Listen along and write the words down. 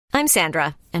I'm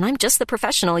Sandra, and I'm just the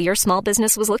professional your small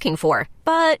business was looking for.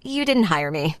 But you didn't hire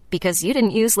me because you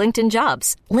didn't use LinkedIn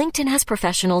Jobs. LinkedIn has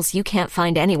professionals you can't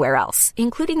find anywhere else,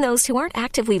 including those who aren't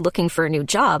actively looking for a new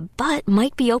job, but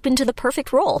might be open to the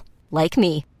perfect role, like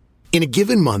me. In a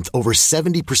given month, over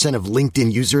 70% of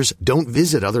LinkedIn users don't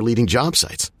visit other leading job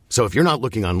sites. So if you're not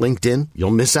looking on LinkedIn,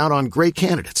 you'll miss out on great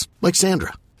candidates like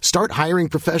Sandra. Start hiring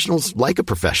professionals like a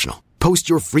professional. Post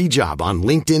your free job on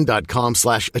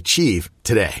linkedin.com/achieve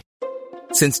today.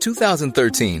 Since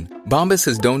 2013, Bombas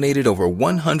has donated over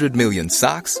 100 million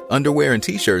socks, underwear, and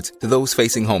T-shirts to those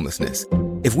facing homelessness.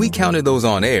 If we counted those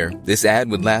on air, this ad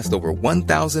would last over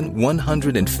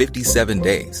 1,157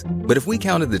 days. But if we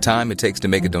counted the time it takes to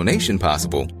make a donation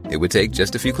possible, it would take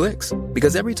just a few clicks.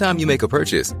 Because every time you make a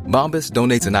purchase, Bombas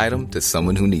donates an item to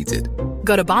someone who needs it.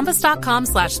 Go to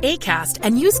bombas.com/ACAST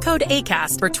and use code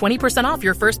ACAST for 20% off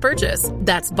your first purchase.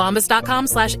 That's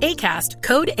bombas.com/ACAST,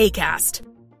 code ACAST.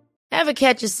 Ever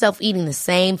catch yourself eating the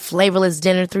same flavorless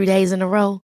dinner 3 days in a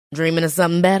row? Dreaming of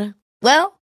something better?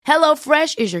 Well,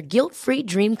 HelloFresh is your guilt-free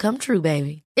dream come true,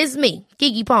 baby. It's me,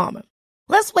 Keke Palmer.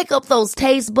 Let's wake up those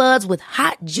taste buds with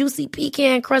hot, juicy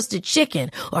pecan-crusted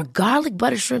chicken or garlic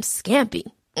butter shrimp scampi.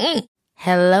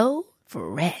 Hello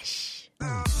Fresh.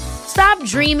 Stop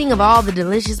dreaming of all the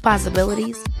delicious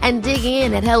possibilities and dig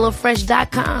in at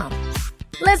HelloFresh.com.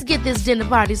 Let's get this dinner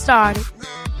party started.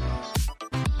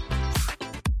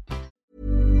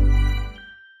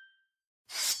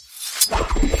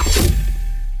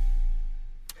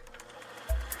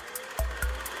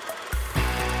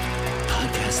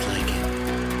 Podcast like it.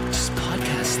 Just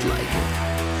podcast like it.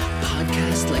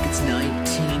 Podcast like it's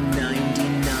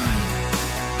 1999.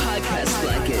 Podcast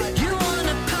like it. You want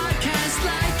a podcast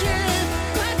like it?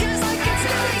 Podcast like it's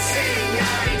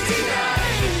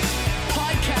 1999.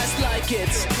 Podcast like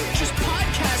it. Just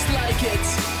podcast like it.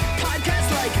 Podcast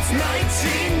like it's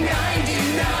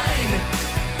 1999.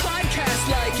 Podcast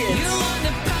like it. You want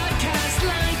a podcast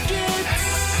like it?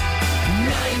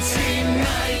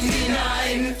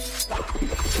 1999.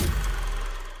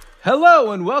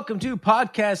 Hello and welcome to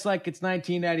Podcast Like It's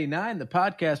 1999, the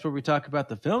podcast where we talk about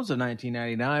the films of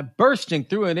 1999 bursting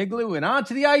through an igloo and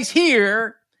onto the ice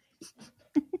here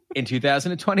in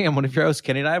 2020. I'm one of your hosts,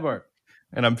 Kenny Neibart.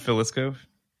 And I'm Phyllis Cove.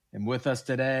 And with us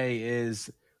today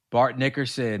is Bart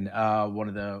Nickerson, one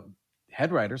of the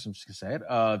head writers, I'm just going to say it,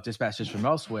 of Dispatches from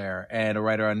Elsewhere, and a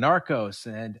writer on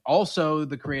Narcos, and also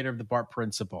the creator of the Bart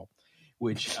Principle,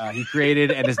 which he created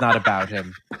and is not about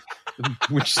him.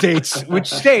 Which states,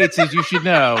 as you should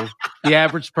know, the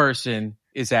average person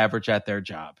is average at their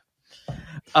job.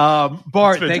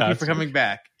 Bart, thank you for coming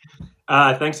back.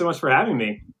 Thanks so much for having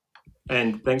me.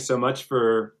 And thanks so much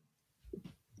for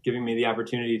giving me the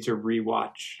opportunity to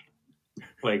rewatch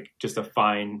like just a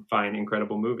fine,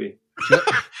 incredible movie.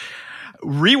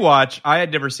 Rewatch. I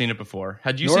had never seen it before.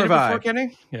 Had you seen it before,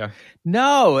 Kenny? Yeah.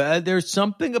 No, there's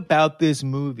something about this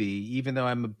movie, even though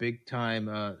I'm a big time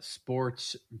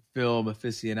sports film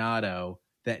aficionado,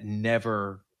 that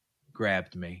never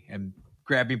grabbed me and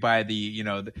grabbed me by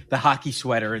the hockey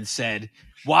sweater and said,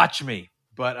 "Watch me."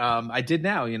 But I did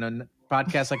now.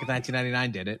 Podcasts like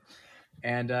 1999 did it,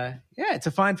 and yeah, it's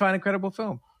a fine, incredible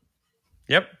film.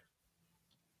 Yep.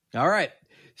 All right.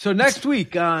 So next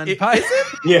week on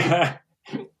Yeah.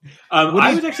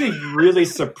 I was actually really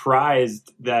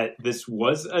surprised that this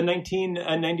was a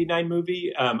 1999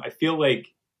 movie. I feel like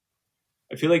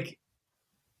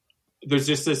there's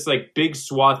just this like big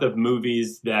swath of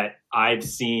movies that I've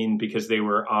seen because they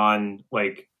were on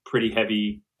like pretty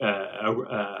heavy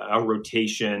a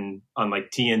rotation on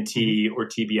like TNT or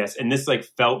TBS, and this like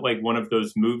felt like one of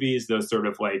those movies, those sort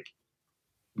of like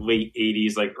late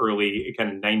 80s, like early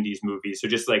kind of 90s movies. So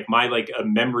just like my like a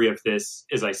memory of this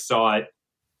is I saw it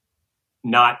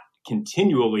not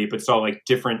continually, but saw like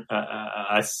different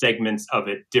segments of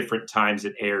it, different times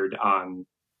it aired on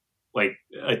like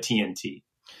a TNT.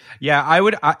 Yeah,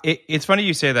 it's funny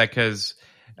you say that because,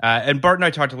 and Bart and I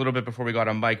talked a little bit before we got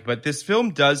on mic, but this film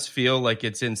does feel like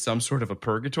it's in some sort of a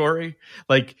purgatory,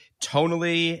 like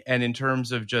tonally and in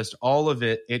terms of just all of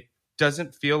it. It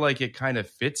doesn't feel like it kind of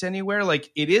fits anywhere.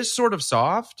 Like it is sort of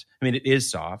soft. I mean, it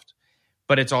is soft,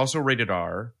 but it's also rated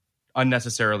R,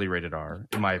 unnecessarily rated R,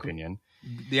 in my opinion.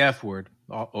 The F word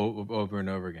over and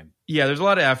over again. Yeah, there's a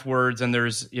lot of F words, and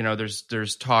there's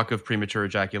talk of premature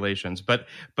ejaculations, but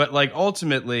like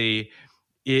ultimately,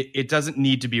 it doesn't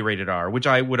need to be rated R, which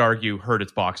I would argue hurt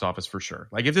its box office for sure.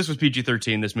 Like if this was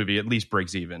PG-13, this movie at least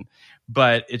breaks even,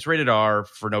 but it's rated R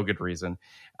for no good reason.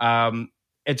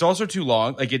 It's also too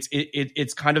long. Like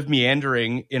it's kind of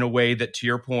meandering in a way that, to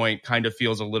your point, kind of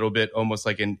feels a little bit almost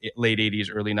like an late 80s,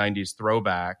 early 90s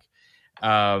throwback.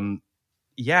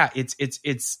 yeah,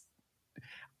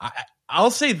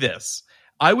 I'll say this.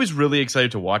 I was really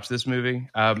excited to watch this movie.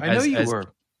 I know you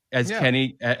were. As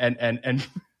Kenny and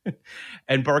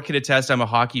Bart can attest, I'm a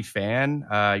hockey fan.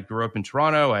 I grew up in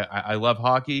Toronto. I love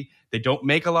hockey. They don't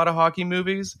make a lot of hockey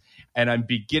movies, and I'm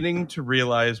beginning to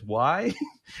realize why.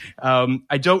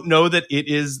 I don't know that it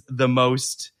is the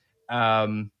most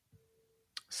cinematic.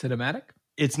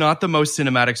 It's not the most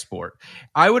cinematic sport.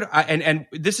 And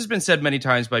this has been said many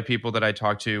times by people that I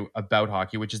talk to about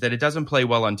hockey, which is that it doesn't play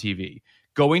well on TV.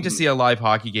 Going to see a live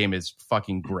hockey game is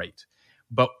fucking great,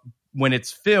 but when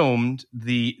it's filmed,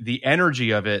 the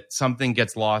energy of it, something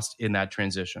gets lost in that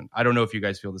transition. I don't know if you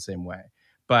guys feel the same way,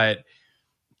 but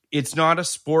it's not a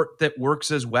sport that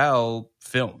works as well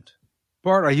filmed.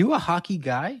 Bart, are you a hockey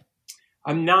guy?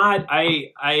 I'm not.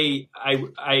 I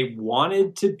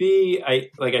wanted to be. I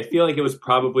feel like it was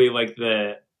probably like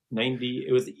the 90.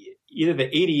 It was either the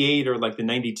 88 or like the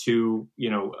 92.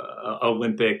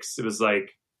 Olympics. It was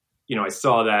like, I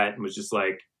saw that and was just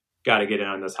like, got to get in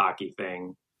on this hockey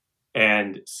thing.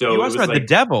 And so you also had the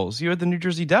Devils. You had the New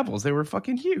Jersey Devils. They were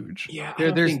fucking huge. Yeah,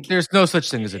 there's no such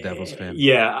thing as a Devils fan.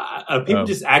 Yeah, people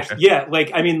just actually. Yeah,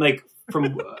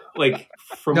 from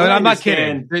no, I'm not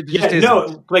kidding.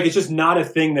 It's just not a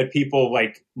thing that people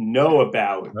like know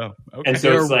about. Oh, okay. And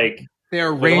so it's like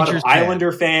they're Rangers,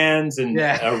 Islander fans, and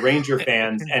Ranger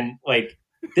fans, and like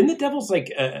didn't the Devils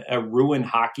like ruin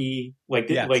hockey?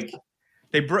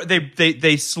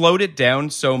 They slowed it down,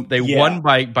 so they won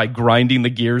by grinding the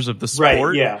gears of the sport.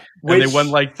 Right, yeah. And they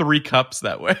won like 3 cups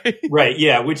that way. Right,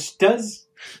 yeah, which does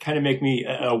kind of make me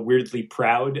weirdly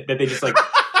proud that they just like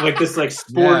this like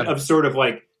sport of sort of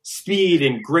like speed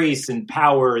and grace and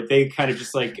power. They kind of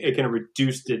just like it kind of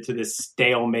reduced it to this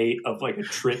stalemate of like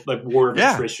war of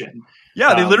attrition.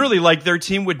 Yeah, they literally like their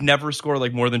team would never score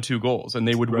like more than 2 goals, and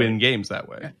they would win games that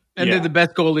way. And they're the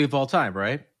best goalie of all time,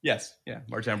 right? Yes. Yeah.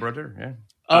 Martin Brodeur.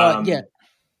 Yeah. Yeah.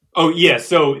 Oh, yeah.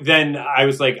 So then I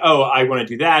was like, oh, I want to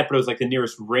do that. But it was like the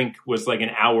nearest rink was like an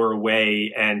hour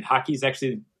away. And hockey's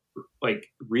actually like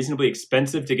reasonably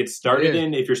expensive to get started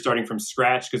in if you're starting from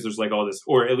scratch, because there's like all this,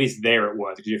 or at least there it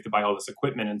was, because you have to buy all this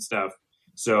equipment and stuff.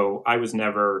 So I was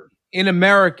never. In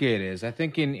America, it is. I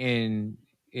think in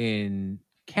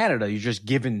Canada, you're just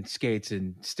given skates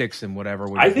and sticks and whatever.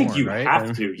 I think you right?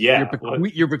 have to, yeah.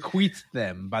 You're bequeathed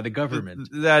them by the government.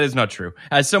 That is not true.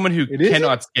 As someone who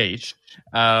cannot skate,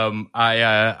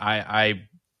 I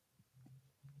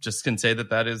just can say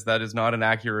that is not an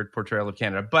accurate portrayal of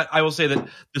Canada. But I will say that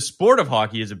the sport of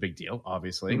hockey is a big deal.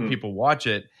 Obviously, people watch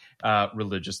it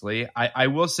religiously. I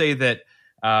will say that.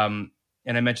 And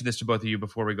I mentioned this to both of you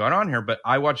before we got on here, but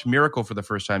I watched Miracle for the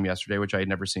first time yesterday, which I had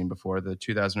never seen before. The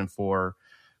 2004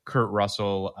 Kurt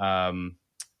Russell. Oh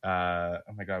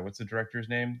my God, what's the director's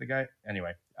name? The guy.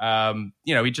 Anyway,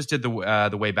 he just did the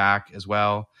Way Back as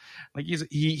well. Like he's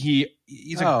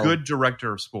a good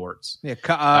director of sports. Yeah,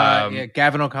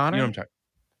 Gavin O'Connor. You know what I'm talking.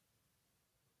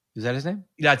 Is that his name?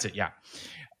 That's it. Yeah.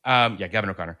 Gavin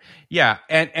O'Connor. Yeah.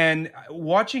 And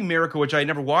watching Miracle, which I had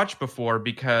never watched before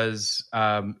because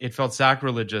it felt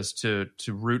sacrilegious to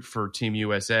root for Team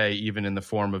USA, even in the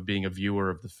form of being a viewer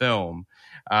of the film.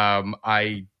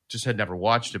 I just had never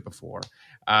watched it before.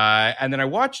 And then I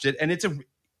watched it, and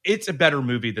it's a better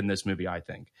movie than this movie, I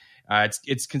think.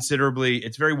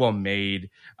 It's very well made.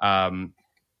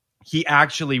 He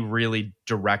actually really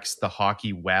directs the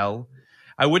hockey well.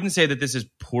 I wouldn't say that this is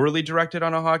poorly directed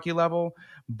on a hockey level,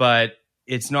 but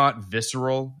it's not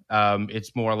visceral.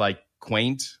 It's more like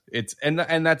quaint. And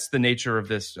that's the nature of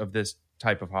this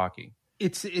type of hockey.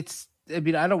 It's. I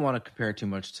mean, I don't want to compare too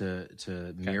much to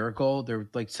Miracle. They're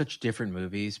like such different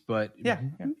movies, but I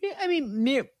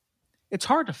mean, it's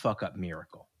hard to fuck up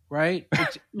Miracle, right?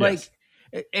 It's like.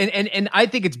 And I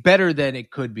think it's better than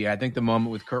it could be. I think the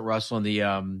moment with Kurt Russell and the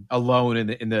alone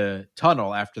in the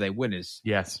tunnel after they win is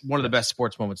one of the best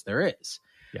sports moments there is.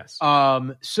 Yes.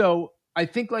 So I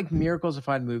think like Miracle's a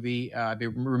fine movie. I'd be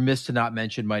remiss to not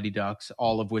mention Mighty Ducks,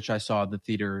 all of which I saw in the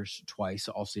theaters twice.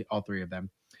 I'll see all 3 of them.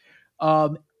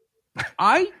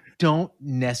 I don't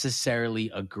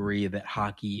necessarily agree that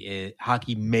hockey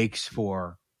makes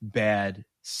for bad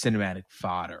cinematic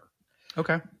fodder.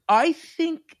 Okay. I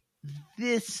think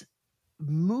this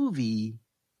movie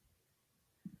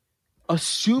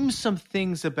assumes some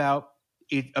things about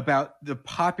the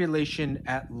population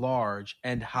at large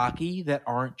and hockey that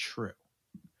aren't true.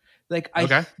 Like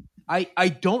I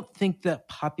don't think the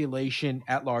population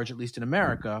at large, at least in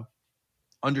America,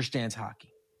 understands hockey.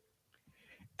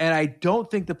 And I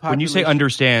don't think the population. When you say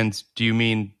understands, do you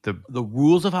mean the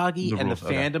rules of hockey the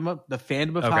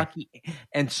fandom of hockey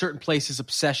and certain places'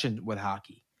 obsession with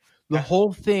hockey? The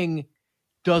whole thing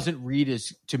doesn't read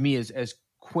as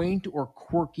quaint or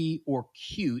quirky or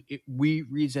cute. It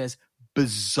reads as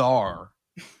bizarre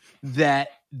that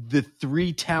the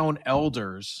three town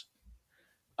elders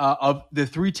of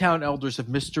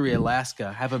Mystery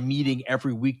Alaska have a meeting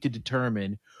every week to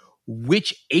determine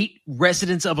which 8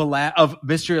 residents of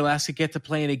Mystery Alaska get to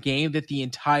play in a game that the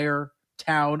entire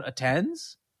town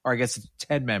attends. Or I guess it's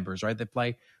 10 members, right? They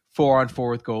play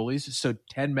 4-on-4 with goalies, so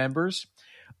 10 members.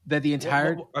 That the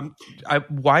entire.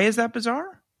 Why is that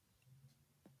bizarre?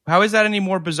 How is that any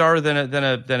more bizarre than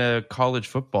a college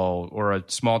football or a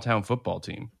small town football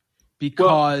team?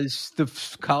 Because the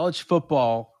college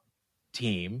football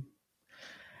team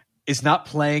is not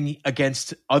playing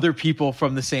against other people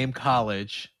from the same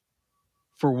college,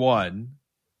 for one.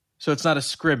 So it's not a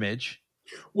scrimmage.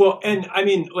 Well, and I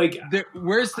mean, like,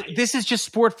 this is just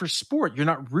sport for sport. You're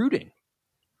not rooting.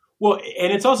 Well,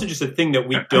 and it's also just a thing that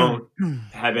we don't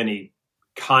have any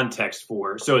context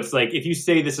for. So it's like, if you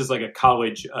say this is like a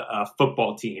college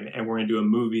football team and we're going to do a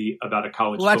movie about a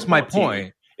college football team. Well, that's my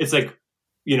point. It's like,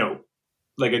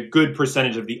 like a good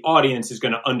percentage of the audience is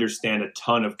going to understand a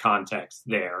ton of context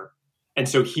there. And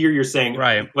so here you're saying,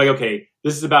 right, like, okay,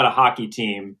 this is about a hockey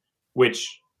team,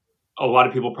 which a lot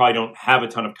of people probably don't have a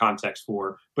ton of context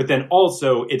for. But then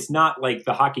also, it's not like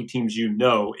the hockey teams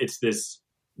it's this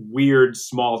weird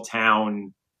small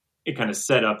town kind of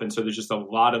setup. And so there's just a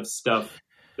lot of stuff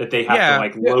that they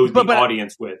have to load the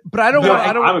audience with. But I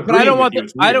don't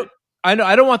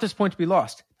want this point to be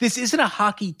lost. This isn't a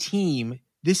hockey team.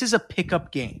 This is a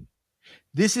pickup game.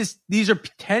 These are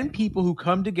 10 people who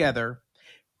come together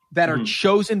that are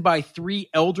chosen by 3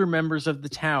 elder members of the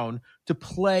town to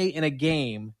play in a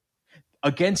game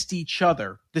against each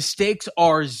other. The stakes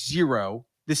are 0.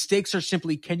 The stakes are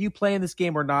simply, can you play in this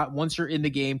game or not? Once you're in the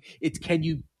game, it's can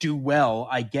you do well,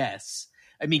 I guess.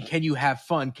 I mean, can you have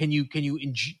fun? Can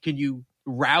you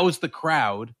rouse the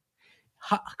crowd?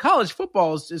 College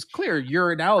football is clear.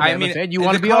 You're an Alabama fan. You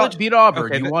want to beat Auburn.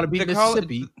 Okay, you want to beat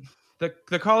Mississippi.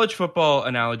 The college football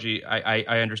analogy,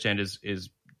 I understand is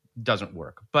doesn't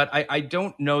work, but I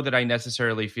don't know that I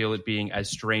necessarily feel it being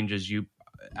as strange as you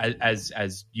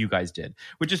guys did.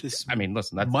 Which is, I mean,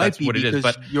 listen, that's what it is.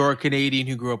 But you're a Canadian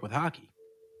who grew up with hockey.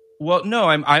 Well, no,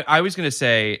 I was going to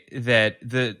say that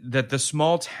the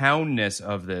small townness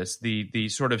of this, the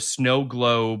sort of snow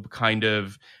globe kind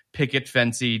of picket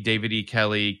fencey, David E.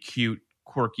 Kelly, cute,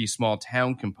 quirky, small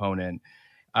town component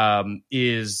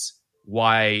is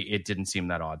why it didn't seem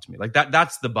that odd to me. Like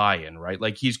that's the buy-in, right?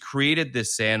 Like he's created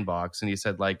this sandbox and he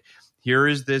said, like, here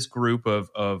is this group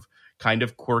of kind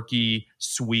of quirky,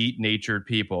 sweet-natured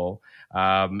people,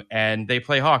 and they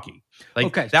play hockey.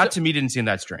 Like to me didn't seem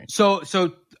that strange.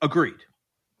 So agreed.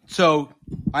 So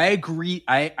I agree.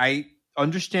 I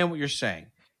understand what you're saying.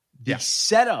 The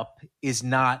setup is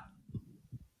not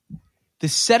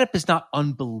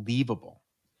unbelievable.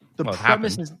 The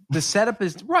premise is the setup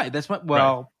is right. That's what.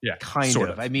 Well, right. Kind sort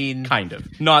of. I mean, kind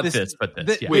of. Not this, but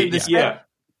this.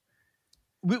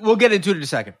 We'll get into it in a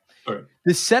second. Right.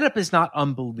 The setup is not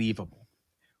unbelievable.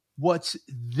 What's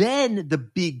then the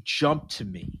big jump to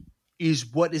me is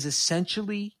what is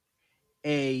essentially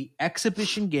a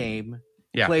exhibition game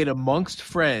played amongst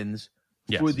friends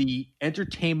for the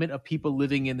entertainment of people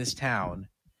living in this town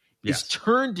is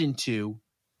turned into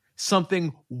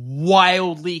something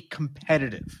wildly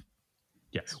competitive.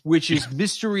 Yes. Which is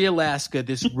Mystery Alaska,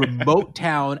 this remote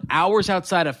town hours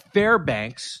outside of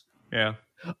Fairbanks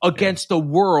against the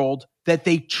world that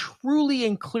they truly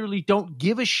and clearly don't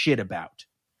give a shit about.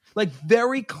 Like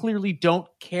very clearly don't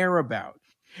care about.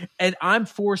 And I'm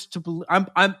forced to believe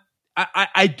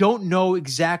I don't know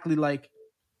exactly like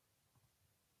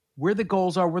where the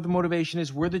goals are, where the motivation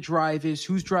is, where the drive is,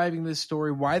 who's driving this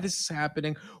story, why this is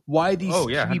happening, why these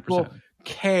people 100%.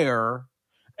 care.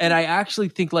 And I actually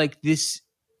think like this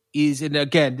is, and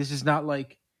again, this is not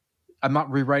like, I'm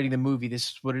not rewriting the movie. This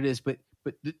is what it is. But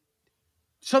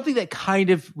something that kind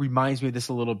of reminds me of this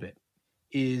a little bit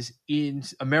is in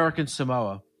American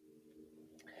Samoa,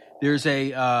 there's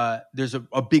a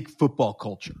big football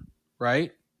culture,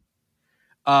 right?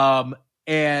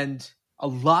 And a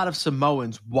lot of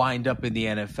Samoans wind up in the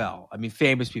NFL. I mean,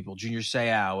 famous people, Junior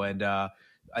Seau, and I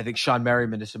think Sean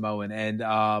Merriman is Samoan, and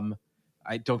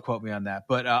I don't quote me on that,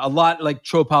 but a lot like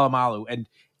Tro Palomalu, and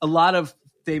a lot of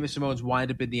famous Samoans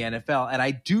wind up in the NFL. And I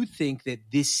do think that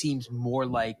this seems more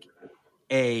like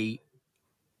a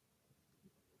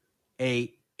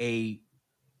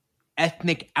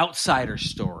ethnic outsider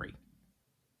story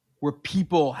where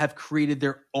people have created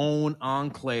their own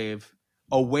enclave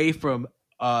away from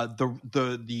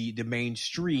the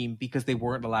mainstream because they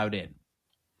weren't allowed in,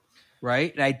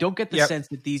 right? And I don't get the sense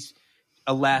that these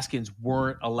Alaskans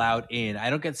weren't allowed in. I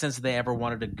don't get the sense that they ever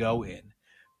wanted to go in.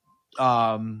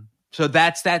 So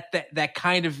that's that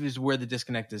kind of is where the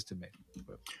disconnect is to me.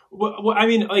 Well, I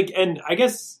mean, like, and I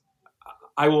guess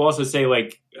I will also say,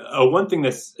 like, one thing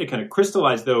that's kind of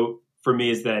crystallized though for me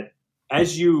is that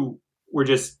as you were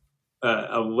just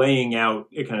laying out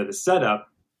kind of the setup,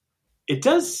 it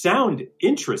does sound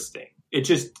interesting. It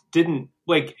just didn't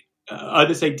like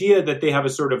this idea that they have a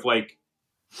sort of like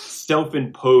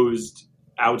self-imposed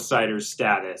outsider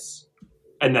status,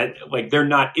 and that like they're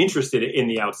not interested in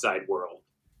the outside world.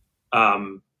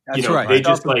 That's right. They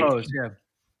just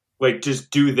like just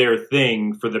do their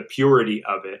thing for the purity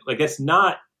of it. Like that's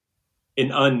not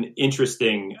an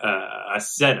uninteresting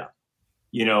setup.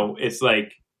 It's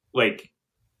like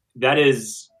that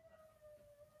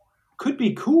could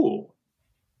be cool.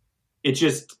 It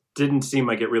just didn't seem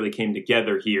like it really came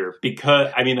together here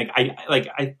because I mean, I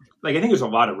think there's a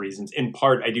lot of reasons. In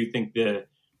part, I do think the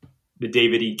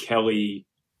David E. Kelly,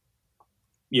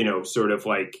 sort of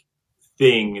like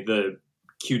thing, the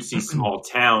cutesy small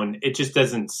town, it just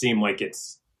doesn't seem like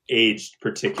it's aged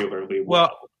particularly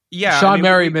well. Yeah, Sean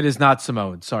Merriman is not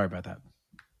Simone. Sorry about that.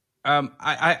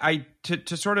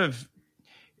 To sort of,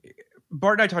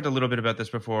 Bart and I talked a little bit about this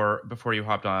before you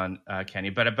hopped on, Kenny,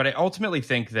 but I ultimately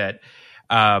think that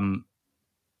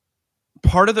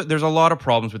there's a lot of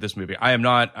problems with this movie. I'm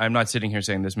not sitting here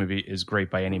saying this movie is great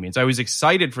by any means. I was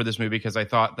excited for this movie because I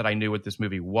thought that I knew what this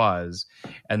movie was,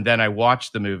 and then I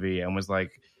watched the movie and was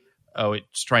like, oh,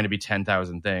 it's trying to be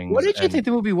 10,000 things. What did you think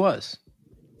the movie was?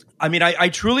 I mean, I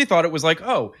truly thought it was like,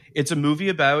 oh, it's a movie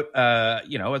about, a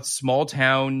small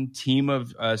town team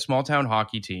of small town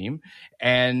hockey team,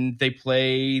 and they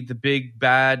play the big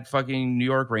bad fucking New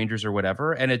York Rangers or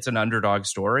whatever, and it's an underdog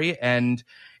story, and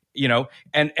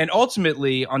and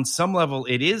ultimately on some level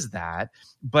it is that,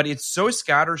 but it's so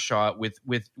scattershot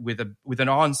with an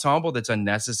ensemble that's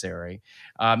unnecessary,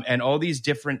 and all these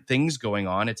different things going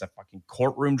on. It's a fucking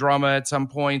courtroom drama at some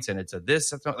points, and it's a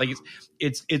this, like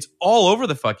it's all over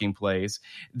the fucking place,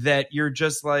 that you're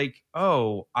just like,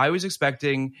 oh, I was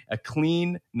expecting a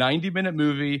clean 90-minute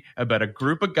movie about a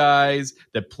group of guys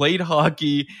that played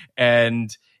hockey,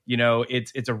 and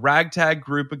it's a ragtag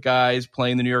group of guys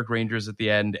playing the New York Rangers at the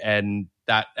end, and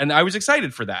I was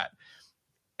excited for that.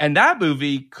 And that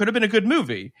movie could have been a good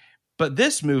movie, but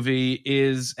this movie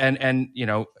is, and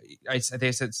I said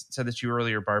this to you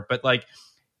earlier, Bart, but like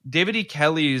David E.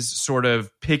 Kelly's sort of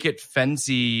picket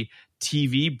fencey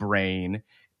TV brain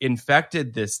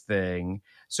infected this thing.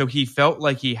 So he felt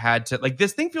like he had to, like,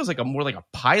 this thing feels like more like a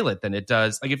pilot than it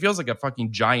does. Like, it feels like a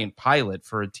fucking giant pilot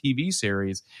for a TV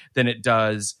series than it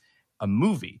does a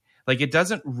movie. Like, it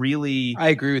doesn't really, I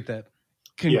agree with that,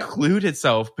 conclude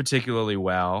itself particularly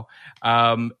well.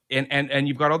 And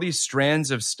you've got all these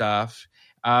strands of stuff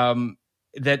that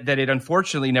it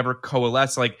unfortunately never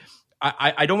coalesced. Like,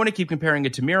 I don't want to keep comparing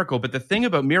it to Miracle, but the thing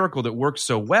about Miracle that works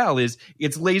so well is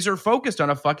it's laser focused on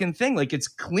a fucking thing. Like, it's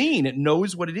clean. It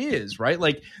knows what it is, right?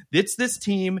 Like, it's this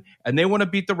team and they want to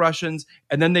beat the Russians,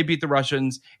 and then they beat the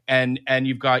Russians, and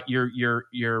you've got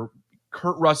your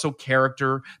Kurt Russell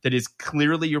character that is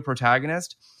clearly your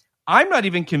protagonist. I'm not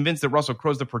even convinced that Russell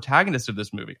Crowe's the protagonist of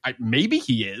this movie. Maybe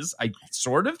he is. I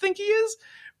sort of think he is,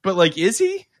 but like, is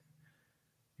he?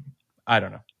 I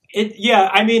don't know.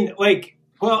 I mean, like,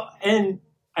 well, and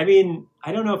I mean,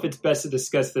 I don't know if it's best to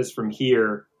discuss this from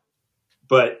here,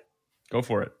 but go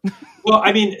for it. Well,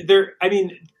 I mean,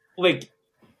 like,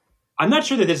 I'm not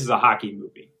sure that this is a hockey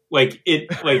movie. Like,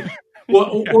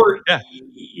 well, or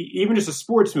even just a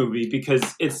sports movie, because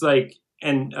it's like,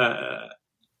 and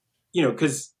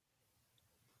because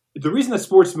the reason that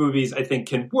sports movies, I think,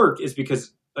 can work is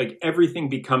because like everything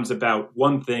becomes about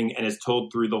one thing and is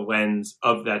told through the lens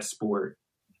of that sport.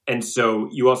 And so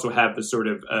you also have the sort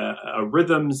of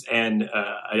rhythms and,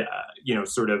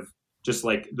 sort of just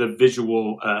like the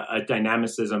visual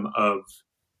dynamicism of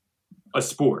a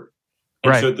sport.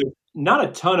 And so there's not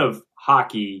a ton of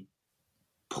hockey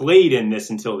played in this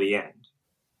until the end.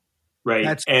 Right.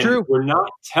 That's and true. We're not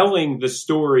telling the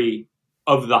story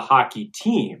of the hockey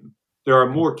team. There are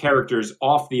more characters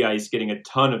off the ice getting a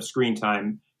ton of screen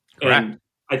time. Correct. And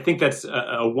I think that's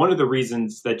one of the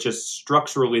reasons that just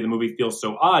structurally the movie feels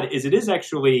so odd is it is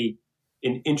actually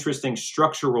an interesting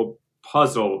structural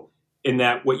puzzle in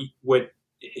that what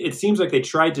it seems like they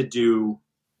tried to do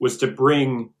was to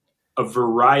bring a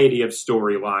variety of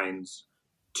storylines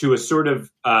to a sort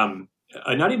of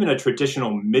not even a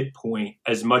traditional midpoint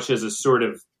as much as a sort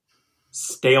of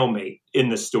stalemate in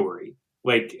the story.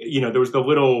 Like, there was the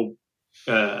little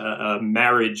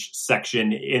marriage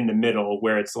section in the middle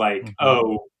where it's like,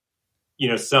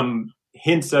 some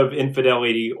hints of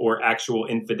infidelity or actual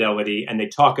infidelity, and they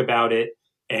talk about it,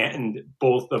 and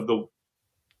both of the,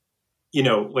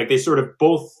 like they sort of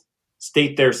both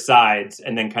state their sides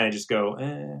and then kind of just go,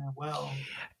 well.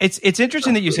 It's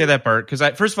interesting that you say that, Bart, because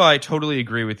first of all, I totally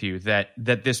agree with you that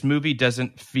this movie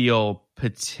doesn't feel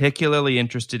particularly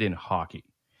interested in hockey.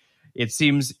 It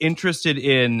seems interested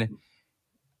in,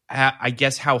 I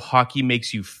guess, how hockey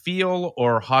makes you feel,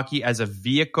 or hockey as a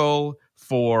vehicle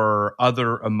for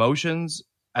other emotions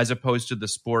as opposed to the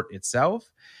sport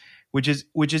itself, which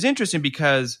is interesting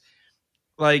because,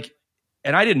 like,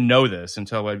 and I didn't know this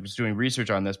until I was doing research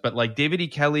on this, but like David E.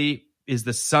 Kelly is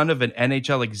the son of an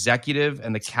NHL executive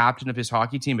and the captain of his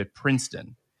hockey team at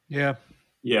Princeton. Yeah.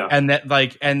 Yeah. And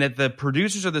that the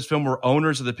producers of this film were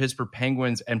owners of the Pittsburgh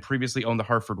Penguins and previously owned the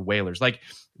Hartford Whalers. Like,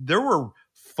 there were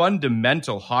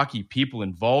fundamental hockey people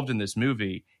involved in this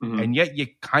movie, and yet you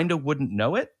kind of wouldn't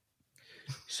know it.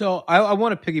 So I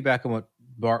want to piggyback on what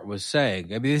Bart was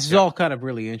saying. I mean, this is all kind of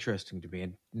really interesting to me.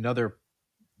 And another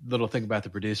little thing about the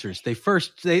producers: the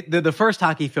first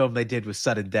hockey film they did was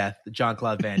Sudden Death, the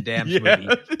Jean-Claude Van Damme's movie,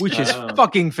 which is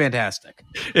fucking fantastic.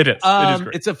 It is.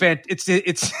 It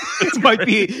is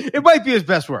great. It might be his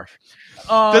best work.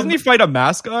 Doesn't he fight a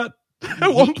mascot?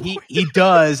 He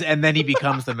does, and then he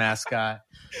becomes the mascot.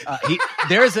 He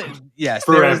is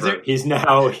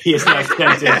now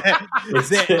sentient.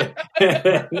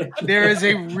 There is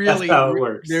a really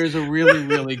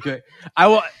good.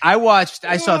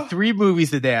 I saw 3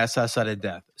 movies the day I saw Sudden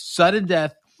Death. Sudden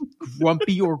Death,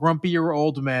 Grumpier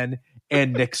Old Men,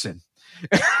 and Nixon.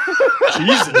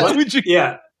 Jesus.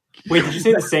 Yeah. Wait, did you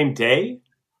say the same day?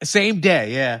 Same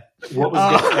day, yeah. What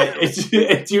was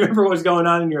do you remember what was going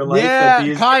on in your life? Yeah,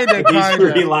 these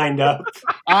 3 lined up.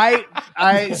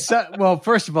 Well,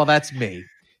 first of all, that's me.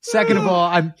 Second of all,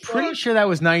 I'm pretty sure that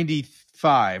was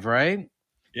 95, right?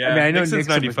 Yeah, I mean, I know Nixon's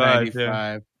Nixon 95. was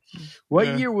 95. Yeah.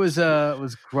 What year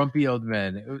was Grumpy Old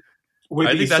Men? Wait,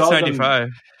 I think that's 95.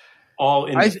 All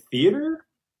in the theater?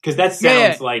 Because that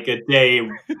sounds like a day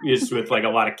just with like a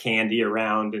lot of candy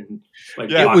around and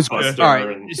like it was Blockbuster. all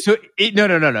right. So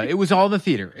no. It was all in the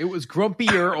theater. It was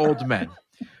Grumpier Old Men.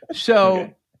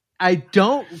 So I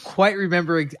don't quite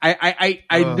remember.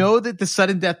 I know that the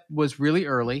Sudden Death was really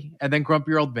early, and then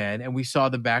Grumpier Old Men, and we saw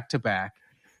them back to back.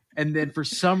 And then for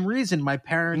some reason, my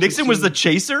parents Nixon was the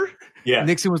chaser. Yeah,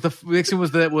 Nixon was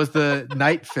the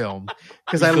night film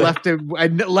because I left it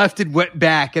went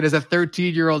back, and as a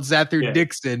 13-year-old sat through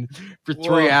Nixon for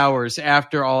 3 hours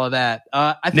after all of that.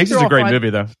 I think Nixon's a great movie,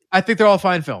 though. I think they're all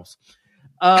fine films.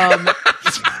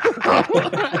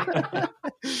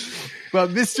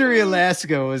 But Mystery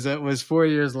Alaska was 4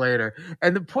 years later,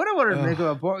 and the point I wanted to make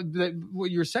about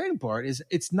what you're saying, Bart, is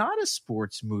it's not a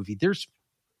sports movie. There's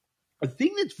a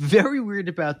thing that's very weird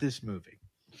about this movie.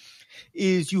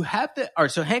 Is you have to. All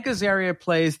right, so Hank Azaria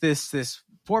plays this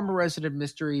former resident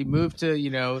mystery, moved to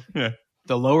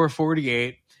the lower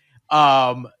 48,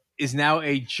 is now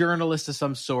a journalist of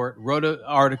some sort. Wrote an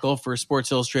article for Sports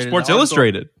Illustrated. For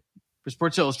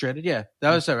Sports Illustrated, yeah,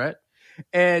 that was right.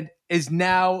 And is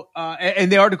now, and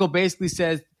the article basically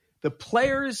says the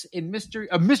players in Mystery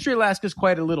Alaska is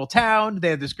quite a little town. They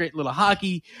have this great little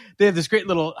hockey. They have this great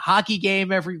little hockey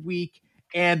game every week.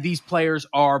 And these players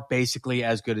are basically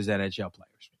as good as NHL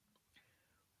players.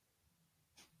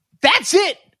 That's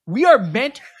it. We are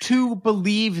meant to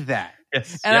believe that.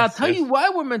 I'll tell you why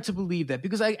we're meant to believe that.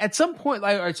 Because at some point,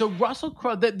 all right, so Russell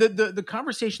Crowe, the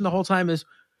conversation the whole time is,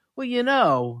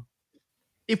 well,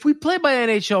 if we play by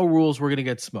NHL rules, we're going to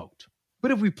get smoked.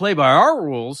 But if we play by our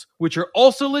rules, which are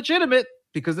also legitimate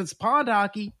because it's pond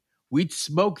hockey, we'd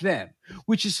smoke them,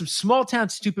 which is some small town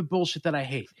stupid bullshit that I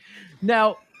hate.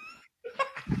 Now,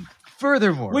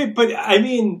 furthermore, you hate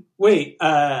that?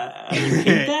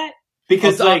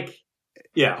 Because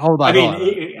hold on.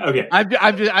 Okay.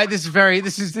 This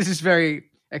is very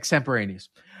extemporaneous.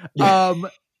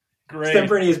 Great.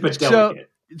 Extemporaneous, but delicate.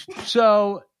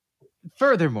 So,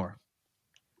 furthermore,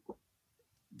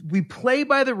 we play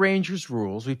by the Rangers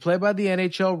rules. We play by the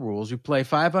NHL rules. We play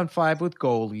 5-on-5 with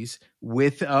goalies,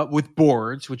 with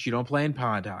boards, which you don't play in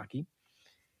pond hockey.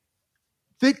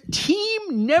 The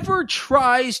team never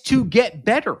tries to get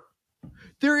better.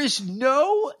 There is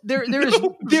no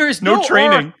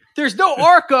training. There's no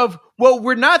arc of, well,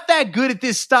 we're not that good at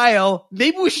this style.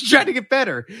 Maybe we should try to get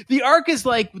better. The arc is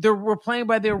like we're playing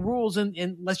by their rules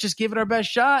and let's just give it our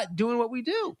best shot doing what we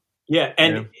do. Yeah,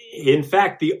 and in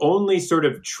fact, the only sort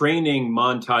of training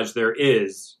montage there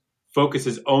is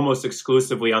focuses almost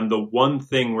exclusively on the one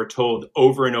thing we're told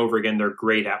over and over again they're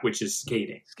great at, which is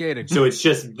skating. So it's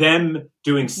just them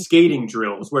doing skating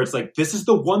drills where it's like, this is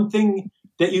the one thing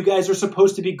that you guys are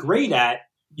supposed to be great at.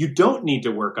 you don't need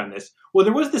to work on this. Well,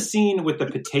 there was the scene with the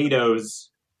potatoes.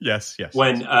 Yes.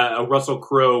 When Russell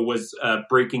Crowe was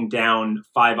breaking down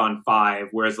 5-on-5,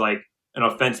 whereas like an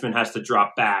offenseman has to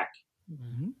drop back.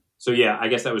 Mm-hmm. So yeah, I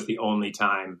guess that was the only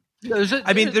time. There's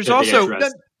also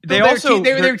they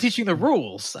were teaching the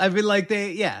rules. I mean, like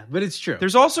but it's true.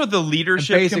 There's also the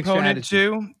leadership component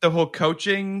too. The whole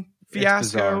coaching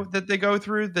fiasco that they go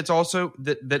through. That's also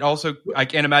that also I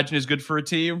can't imagine is good for a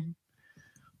team.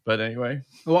 But anyway,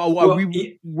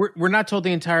 we're not told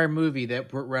the entire movie that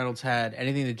Burt Reynolds had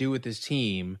anything to do with his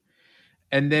team,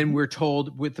 and then we're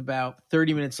told with about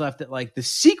 30 minutes left that like the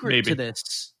secret to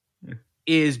this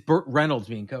is Burt Reynolds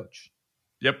being coach.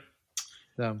 Yep.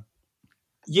 So.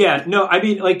 Yeah, no, I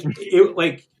mean,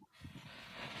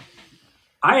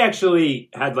 I actually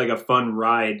had like a fun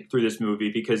ride through this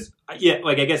movie because, I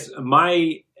guess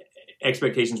my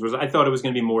expectations was I thought it was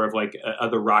going to be more of like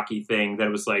the Rocky thing, that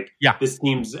it was like, this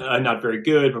team's not very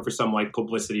good, but for some like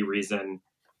publicity reason,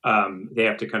 they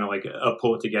have to kind of like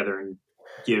pull it together and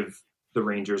give the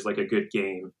Rangers like a good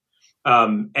game.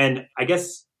 And I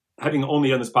guess having only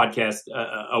done this podcast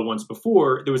once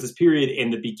before, there was this period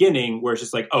in the beginning where it's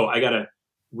just like, oh, I got to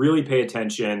really pay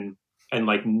attention and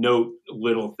like note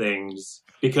little things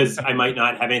because I might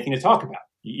not have anything to talk about,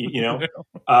 you know?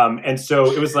 And so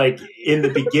it was like in the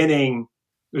beginning,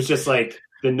 it was just like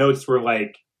the notes were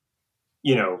like,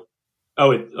 you know,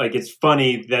 it's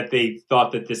funny that they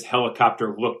thought that this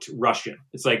helicopter looked Russian.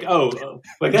 It's like,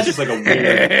 like that's just like a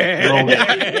weird moment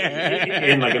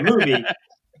in like a movie.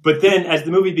 But then as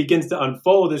the movie begins to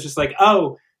unfold, it's just like,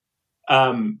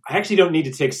 I actually don't need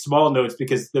to take small notes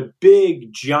because the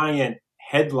big giant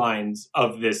headlines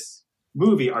of this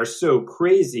movie are so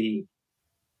crazy.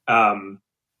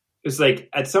 It's like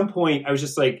at some point I was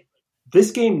just like,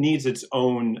 this game needs its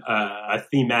own a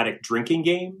thematic drinking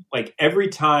game. Like every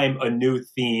time a new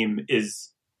theme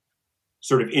is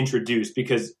sort of introduced,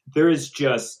 because there is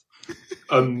just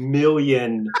a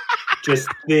million just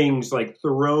things like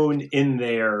thrown in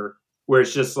there where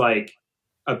it's just like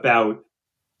about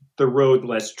the road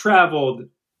less traveled,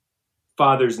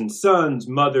 fathers and sons,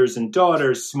 mothers and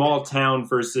daughters, small town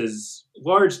versus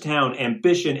large town,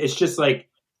 ambition. It's just like,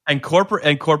 and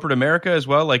corporate America as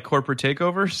well, like corporate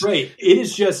takeovers. Right. It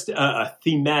is just a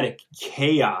thematic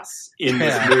chaos in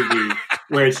this movie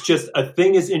where it's just a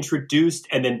thing is introduced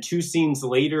and then 2 scenes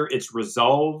later it's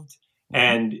resolved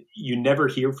and you never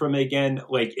hear from it again.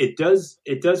 Like it does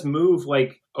move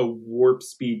like a warp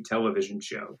speed television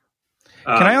show.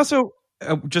 Can I also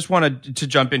just wanted to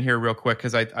jump in here real quick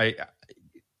because I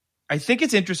think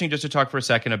it's interesting just to talk for a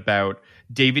second about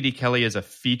David E. Kelley as a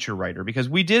feature writer, because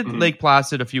we did Lake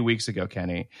Placid a few weeks ago,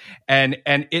 Kenny, and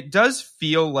it does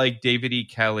feel like David E.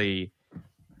 Kelley.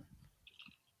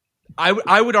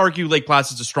 I would argue Lake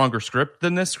Placid is a stronger script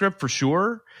than this script for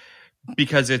sure,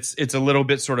 because it's a little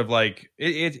bit sort of like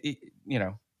it you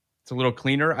know, it's a little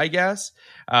cleaner, I guess,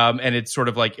 and it's sort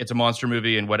of like it's a monster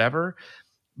movie and whatever.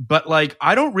 But like,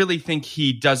 I don't really think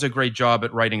he does a great job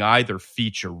at writing either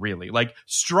feature, really. Like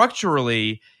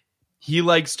structurally, he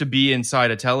likes to be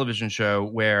inside a television show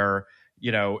where,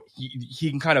 you know,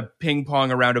 he can kind of ping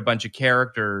pong around a bunch of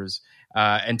characters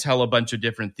and tell a bunch of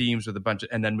different themes with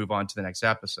and then move on to the next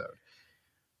episode.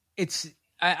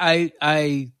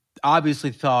 I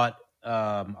obviously thought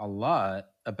a lot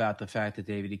about the fact that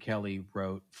David E. Kelley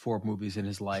wrote 4 movies in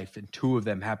his life and 2 of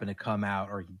them happened to come out,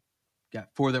 or got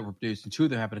 4 that were produced and 2 of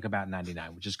them happened to come out in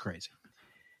 99, which is crazy.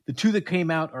 The 2 that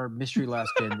came out are Mystery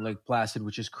Alaska and Lake Placid,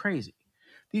 which is crazy.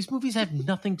 These movies have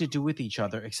nothing to do with each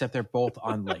other except they're both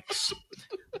on lakes.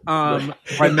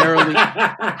 Primarily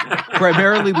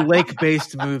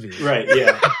lake-based movies. Right,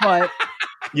 yeah. But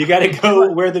you got to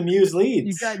go where the muse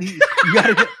leads. You got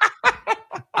to go.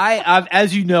 I've,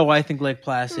 as you know, I think Lake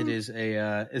Placid is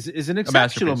an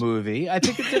exceptional movie. I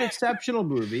think it's an exceptional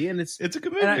movie, and it's a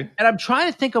good movie. And I'm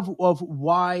trying to think of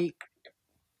why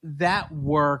that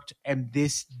worked and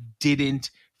this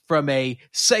didn't from a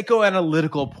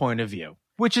psychoanalytical point of view,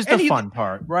 which is the fun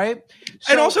part, right?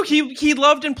 And also, he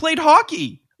loved and played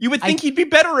hockey. You would think he'd be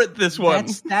better at this one.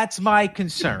 That's my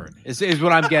concern. Is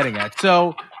what I'm getting at.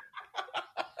 So.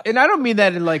 And I don't mean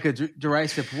that in like a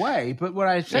derisive way, but what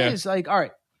I say is like, all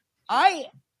right,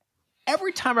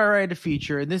 every time I write a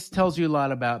feature, and this tells you a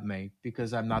lot about me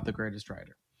because I'm not the greatest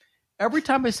writer. Every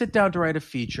time I sit down to write a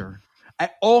feature,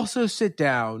 I also sit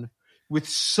down with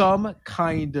some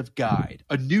kind of guide,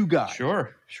 a new guide.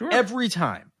 Sure. Every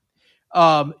time.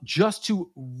 Just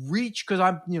to reach, because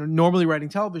I'm normally writing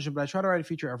television, but I try to write a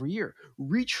feature every year,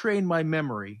 retrain my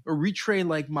memory or retrain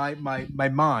like my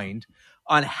mind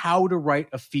on how to write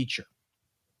a feature.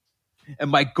 And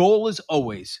my goal is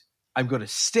always I'm going to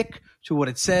stick to what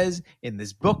it says in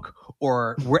this book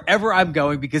or wherever I'm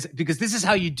going because this is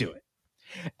how you do it.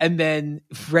 And then,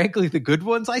 frankly, the good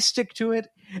ones, I stick to it.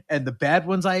 And the bad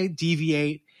ones, I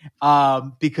deviate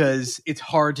because it's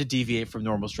hard to deviate from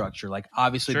normal structure. Like,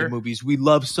 obviously, the movies we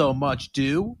love so much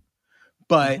do.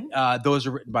 But those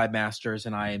are written by masters,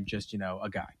 and I am just, a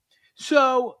guy.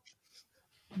 So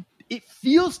it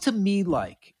feels to me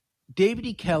like David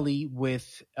E. Kelley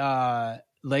with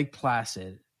Lake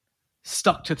Placid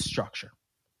stuck to the structure.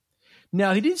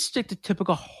 Now, he didn't stick to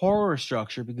typical horror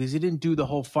structure because he didn't do the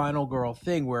whole Final Girl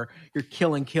thing where you're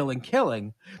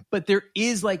killing. But there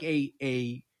is like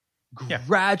a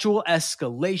gradual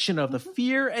escalation of the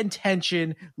fear and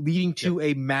tension leading to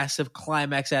a massive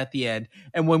climax at the end.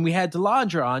 And when we had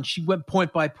Delandra on, she went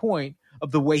point by point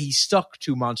of the way he stuck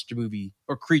to monster movie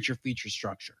or creature feature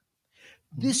structure.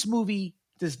 This movie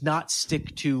does not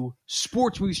stick to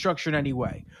sports movie structure in any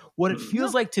way. What it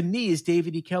feels like to me is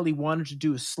David E. Kelley wanted to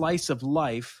do a slice of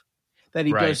life that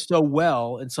he does so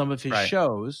well in some of his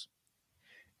shows,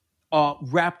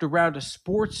 wrapped around a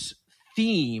sports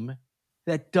theme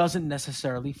that doesn't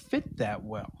necessarily fit that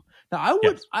well. Now,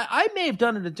 I may have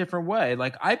done it a different way.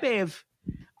 Like I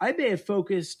may have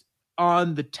focused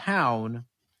on the town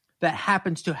that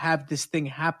happens to have this thing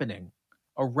happening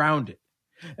around it.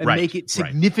 And make it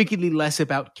significantly less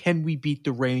about, can we beat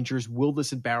the Rangers? Will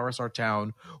this embarrass our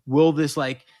town? Will this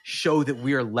show that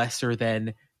we are lesser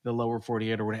than the lower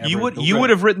 48 or whatever? You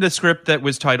would have written the script that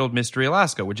was titled Mystery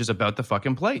Alaska, which is about the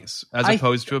fucking place, as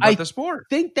opposed to about the sport.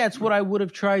 I think that's what I would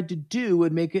have tried to do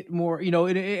and make it more,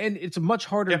 and it's a much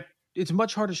harder, it's a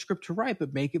much harder script to write,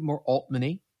 but make it more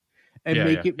Altman-y and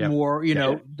make it more,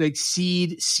 like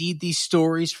seed these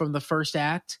stories from the first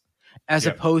act. As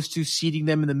opposed to seeding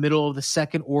them in the middle of the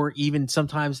second or even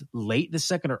sometimes late in the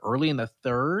second or early in the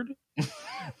third,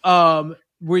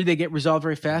 where they get resolved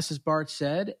very fast, as Bart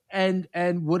said, and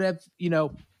would have,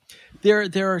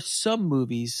 there are some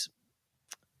movies,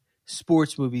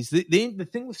 sports movies. The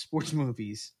thing with sports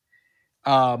movies,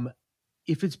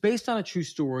 if it's based on a true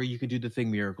story, you can do the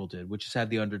thing Miracle did, which is have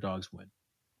the underdogs win.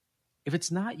 If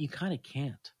it's not, you kind of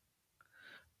can't.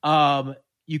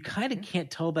 You kind of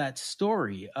can't tell that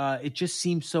story. It just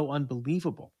seems so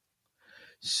unbelievable.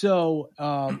 So,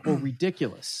 or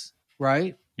ridiculous,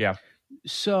 right? Yeah.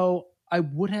 So I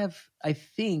would have, I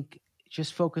think,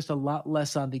 just focused a lot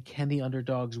less on can the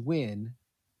underdogs win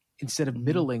instead of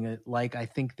middling it like I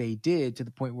think they did, to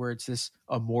the point where it's this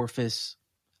amorphous,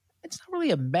 it's not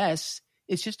really a mess.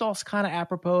 It's just all kind of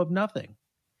apropos of nothing.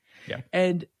 Yeah.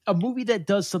 And a movie that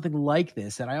does something like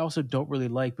this, that I also don't really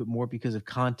like, but more because of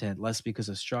content, less because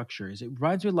of structure, is it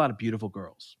reminds me a lot of Beautiful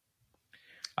Girls.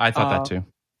 I thought that too.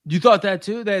 You thought that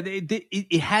too? That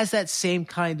it has that same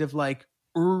kind of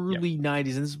early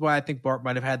 90s. And this is why I think Bart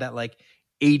might have had that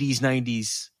 80s,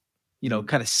 90s,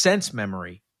 kind of sense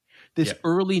memory. This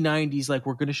early 90s,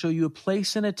 we're going to show you a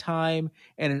place and a time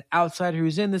and an outsider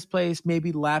who's in this place,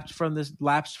 maybe lapsed from this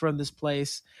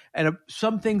place, and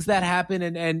some things that happen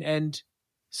and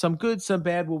some good, some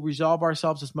bad. We'll resolve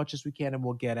ourselves as much as we can and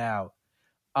we'll get out.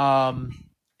 And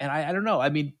I don't know. I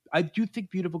mean, I do think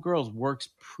Beautiful Girls works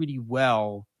pretty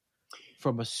well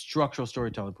from a structural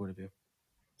storytelling point of view.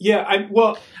 Yeah.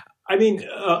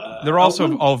 They're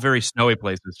also all very snowy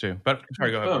places too, but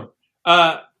sorry, go ahead.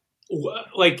 I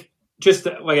guess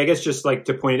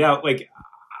to point it out,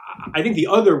 I think the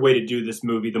other way to do this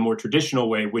movie, the more traditional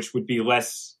way, which would be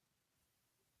less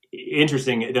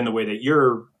interesting than the way that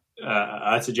you're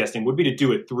suggesting, would be to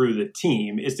do it through the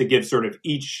team, is to give sort of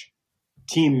each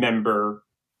team member,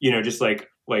 just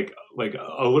like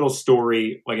a little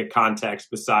story, like a context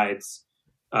besides,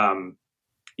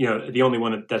 the only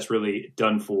one that's really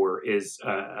done for is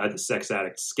the sex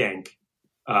addict Skank.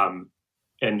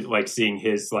 And seeing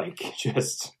his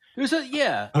just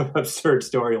absurd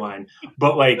storyline,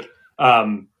 but I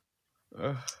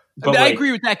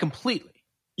agree with that completely.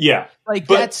 Yeah,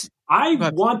 I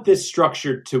want this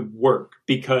structure to work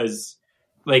because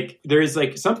there is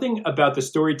something about the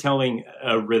storytelling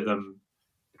rhythm,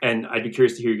 and I'd be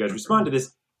curious to hear you guys respond to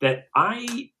this. That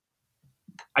I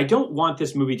don't want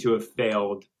this movie to have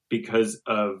failed because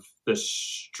of the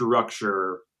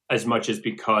structure as much as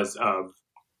because of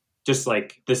just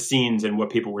the scenes and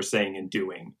what people were saying and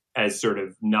doing as sort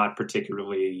of not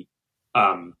particularly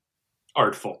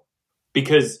artful.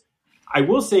 Because I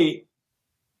will say,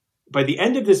 by the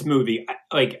end of this movie,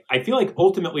 I feel like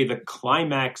ultimately the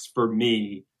climax for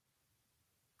me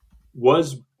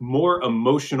was more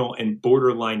emotional and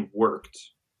borderline worked.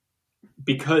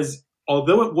 Because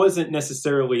although it wasn't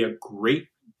necessarily a great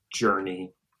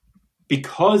journey,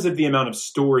 because of the amount of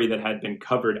story that had been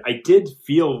covered, I did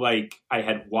feel like I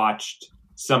had watched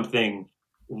something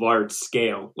large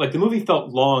scale. Like the movie felt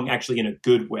long, actually, in a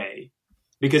good way,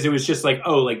 because it was just like,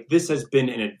 oh, like this has been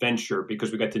an adventure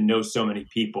because we got to know so many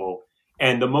people.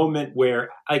 And the moment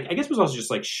where I guess it was also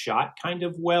just like shot kind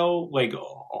of well, like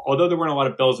although there weren't a lot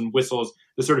of bells and whistles,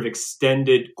 the sort of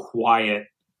extended quiet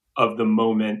of the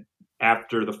moment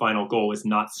after the final goal is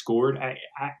not scored. I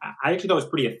actually thought it was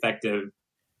pretty effective.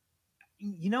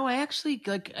 You know, I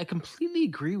completely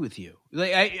agree with you.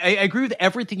 Like, I agree with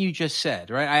everything you just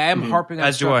said, right? I am harping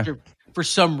on structure for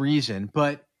some reason,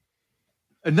 but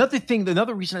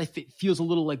another reason I feels a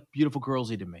little like Beautiful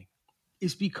Girlsy to me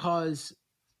is because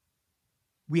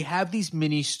we have these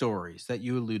mini stories that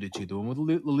you alluded to, the one with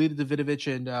Lolita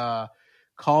Davidovich and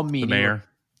Colm Meaney. The mayor.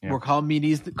 Where Colm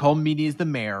Meaney is the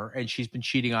mayor, and she's been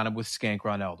cheating on him with Skank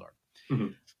Ron Eldar. Mm-hmm.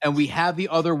 And we have the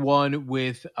other one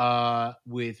with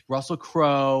Russell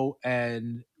Crowe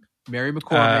and Mary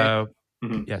McCormick.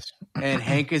 Yes. And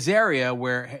Hank Azaria,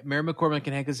 where Mary McCormick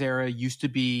and Hank Azaria used to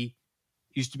be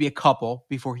a couple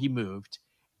before he moved.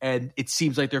 And it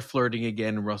seems like they're flirting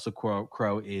again, and Russell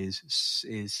Crowe is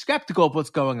skeptical of what's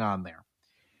going on there.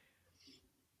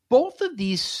 Both of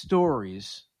these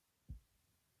stories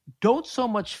don't so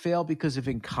much fail because of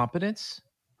incompetence.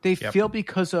 They fail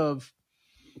because of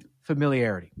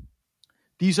familiarity.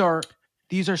 These are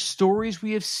stories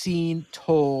we have seen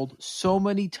told so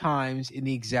many times in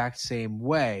the exact same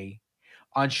way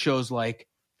on shows like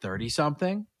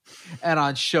 30-something and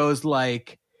on shows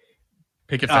like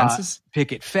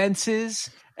Picket Fences,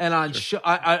 and on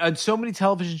on so many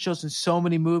television shows and so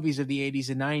many movies of the 80s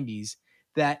and 90s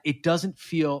that it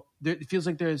feels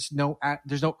like there's no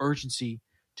urgency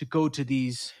to go to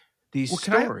these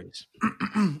stories.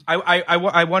 I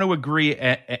want to agree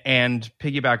and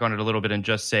piggyback on it a little bit and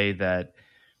just say that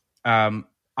I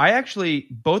actually,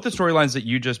 both the storylines that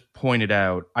you just pointed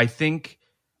out, I think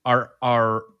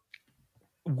are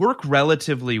work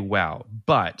relatively well.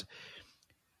 But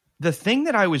the thing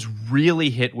that I was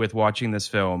really hit with watching this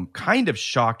film, kind of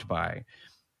shocked by,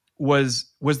 was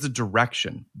the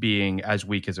direction being as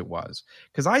weak as it was.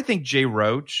 Because I think Jay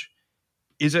Roach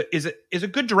is a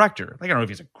good director. Like, I don't know if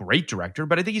he's a great director,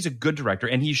 but I think he's a good director,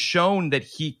 and he's shown that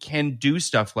he can do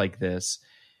stuff like this,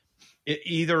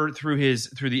 either through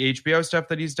the HBO stuff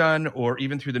that he's done, or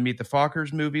even through the Meet the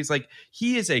Fockers movies. Like,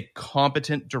 he is a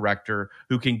competent director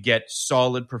who can get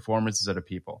solid performances out of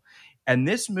people. And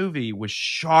this movie was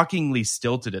shockingly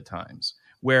stilted at times,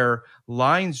 where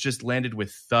lines just landed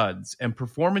with thuds, and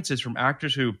performances from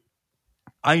actors who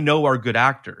I know are good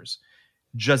actors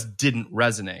just didn't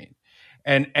resonate.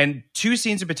 And two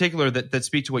scenes in particular that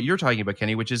speak to what you're talking about,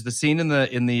 Kenny, which is the scene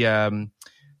in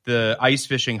the ice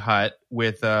fishing hut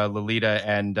with Lolita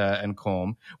and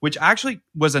Colm, which actually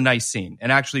was a nice scene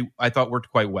and actually I thought worked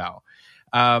quite well.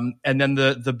 And then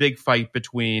the big fight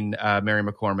between Mary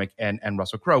McCormick and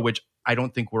Russell Crowe, which I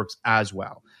don't think works as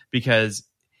well because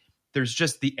there's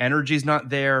just the energy's not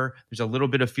there. There's a little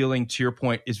bit of feeling, to your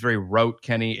point, is very rote,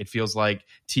 Kenny. It feels like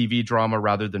TV drama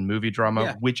rather than movie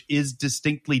drama, which is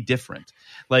distinctly different.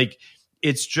 Like,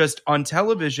 it's just on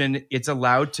television, it's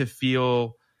allowed to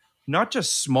feel not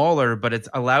just smaller, but it's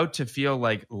allowed to feel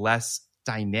like less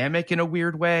dynamic in a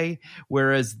weird way.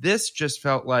 Whereas this just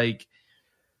felt like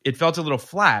it felt a little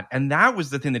flat. And that was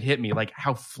the thing that hit me, like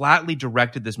how flatly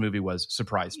directed this movie was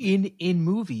surprised me. In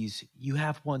movies, you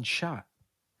have one shot.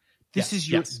 This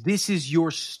is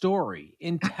your story.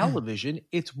 In television,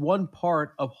 it's one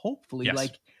part of hopefully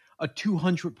like a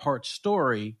 200-part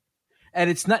story. And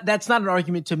that's not an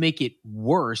argument to make it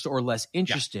worse or less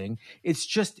interesting. Yeah. It's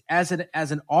just as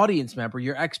an audience member,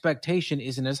 your expectation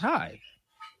isn't as high.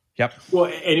 Yep. Well,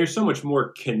 and you're so much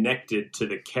more connected to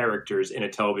the characters in a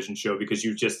television show because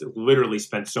you've just literally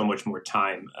spent so much more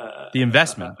time. The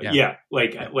investment.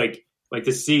 Like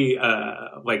to see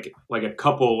like a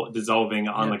couple dissolving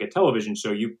on like a television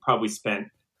show, you probably spent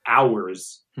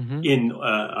hours in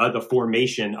the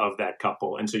formation of that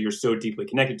couple, and so you're so deeply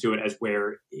connected to it. As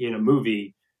where in a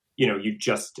movie, you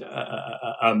just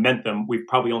met them. We've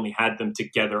probably only had them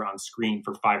together on screen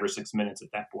for 5 or 6 minutes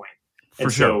at that point. For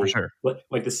sure.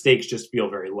 Like the stakes just feel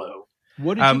very low.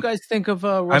 What did you guys think of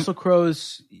Russell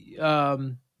Crowe's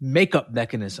makeup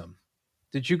mechanism?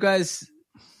 Did you guys?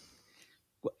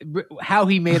 How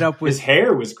he made up with his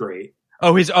hair was great.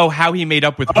 How he made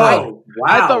up with her. Oh, wow.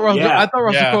 I thought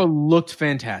Russell Crowe looked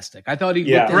fantastic. I thought he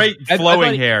looked great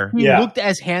flowing hair. He looked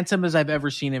as handsome as I've ever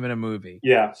seen him in a movie.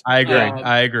 Yeah. I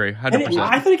agree. 100%.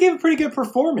 I thought he gave a pretty good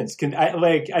performance. He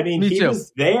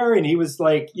was there and he was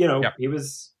like, he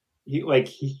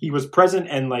was present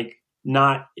and like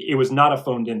it was not a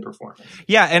phoned in performance.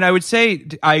 Yeah, and I would say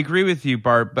I agree with you,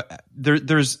 Bart, but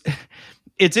there's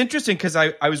it's interesting because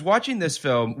I was watching this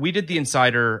film. We did The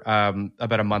Insider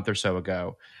about a month or so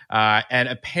ago, and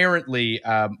apparently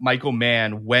Michael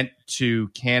Mann went to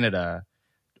Canada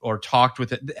or talked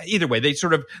with it. Either way,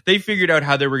 they figured out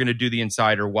how they were going to do The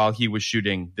Insider while he was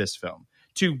shooting this film.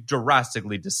 Two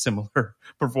drastically dissimilar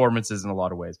performances in a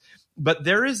lot of ways. But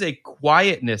there is a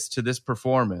quietness to this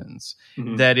performance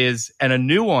that is, and a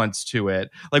nuance to it.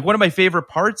 Like one of my favorite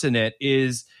parts in it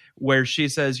is where she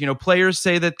says, players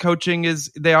say that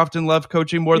they often love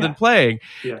coaching more than playing.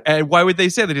 Yeah. And why would they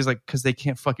say that? He's like, because they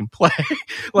can't fucking play.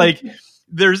 Like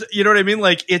there's, you know what I mean?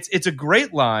 Like it's a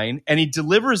great line, and he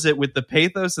delivers it with the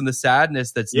pathos and the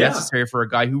sadness that's necessary for a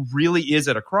guy who really is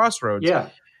at a crossroads. Yeah.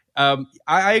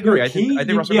 I agree. I think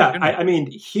Russell. Yeah, I mean,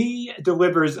 he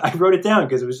delivers. I wrote it down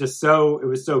because it was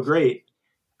so great.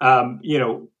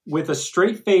 With a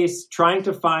straight face, trying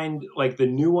to find like the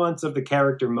nuance of the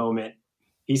character moment.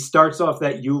 He starts off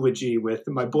that eulogy with,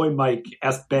 "My boy Mike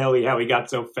asked Bailey how he got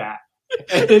so fat."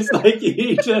 And it's like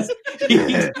he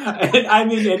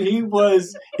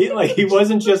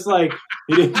wasn't just like,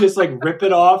 he didn't just like rip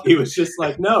it off. He was just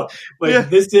like, no, like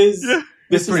this is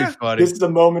a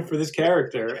moment for this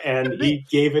character, and he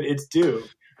gave it its due.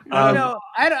 No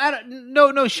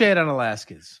shade on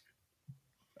Alaskans.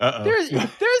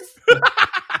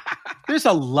 There's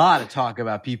a lot of talk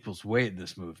about people's weight in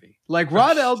this movie. Like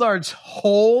Rod Eldard's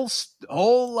whole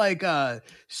storyline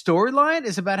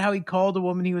is about how he called a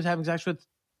woman he was having sex with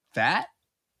fat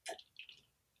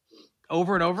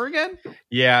over and over again.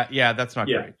 Yeah, that's not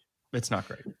great. It's not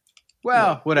great.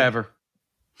 Well, whatever.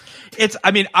 But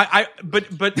I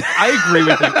agree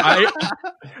with you.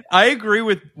 I agree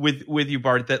with you,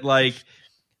 Bart, that like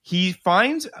he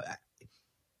finds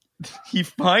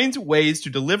ways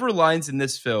to deliver lines in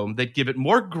this film that give it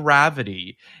more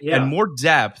gravity and more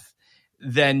depth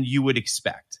than you would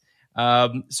expect.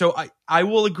 So I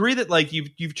will agree that like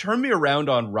you've turned me around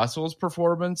on Russell's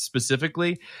performance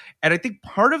specifically, and I think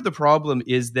part of the problem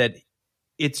is that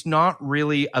it's not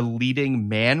really a leading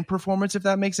man performance, if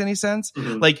that makes any sense.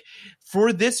 Mm-hmm. Like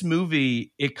for this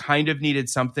movie, it kind of needed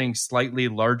something slightly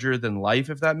larger than life,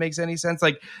 if that makes any sense.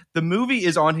 Like the movie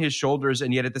is on his shoulders,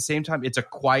 and yet at the same time, it's a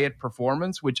quiet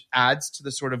performance, which adds to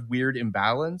the sort of weird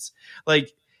imbalance.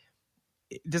 Like,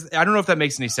 I don't know if that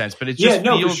makes any sense, but it just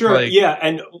feels for sure. like...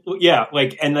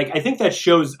 I think that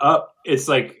shows up. It's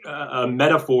like a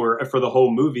metaphor for the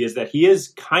whole movie is that he is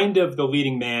kind of the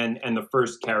leading man and the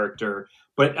first character.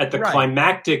 But at the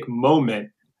climactic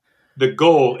moment, the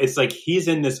goal, it's like he's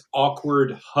in this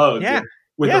awkward hug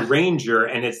with a ranger,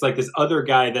 and it's like this other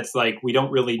guy that's like, we don't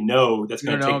really know that's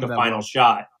going to take the final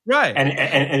shot. Right. And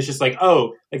it's just like,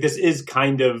 oh, like this is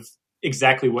kind of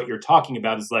exactly what you're talking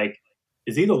about. Is like,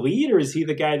 is he the lead or is he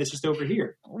the guy that's just over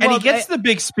here? And he gets the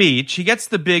big speech. He gets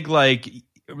the big like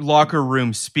locker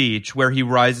room speech where he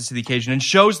rises to the occasion and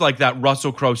shows like that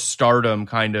Russell Crowe stardom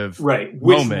kind of which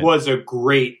moment. Was a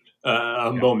great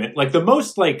moment. Like the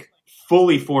most like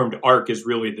fully formed arc is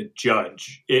really the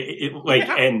judge.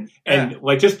 And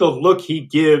like just the look he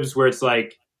gives where it's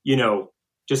like,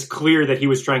 just clear that he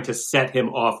was trying to set him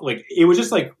off. Like it was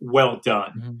just like well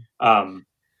done. Mm-hmm.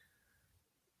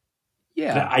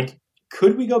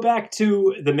 Could we go back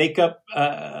to the makeup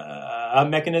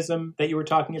mechanism that you were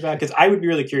talking about? Because I would be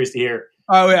really curious to hear.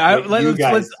 Oh yeah,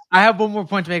 I have one more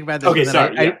point to make about this. Okay,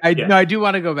 sorry. I do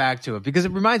want to go back to it because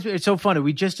it reminds me. It's so funny.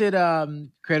 We just did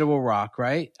Creative Will Rock,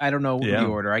 right? I don't know the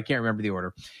order. I can't remember the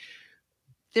order.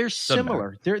 They're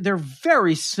similar. They're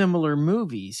very similar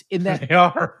movies in that they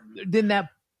are. In that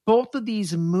both of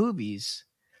these movies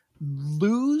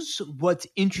lose what's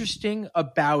interesting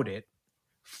about it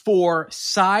for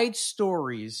side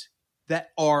stories that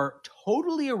are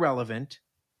totally irrelevant.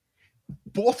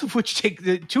 Two of which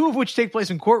take place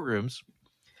in courtrooms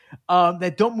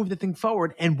that don't move the thing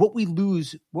forward. And what we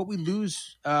lose,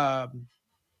 or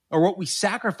what we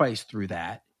sacrifice through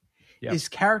that is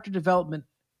character development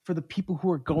for the people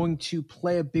who are going to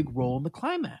play a big role in the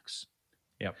climax.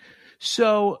 Yep.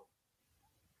 So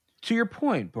to your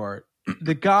point, Bart,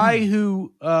 the guy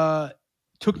who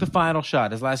took the final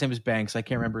shot, his last name is Banks. I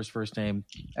can't remember his first name.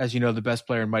 As you know, the best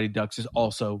player in Mighty Ducks is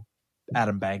also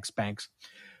Adam Banks. Banks.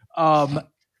 As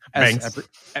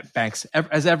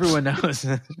everyone knows,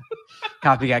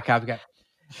 copycat.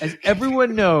 As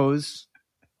everyone knows,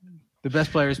 the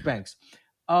best player is Banks.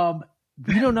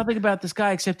 We know nothing about this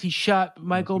guy except he shot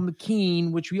Michael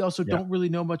McKean, which we also don't really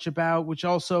know much about, which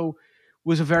also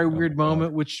was a very weird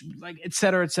moment, which like, et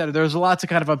cetera, et cetera. There's a lot to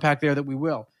kind of unpack there that we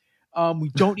will. We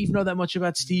don't even know that much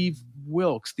about Steve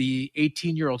Wilkes, the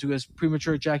 18-year-old who has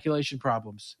premature ejaculation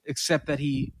problems, except that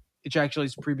he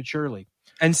ejaculates prematurely.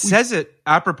 And says it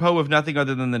apropos of nothing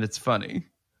other than that it's funny.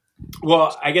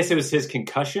 Well, I guess it was his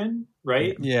concussion,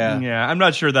 right? Yeah. I'm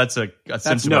not sure that's a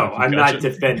symptom. No, I'm not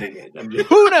defending it.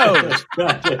 Who knows?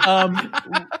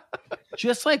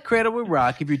 Just like Cradle Will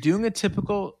Rock, if you're doing a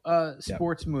typical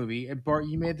sports movie, and Bart,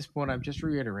 you made this point, I'm just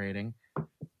reiterating,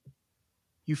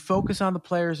 you focus on the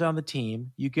players on the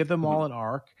team, you give them all an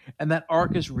arc, and that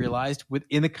arc is realized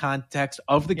within the context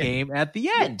of the game at the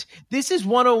end. This is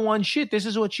 101 shit. This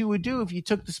is what you would do if you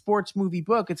took the sports movie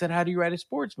book and said, how do you write a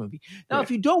sports movie? Now, if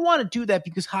you don't want to do that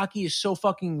because hockey is so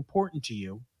fucking important to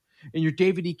you, and you're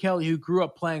David E. Kelly who grew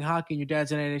up playing hockey and your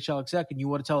dad's an NHL exec and you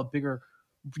want to tell a bigger,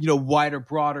 wider,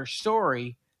 broader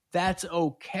story, that's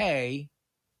okay.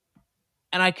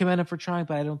 And I commend him for trying,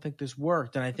 but I don't think this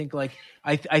worked. And I think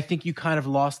I think you kind of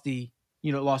lost the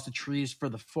trees for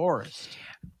the forest.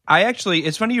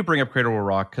 It's funny you bring up Cradle Will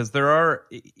Rock because they're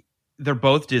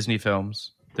both Disney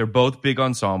films. They're both big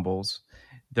ensembles.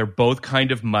 They're both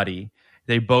kind of muddy.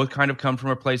 They both kind of come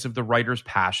from a place of the writer's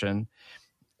passion.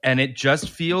 And it just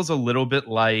feels a little bit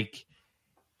like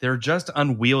they're just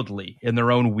unwieldy in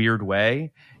their own weird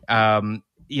way. Let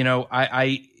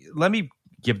me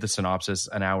give the synopsis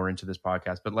an hour into this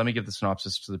podcast, but let me give the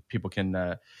synopsis so that people can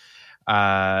know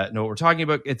what we're talking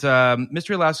about. It's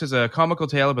Mystery Alaska is a comical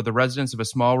tale about the residents of a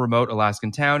small, remote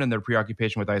Alaskan town and their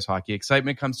preoccupation with ice hockey.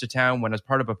 Excitement comes to town when, as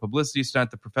part of a publicity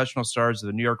stunt, the professional stars of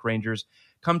the New York Rangers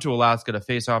come to Alaska to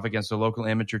face off against a local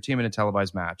amateur team in a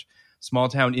televised match. Small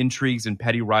town intrigues and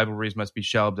petty rivalries must be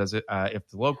shelved if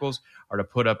the locals are to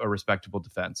put up a respectable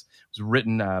defense. It was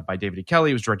written by David E. Kelly.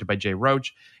 It was directed by Jay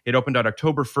Roach. It opened on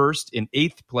October 1st in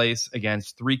 8th place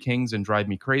against Three Kings and Drive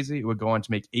Me Crazy. It would go on to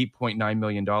make $8.9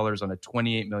 million on a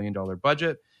 $28 million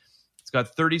budget. It's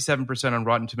got 37% on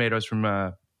Rotten Tomatoes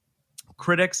from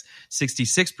critics,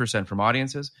 66% from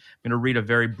audiences. I'm going to read a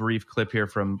very brief clip here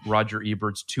from Roger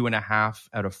Ebert's 2.5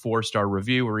 out of 4-star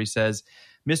review where he says,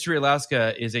 Mystery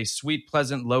Alaska is a sweet,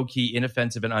 pleasant, low-key,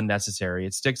 inoffensive, and unnecessary.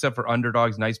 It sticks up for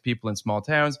underdogs, nice people in small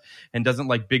towns, and doesn't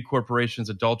like big corporations,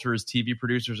 adulterers, TV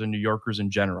producers, and New Yorkers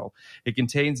in general. It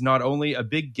contains not only a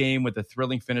big game with a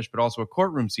thrilling finish, but also a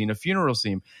courtroom scene, a funeral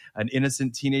scene, an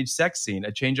innocent teenage sex scene,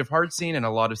 a change of heart scene, and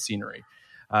a lot of scenery.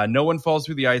 No one falls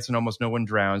through the ice and almost no one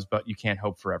drowns, but you can't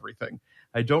hope for everything.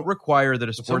 I don't require that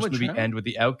a sports movie end with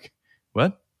the outcome.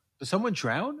 What? Does someone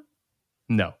drown?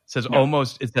 No. It says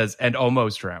almost. It says and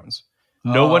almost drowns.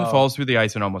 No one falls through the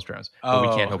ice and almost drowns, but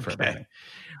we can't hope for everything.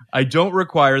 I don't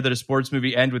require that a sports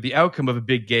movie end with the outcome of a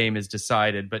big game is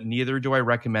decided, but neither do I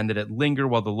recommend that it linger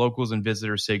while the locals and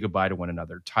visitors say goodbye to one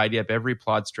another, tidy up every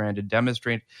plot strand, and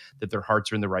demonstrate that their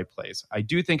hearts are in the right place. I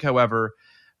do, however,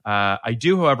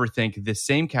 think this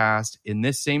same cast in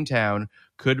this same town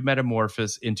could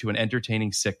metamorphose into an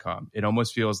entertaining sitcom. It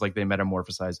almost feels like they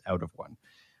metamorphosized out of one,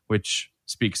 which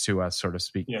speaks to us,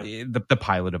 the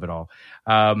pilot of it all.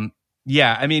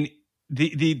 I mean,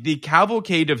 the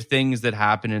cavalcade of things that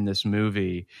happen in this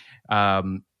movie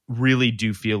really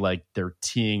do feel like they're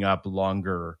teeing up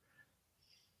longer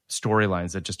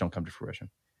storylines that just don't come to fruition.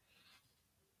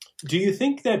 Do you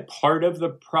think that part of the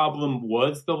problem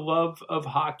was the love of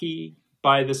hockey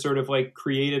by the sort of like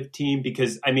creative team?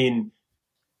 Because I mean,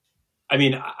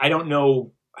 I don't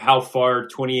know how far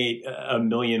 28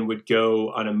 million would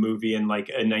go on a movie in like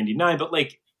a 99, but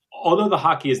like, although the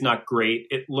hockey is not great,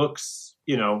 it looks,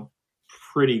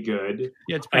 pretty good.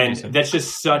 Yeah, it's pretty decent. That's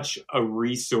just such a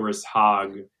resource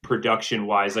hog production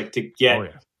wise, like to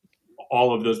get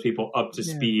all of those people up to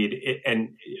speed,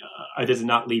 does it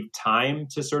not leave time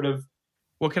to sort of?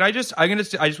 Well, I just want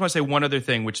to say one other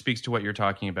thing, which speaks to what you're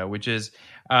talking about, which is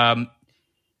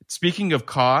speaking of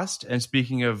cost and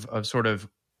speaking of sort of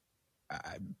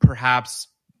perhaps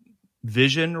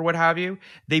vision or what have you,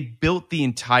 they built the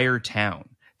entire town.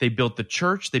 They built the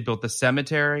church. They built the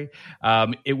cemetery.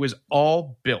 It was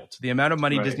all built. The amount of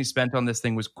money Disney spent on this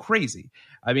thing was crazy.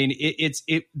 I mean,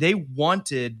 they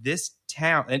wanted this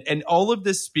town, and all of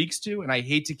this speaks to, and I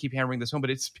hate to keep hammering this home,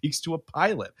 but it speaks to a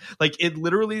pilot. Like, it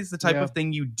literally is the type of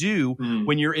thing you do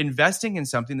when you're investing in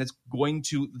something that's going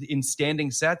to, in standing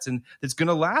sets, and that's going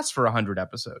to last for 100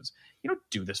 episodes. You don't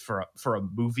do this for a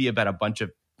movie about a bunch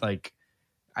of like.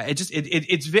 It's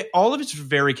all of it's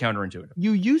very counterintuitive.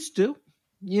 You used to.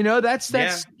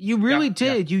 That's you really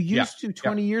did. You used to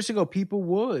 20 years ago. People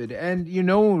would, and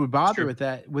no one would bother with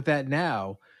that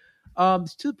now. To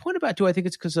the point about I think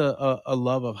it's because of a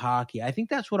love of hockey. I think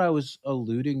that's what I was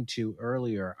alluding to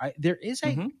earlier. There is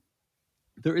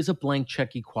a blank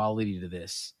check equality to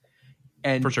this,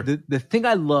 and for sure. The thing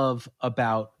I love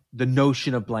about the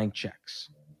notion of blank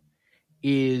checks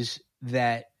is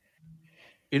that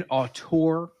an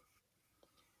auteur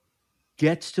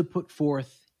gets to put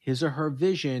forth his or her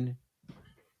vision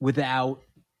without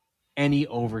any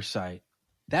oversight.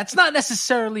 That's not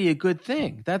necessarily a good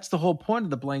thing. That's the whole point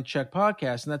of the Blank Check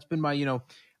podcast. And that's been my,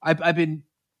 I've been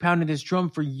pounding this drum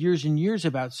for years and years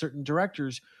about certain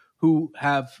directors who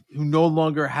no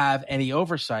longer have any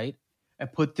oversight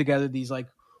and put together these like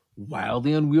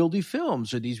wildly unwieldy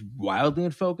films, or these wildly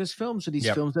unfocused films, or these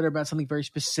films that are about something very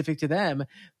specific to them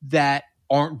that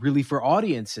aren't really for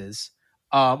audiences,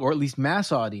 or at least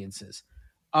mass audiences.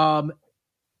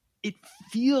 It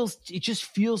just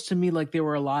feels to me like there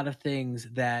were a lot of things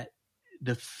that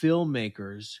the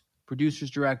filmmakers, producers,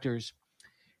 directors,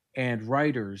 and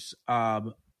writers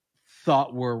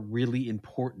thought were really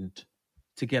important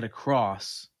to get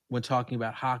across when talking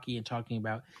about hockey and talking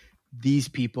about these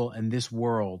people and this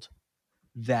world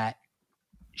that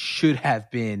should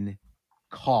have been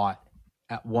caught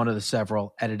at one of the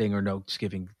several editing or notes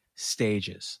giving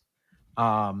stages.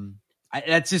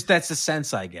 That's the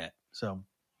sense I get. So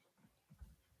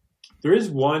there is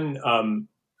one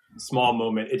small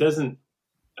moment. It doesn't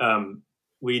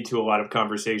lead to a lot of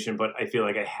conversation, but I feel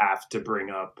like I have to bring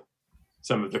up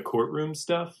some of the courtroom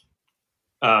stuff.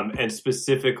 And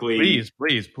specifically,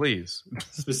 please.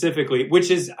 Specifically,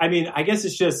 which is, I mean, I guess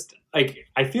it's just like,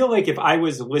 I feel like if I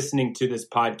was listening to this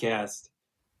podcast,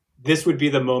 this would be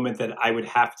the moment that I would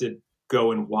have to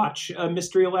go and watch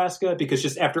Mystery Alaska, because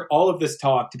just after all of this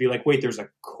talk to be like, wait, there's a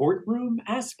courtroom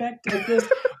aspect of this?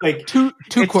 Like two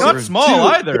it's courtrooms. not small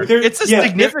either. It's a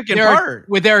significant part.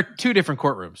 There are two different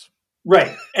courtrooms.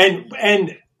 Right.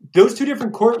 And those two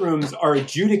different courtrooms are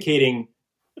adjudicating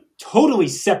totally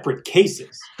separate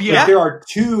cases. Yeah. Like there are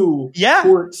two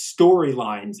court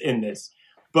storylines in this.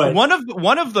 But one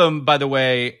of them, by the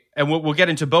way, and we'll get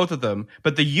into both of them,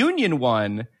 but the union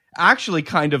one actually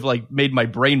kind of like made my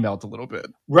brain melt a little bit.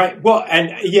 Right. Well,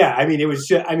 and I mean, it was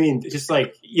just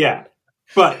like, yeah.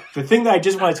 But the thing that I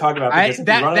just want to talk about, because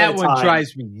that one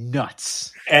drives me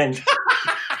nuts. And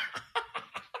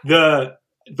the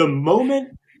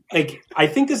moment, like, I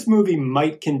think this movie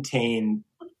might contain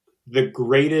the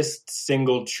greatest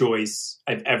single choice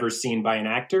I've ever seen by an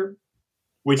actor,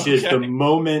 which is the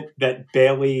moment that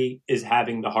Bailey is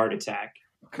having the heart attack.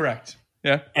 Correct.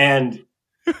 Yeah. And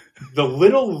the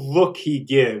little look he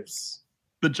gives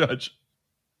the judge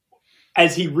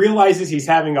as he realizes he's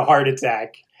having a heart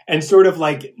attack and sort of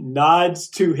like nods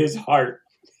to his heart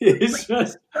is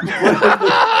just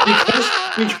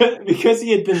because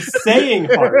he had been saying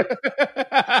heart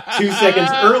 2 seconds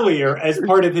earlier as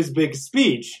part of his big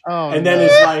speech, and then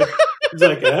it's like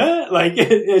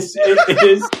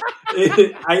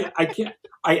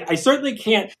I certainly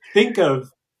can't think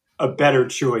of a better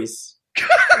choice.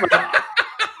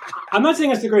 I'm not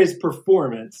saying it's the greatest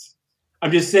performance.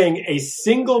 I'm just saying a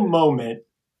single moment.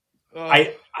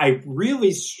 I'm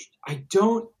really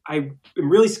skeptical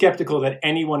that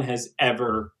anyone has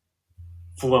ever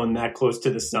flown that close to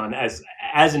the sun as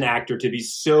an actor to be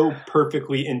so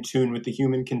perfectly in tune with the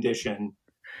human condition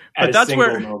at a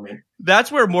single moment. That's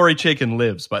where Maury Chaykin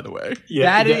lives, by the way.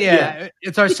 Yeah.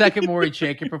 It's our second Maury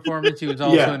Chaykin performance. He was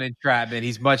also in Entrapment.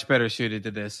 He's much better suited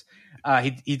to this.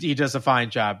 He does a fine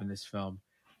job in this film.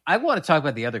 I want to talk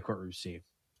about the other courtroom scene,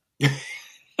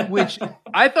 which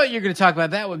I thought you were going to talk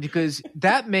about that one, because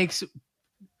that makes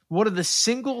one of the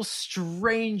single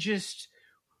strangest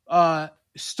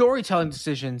storytelling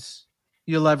decisions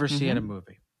you'll ever see in a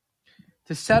movie.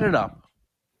 To set it up,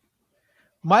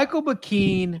 Michael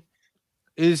McKean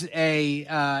is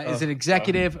an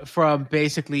executive from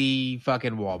basically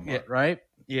fucking Walmart, right?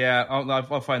 Yeah,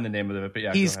 I'll find the name of it, but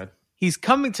yeah, go ahead. He's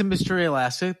coming to Mystery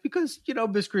Alaska because,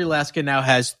 Mystery Alaska now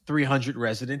has 300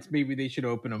 residents. Maybe they should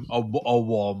open a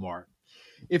Walmart.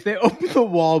 If they open the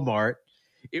Walmart,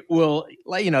 it will,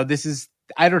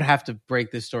 I don't have to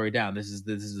break this story down. This is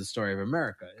the story of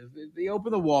America. If they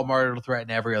open the Walmart, it'll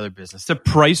threaten every other business. The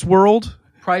Price World?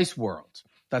 Price World.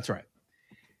 That's right.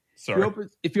 Sorry.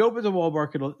 If you open the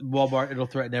Walmart, it'll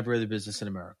threaten every other business in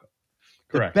America.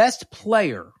 Correct. The best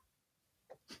player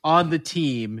on the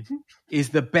team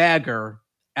is the bagger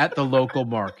at the local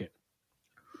market,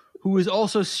 who is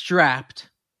also strapped,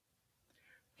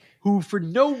 who for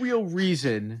no real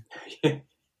reason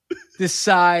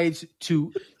decides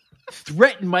to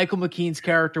threaten Michael McKean's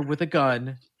character with a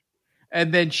gun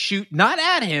and then shoot not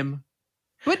at him,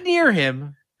 but near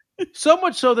him, so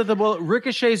much so that the bullet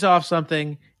ricochets off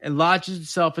something and lodges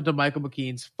itself into Michael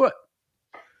McKean's foot.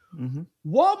 Mm-hmm.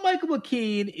 While Michael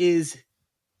McKean is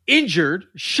injured,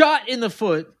 shot in the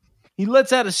foot, he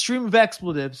lets out a stream of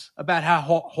expletives about how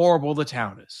horrible the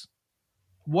town is.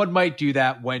 One might do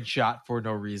that when shot for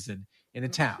no reason in a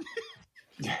town.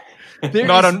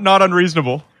 Not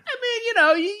unreasonable.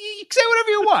 I mean, you say whatever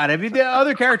you want. I mean, the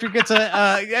other character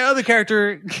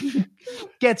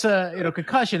gets a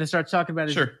concussion and starts talking about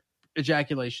his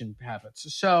ejaculation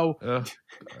habits. So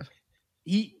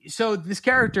so this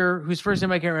character, whose first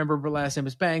name I can't remember, but last name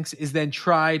is Banks, is then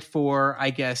tried for,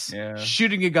 I guess,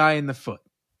 shooting a guy in the foot.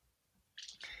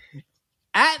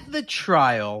 At the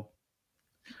trial,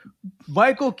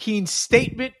 Michael Keane's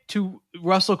statement to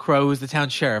Russell Crowe, who's the town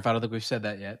sheriff, I don't think we've said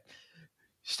that yet,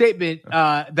 statement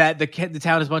that the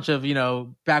town is a bunch of,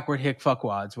 backward hick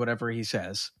fuckwads, whatever he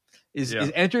says, is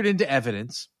entered into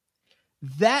evidence.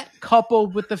 That,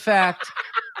 coupled with the fact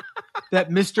that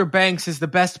Mr. Banks is the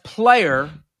best player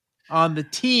on the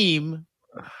team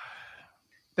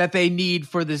that they need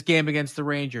for this game against the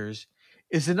Rangers,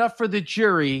 is enough for the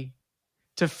jury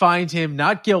to find him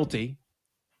not guilty,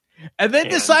 and then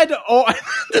decide to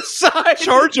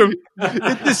charge him,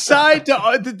 decide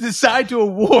to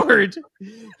award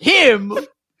him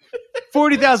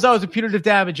 $40,000 of punitive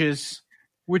damages,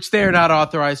 which they are not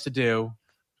authorized to do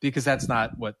because that's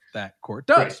not what that court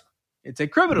does. Right. It's a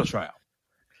criminal trial.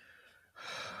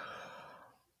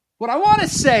 What I want to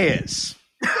say is,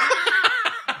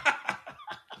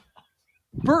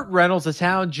 Burt Reynolds, the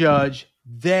town judge,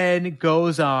 then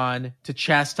goes on to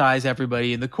chastise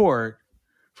everybody in the court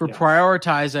for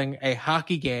prioritizing a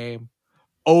hockey game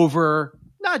over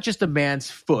not just a man's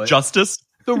foot. Justice.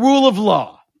 The rule of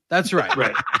law. That's right.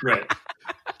 Right.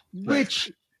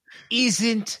 Which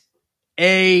isn't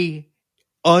a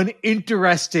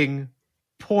uninteresting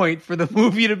point for the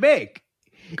movie to make.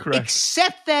 Correct.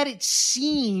 Except that it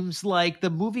seems like the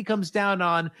movie comes down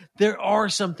on there are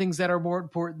some things that are more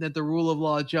important than the rule of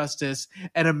law, justice,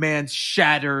 and a man's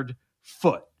shattered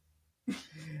foot.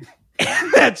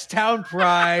 And that's town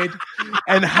pride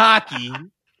and hockey,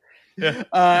 and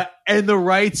the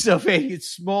rights of a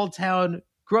small town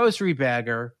grocery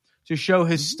bagger to show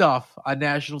his stuff on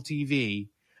national TV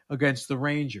against the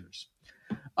Rangers.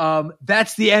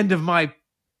 That's the end of my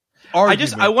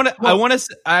argument.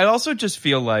 I also just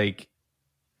feel like,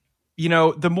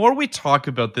 the more we talk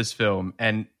about this film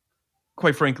and,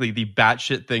 quite frankly, the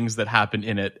batshit things that happen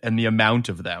in it and the amount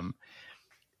of them,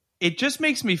 it just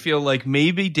makes me feel like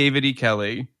maybe David E.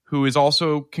 Kelley, who is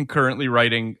also concurrently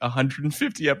writing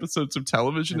 150 episodes of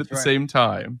television at the same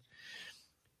time,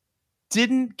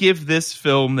 didn't give this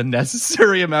film the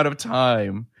necessary amount of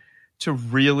time to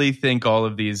really think all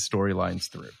of these storylines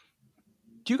through.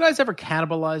 Do you guys ever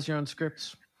cannibalize your own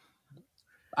scripts?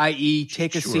 I.e.,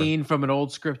 take a scene from an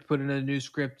old script, put it in a new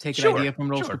script, take an idea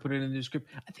from an old script, put it in a new script.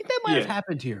 I think that might have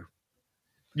happened here.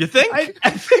 You think? I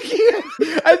think he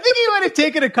might have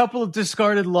taken a couple of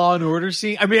discarded Law and Order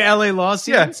scenes. I mean, LA Law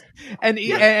scenes,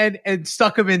 and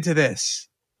stuck them into this.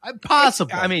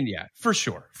 Possible. For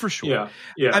sure.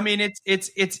 Yeah. I mean,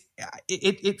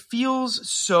 it feels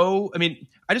so. I mean,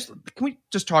 can we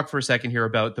just talk for a second here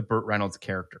about the Burt Reynolds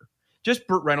character? Just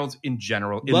Burt Reynolds in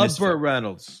general. Love Burt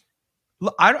Reynolds.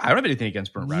 I don't have anything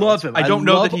against Burt Reynolds. Love him. I don't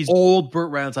know that he's old Burt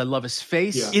Reynolds. I love his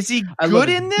face. Yeah. Is he good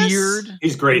in this? Beard.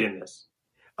 He's great in this.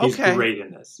 He's okay. great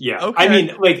in this. Yeah. Okay. I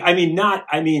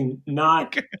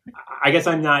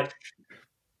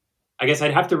guess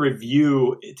I'd have to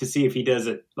review to see if he does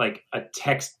a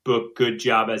textbook good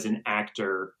job as an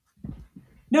actor.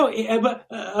 No, but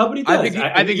he does.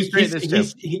 I think he's great in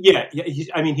this too.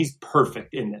 He's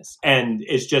perfect in this, and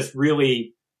it's just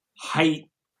really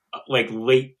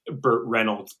late Burt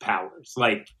Reynolds powers,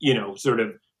 sort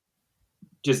of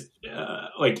just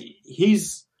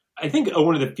he's. I think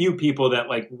one of the few people that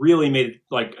really made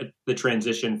the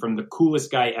transition from the coolest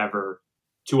guy ever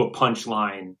to a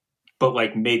punchline, but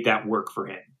made that work for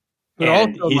him. But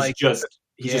and also,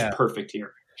 he's just perfect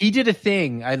here. He did a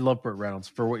thing. I love Burt Reynolds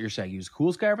for what you're saying. He was the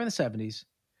coolest guy ever in the 70s.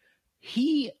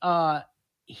 He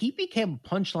became a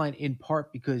punchline in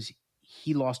part because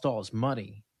he lost all his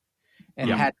money and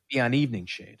had to be on Evening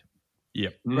Shade.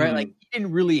 Yep. Right. He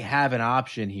didn't really have an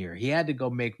option here. He had to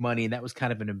go make money, and that was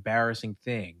kind of an embarrassing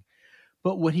thing.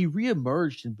 But when he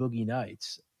reemerged in Boogie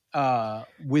Nights,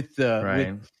 with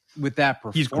that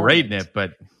performance, he's great in it,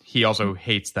 but he also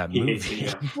hates that movie.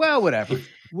 Well, whatever.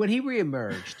 When he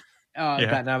reemerged,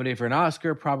 got nominated for an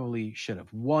Oscar, probably should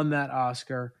have won that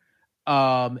Oscar.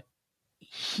 The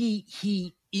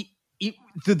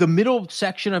middle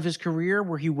section of his career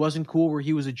where he wasn't cool, where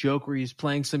he was a joke, where he's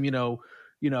playing some,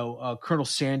 Colonel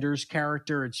Sanders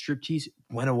character and striptease,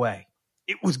 went away.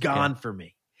 It was gone for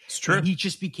me. It's true. And he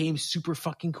just became super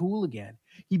fucking cool again.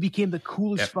 He became the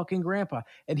coolest fucking grandpa.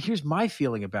 And here's my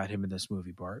feeling about him in this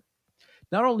movie, Bart.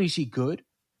 Not only is he good,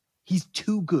 he's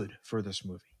too good for this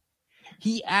movie.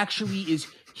 He actually is.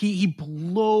 He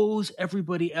blows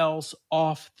everybody else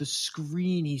off the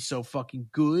screen. He's so fucking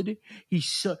good.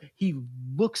 He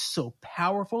looks so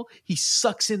powerful. He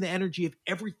sucks in the energy of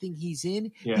everything he's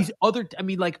in. Yeah.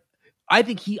 I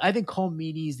think Cole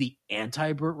Meany is the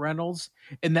anti-Burt Reynolds,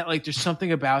 and that like there's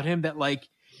something about him that like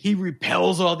he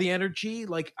repels all the energy.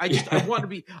 Like I want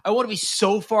to be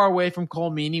so far away from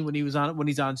Cole Meany when he's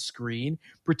on screen.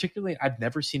 Particularly, I've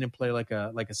never seen him play like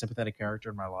a sympathetic character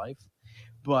in my life,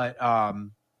 but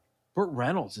Burt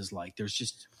Reynolds is like there's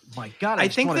just my God. I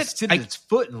think that sit at its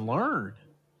foot and learn.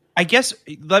 I guess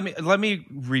let me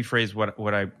rephrase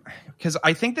what I, because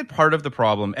I think that part of the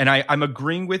problem, and I'm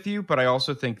agreeing with you, but I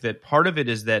also think that part of it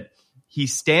is that he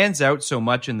stands out so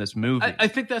much in this movie. I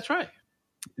think that's right.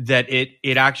 That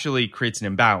it actually creates an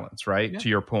imbalance, right? Yeah. To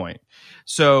your point.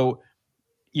 So,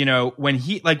 when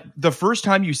he, like the first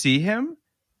time you see him,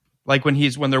 like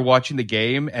when they're watching the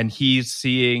game and he's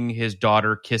seeing his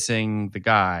daughter kissing the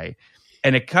guy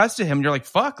and it cuts to him and you're like,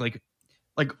 fuck, like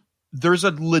there's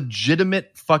a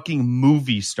legitimate fucking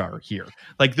movie star here.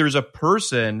 Like there's a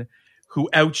person who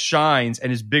outshines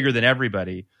and is bigger than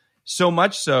everybody. So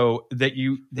much so that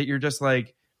you're just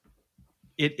like,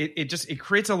 it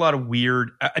creates a lot of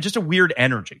weird, just a weird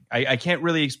energy. I can't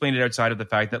really explain it outside of the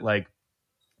fact that like,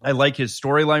 I like his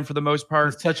storyline for the most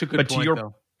part. It's such a good point,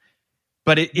 though.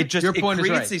 But it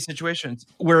creates these situations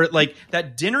where like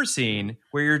that dinner scene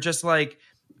where you're just like,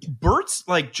 Bert's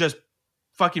like just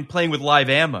fucking playing with live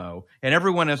ammo and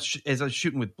everyone is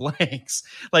shooting with blanks.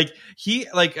 Like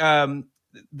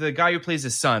the guy who plays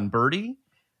his son, Bertie,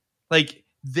 like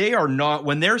they are not,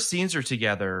 when their scenes are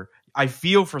together, I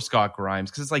feel for Scott Grimes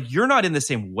because it's like, you're not in the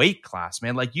same weight class,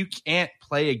 man. Like you can't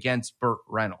play against Burt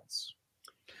Reynolds.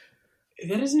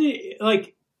 That isn't it,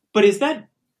 like, but is that,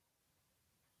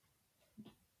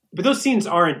 but those scenes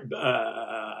aren't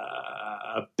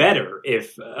better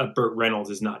if Burt Reynolds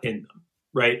is not in them,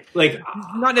 right? Like,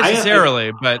 not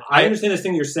necessarily, but I understand this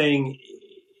thing you're saying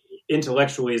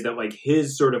intellectually is that like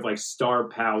his sort of like star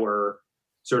power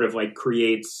sort of like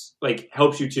creates, like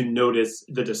helps you to notice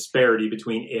the disparity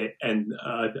between it and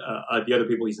the other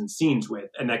people he's in scenes with,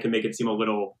 and that can make it seem a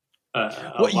little.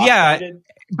 Yeah,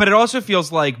 but it also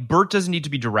feels like Burt doesn't need to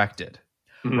be directed.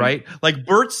 Mm-hmm. Right? Like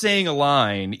Burt saying a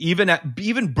line,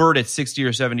 even Burt at 60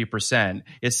 or 70%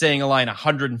 is saying a line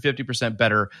 150%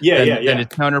 better than his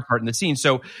counterpart in the scene.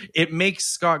 So it makes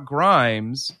Scott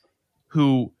Grimes,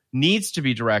 who needs to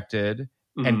be directed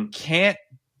and can't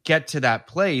get to that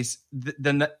place,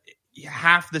 then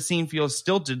half the scene feels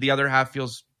stilted, the other half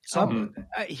feels solid.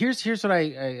 Here's what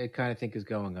I kind of think is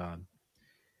going on.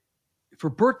 For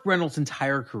Burt Reynolds'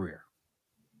 entire career,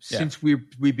 since we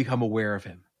become aware of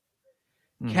him,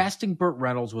 casting Burt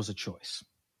Reynolds was a choice,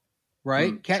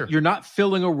 right? Sure. You're not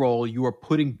filling a role. You are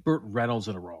putting Burt Reynolds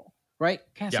in a role, right?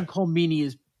 Casting Cole Meany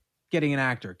is getting an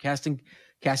actor. Casting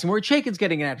Maury Chaykin's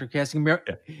getting an actor. Casting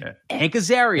Hank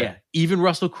Azaria, even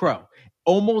Russell Crowe.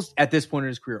 Almost at this point in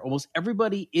his career, almost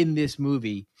everybody in this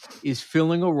movie is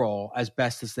filling a role as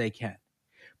best as they can.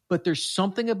 But there's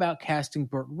something about casting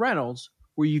Burt Reynolds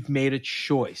where you've made a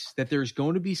choice that there's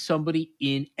going to be somebody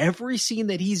in every scene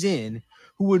that he's in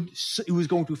who is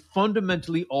going to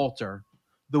fundamentally alter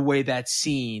the way that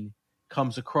scene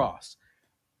comes across.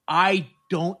 I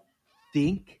don't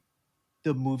think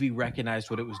the movie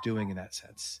recognized what it was doing in that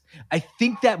sense. I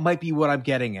think that might be what I'm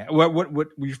getting at. What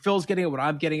Phil's getting at, what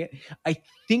I'm getting at. I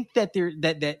think that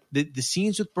the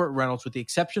scenes with Burt Reynolds, with the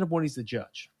exception of when he's the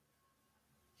judge,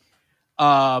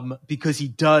 because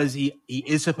he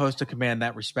is supposed to command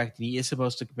that respect and he is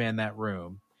supposed to command that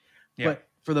room, but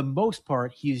for the most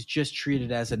part, he's just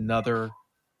treated as another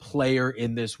player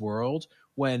in this world.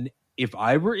 When if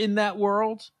I were in that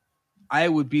world, I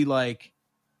would be like,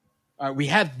 all right, we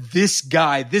have this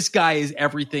guy. This guy is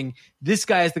everything. This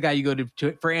guy is the guy you go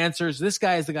to for answers. This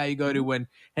guy is the guy you go to when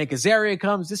Hank Azaria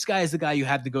comes. This guy is the guy you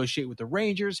have to negotiate with the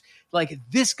Rangers. Like,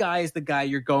 this guy is the guy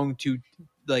you're going to,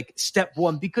 like, step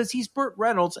one, because he's Burt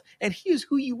Reynolds and he is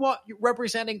who you want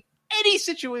representing any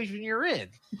situation you're in.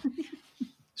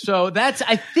 So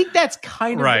I think that's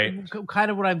kind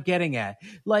of what I'm getting at.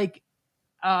 Like,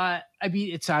 I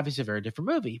mean, it's obviously a very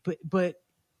different movie, but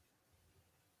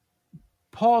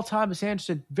Paul Thomas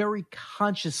Anderson very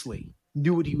consciously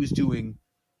knew what he was doing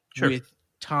with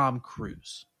Tom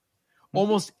Cruise.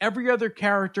 Almost every other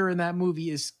character in that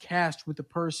movie is cast with a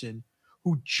person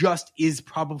who just is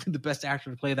probably the best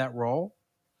actor to play that role.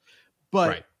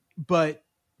 But Frank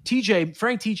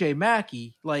T.J.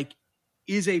 Mackey, like,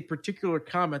 is a particular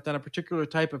comment on a particular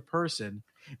type of person,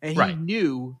 and he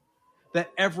knew that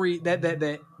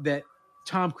that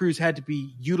Tom Cruise had to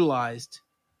be utilized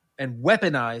and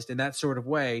weaponized in that sort of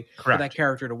way for Correct. that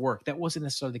character to work. That wasn't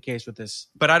necessarily the case with this.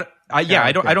 But I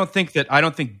don't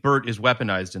think Burt is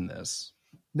weaponized in this.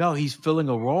 No, he's filling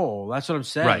a role. That's what I'm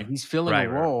saying. Right. He's filling a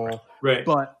role. Right.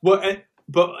 But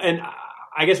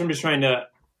I guess I'm just trying to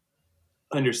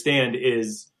understand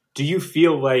is, do you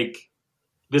feel like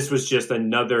this was just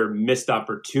another missed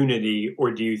opportunity,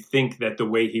 or do you think that the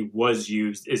way he was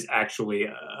used is actually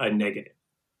a negative?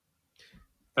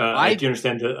 Do you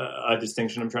understand a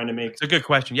distinction I'm trying to make? It's a good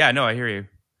question. Yeah, no, I hear you.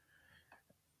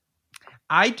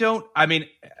 I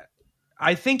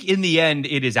think in the end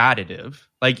it is additive.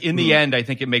 Like in the end, I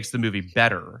think it makes the movie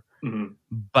better. Mm-hmm.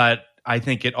 But I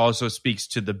think it also speaks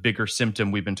to the bigger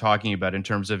symptom we've been talking about in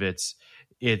terms of its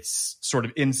sort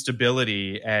of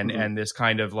instability and this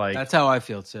kind of like, that's how I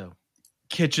feel too.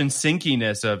 Kitchen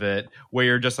sinkiness of it, where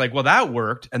you're just like, well, that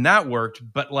worked and that worked,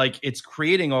 but like it's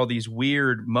creating all these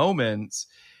weird moments.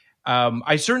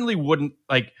 I certainly wouldn't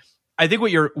like. I think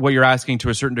what you're asking to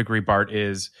a certain degree, Bart,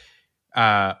 is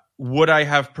would I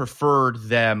have preferred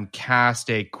them cast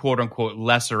a quote unquote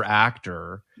lesser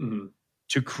actor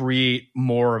to create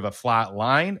more of a flat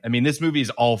line? I mean, this movie is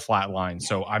all flat lines,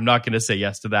 so I'm not going to say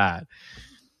yes to that.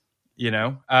 You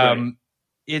know, Right.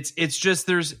 It's just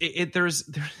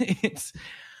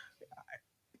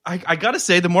I gotta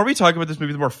say, the more we talk about this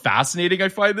movie, the more fascinating I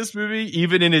find this movie,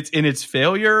 even in its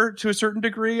failure to a certain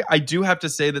degree. I do have to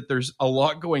say that there's a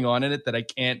lot going on in it that I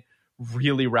can't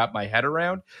really wrap my head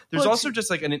around. There's also just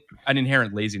like an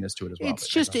inherent laziness to it as well.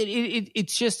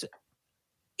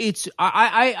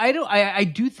 I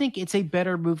do think it's a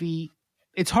better movie.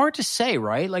 It's hard to say,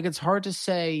 right? Like it's hard to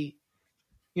say,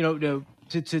 to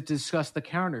discuss the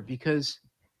counter, because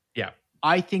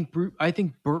I think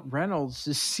Burt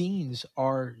Reynolds' scenes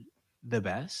are the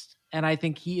best, and I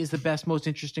think he is the best, most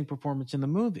interesting performance in the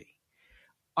movie.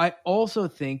 I also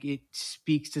think it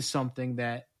speaks to something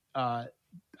that I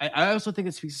also think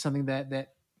it speaks to something that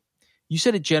you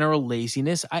said, a general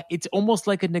laziness. It's almost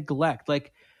like a neglect.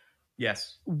 Like,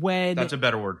 yes, when that's a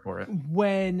better word for it.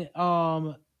 When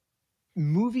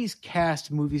movies cast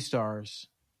movie stars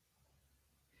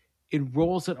in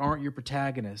roles that aren't your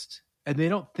protagonist, and they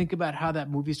don't think about how that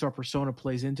movie star persona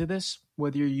plays into this,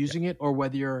 whether you're using it or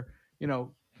whether you're,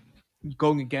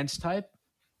 going against type,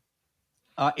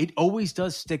 it always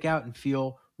does stick out and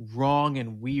feel wrong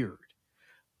and weird.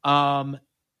 And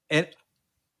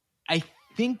I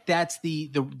think that's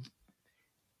the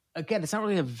again, it's not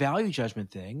really a value judgment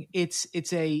thing. It's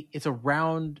a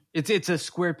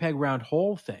square peg round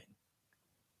hole thing.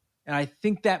 And I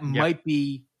think that might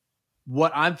be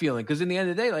what I'm feeling. Because in the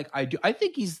end of the day, like I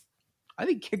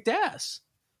think kicked ass.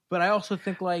 But I also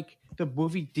think like the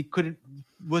movie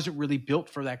wasn't really built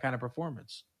for that kind of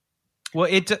performance. Well,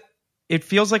 it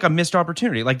feels like a missed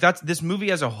opportunity. Like this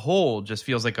movie as a whole just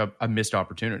feels like a missed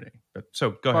opportunity. But,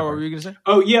 so go ahead. What were you going to say?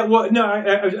 Oh yeah, well no,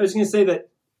 I was going to say that.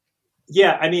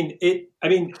 Yeah,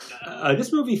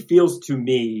 this movie feels to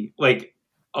me like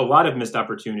a lot of missed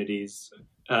opportunities.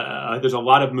 There's a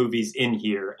lot of movies in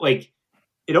here. Like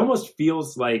it almost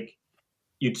feels like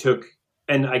you took.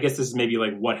 And I guess this is maybe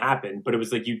like what happened, but it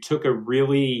was like you took a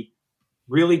really,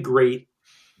 really great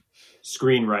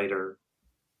screenwriter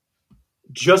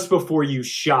just before you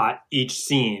shot each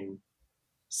scene,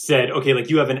 said, okay, like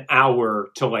you have an hour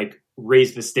to like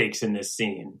raise the stakes in this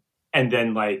scene. And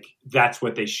then like, that's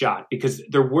what they shot, because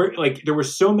there were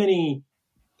so many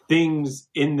things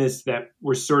in this that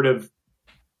were sort of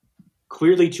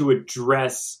clearly to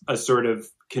address a sort of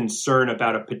concern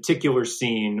about a particular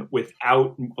scene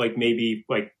without like maybe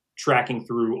like tracking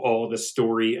through all the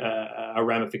story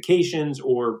ramifications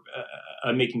or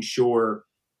making sure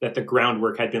that the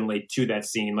groundwork had been laid to that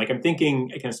scene. Like I'm thinking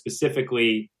kind of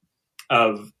specifically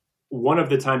of one of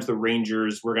the times the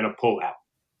Rangers were going to pull out,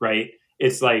 right?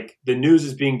 It's like the news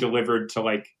is being delivered to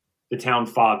like the town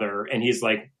father, and he's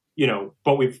like,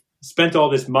 but we've spent all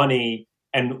this money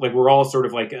and like we're all sort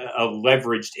of like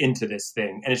leveraged into this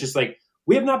thing. And it's just like,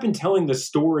 we have not been telling the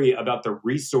story about the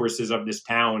resources of this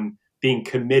town being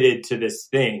committed to this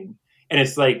thing. And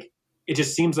it's like, it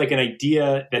just seems like an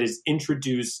idea that is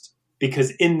introduced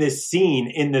because in this scene,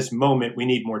 in this moment, we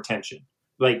need more tension.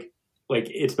 Like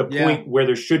it's the point where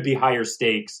there should be higher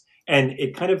stakes. And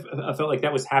it kind of I felt like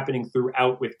that was happening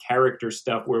throughout with character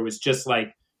stuff, where it was just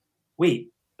like, wait,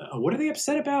 what are they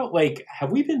upset about? Like,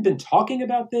 have we been talking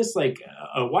about this? Like,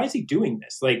 why is he doing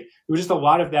this? Like, there was just a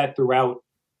lot of that throughout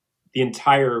the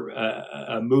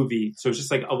entire movie. So it's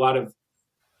just like a lot of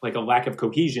like a lack of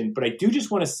cohesion. But I do just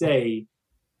want to say,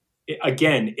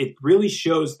 again, it really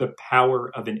shows the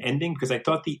power of an ending, because I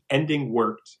thought the ending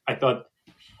worked. I thought,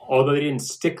 although they didn't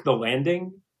stick the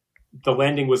landing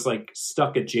was like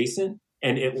stuck adjacent.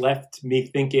 and it left me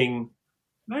thinking,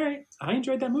 all right, I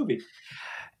enjoyed that movie.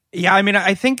 Yeah, I mean,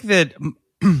 I think that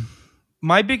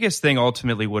my biggest thing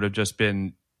ultimately would have just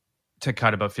been to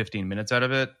cut about 15 minutes out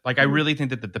of it. Like, I really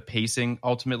think that the pacing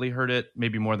ultimately hurt it,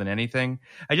 maybe more than anything.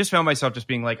 I just found myself just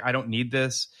being like, I don't need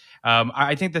this.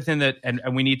 I think the thing that, and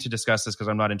we need to discuss this because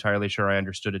I'm not entirely sure I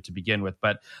understood it to begin with,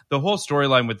 but the whole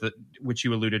storyline with which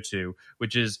you alluded to,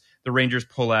 which is the Rangers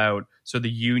pull out, so the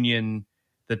union,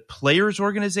 the players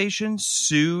organization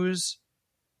sues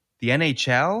the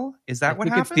NHL. Is that what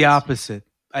happens? It's the opposite.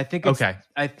 I think it's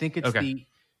okay.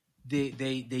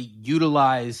 They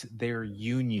utilize their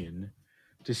union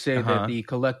to say that the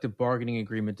collective bargaining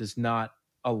agreement does not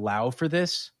allow for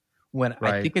this, when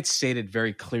I think it's stated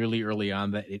very clearly early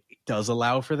on that it does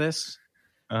allow for this.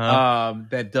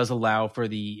 That does allow for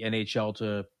the NHL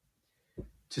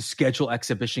to schedule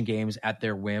exhibition games at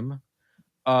their whim.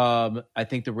 I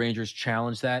think the Rangers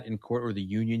challenge that in court, or the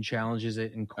union challenges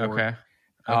it in court. Okay.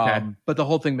 But the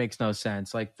whole thing makes no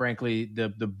sense. Like, frankly, the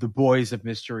boys of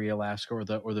Mystery Alaska,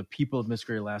 or the people of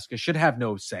Mystery Alaska, should have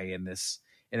no say in this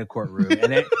in a courtroom.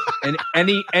 And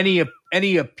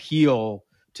any appeal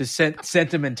to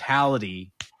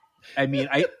sentimentality. I mean,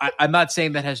 I'm not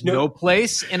saying that has no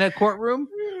place in a courtroom,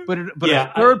 but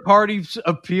a third party's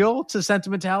appeal to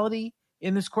sentimentality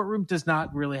in this courtroom does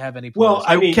not really have any place. Well,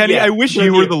 I mean, Kenny, I wish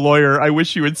you were the lawyer. I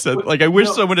wish you had said, I wish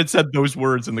someone had said those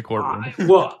words in the courtroom.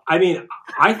 Well, I mean,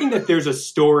 I think that there's a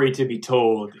story to be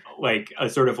told, like a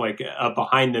sort of like a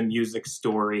behind the music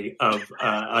story of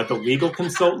the legal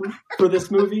consultant for this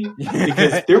movie,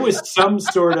 because there was some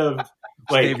sort of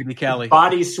like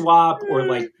body swap or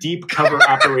like deep cover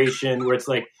operation where it's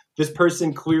like, this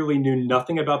person clearly knew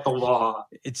nothing about the law.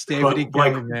 It's David E.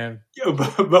 Kelly, man.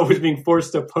 But was being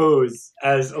forced to pose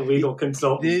as a legal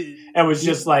consultant and was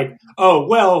just like, oh,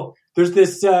 well, there's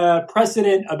this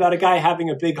precedent about a guy having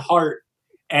a big heart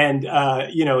and,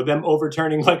 them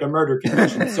overturning like a murder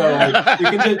conviction. So you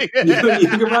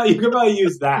can probably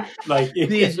use that. Like,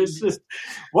 it's just,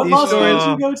 what law school did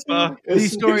you go to?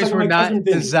 These stories were not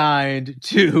designed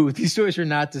to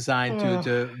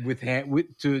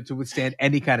withstand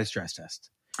any kind of stress test.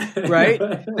 Right?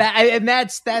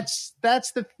 That's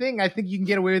the thing. I think you can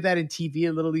get away with that in TV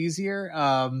a little easier.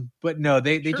 But no,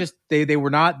 they were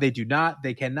not, they do not,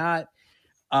 they cannot.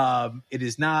 It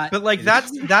is not. But like that's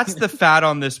the fat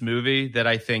on this movie that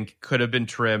I think could have been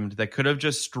trimmed, that could have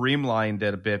just streamlined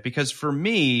it a bit. Because for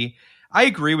me, I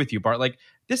agree with you, Bart. Like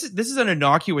this is an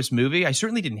innocuous movie. I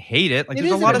certainly didn't hate it. Like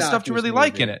there's a lot of stuff to really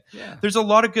like in it. Yeah. There's a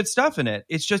lot of good stuff in it.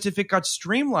 It's just if it got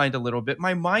streamlined a little bit,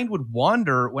 my mind would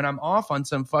wander when I'm off on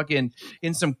some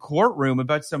in some courtroom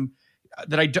about some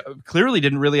that I clearly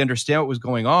didn't really understand what was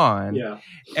going on. Yeah.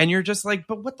 And you're just like,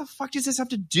 but what the fuck does this have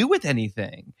to do with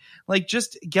anything? Like,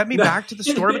 just get me back to the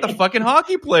story with the fucking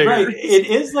hockey players. Right. It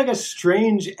is like a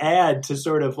strange ad to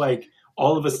sort of like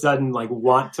all of a sudden like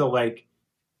want to like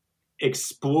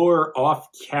explore off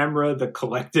camera the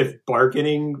collective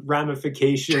bargaining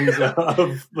ramifications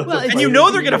of and you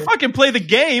know they're gonna fucking play the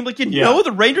game, like know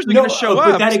the Rangers are gonna show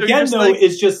up. But that again though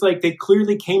is just like they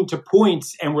clearly came to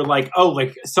points and were like, oh,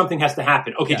 like something has to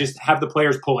happen. Okay, just have the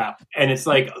players pull out. And it's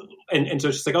like and so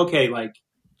it's just like, okay, like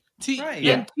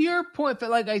to your point,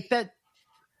 but like they're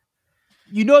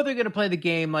gonna play the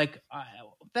game, like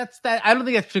that's that. I don't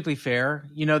think that's particularly fair.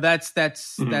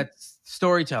 That's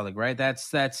storytelling, right? That's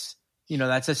that's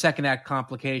a second act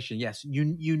complication. Yes,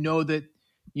 you know that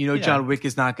John Wick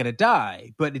is not going to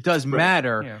die, but it does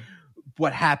matter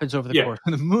what happens over the course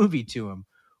of the movie to him.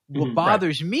 What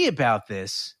bothers me about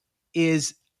this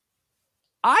is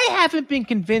I haven't been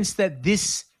convinced that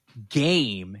this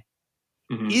game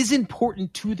is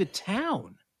important to the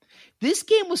town. This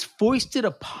game was foisted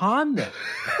upon them,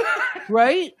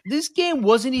 right? This game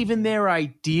wasn't even their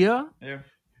idea. Yeah.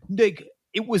 Like,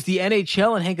 it was the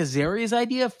NHL and Hank Azaria's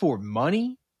idea for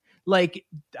money. Like,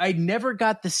 I never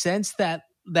got the sense that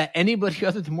anybody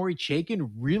other than Maury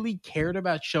Chaykin really cared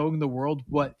about showing the world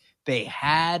what they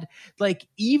had. Like,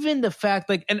 even the fact,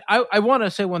 like, and I want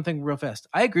to say one thing real fast.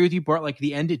 I agree with you, Bart. Like,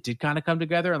 the end, it did kind of come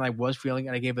together, and I was feeling,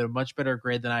 and I gave it a much better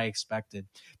grade than I expected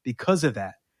because of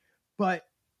that. But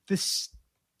this,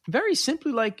 very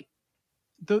simply, like,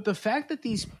 the fact that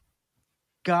these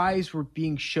guys were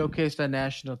being showcased on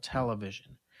national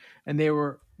television and they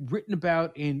were written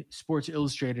about in Sports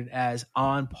Illustrated as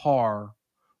on par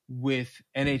with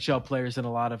NHL players in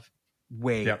a lot of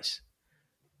ways.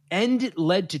 And it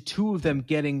led to two of them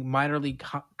getting minor league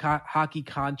hockey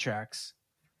contracts.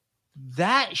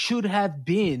 That should have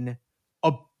been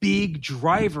a big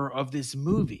driver of this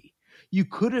movie. You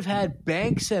could have had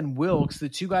Banks and Wilkes, the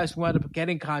two guys who wound up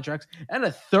getting contracts, and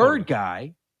a third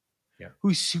guy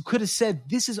who could have said,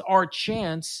 this is our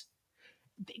chance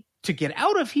to get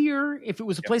out of here, if it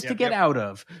was a place to get out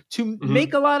of, to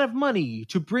make a lot of money,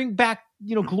 to bring back,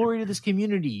 glory to this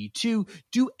community, to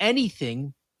do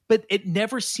anything. But it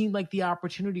never seemed like the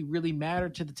opportunity really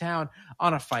mattered to the town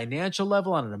on a financial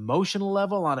level, on an emotional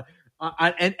level, and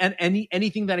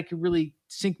anything that I could really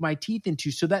sink my teeth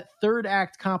into. So that third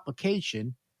act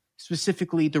complication,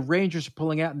 specifically the Rangers are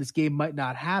pulling out and this game might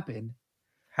not happen,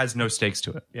 has no stakes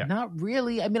to it. Yeah, not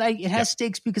really. I mean, it has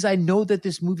stakes because I know that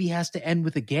this movie has to end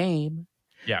with a game.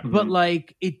 Yeah, but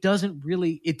like it doesn't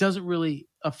really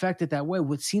affect it that way.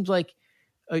 It seems like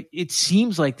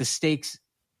the stakes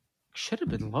should have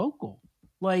been local.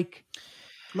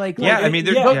 It's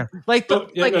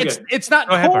not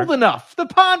cold enough. The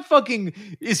pond fucking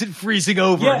isn't freezing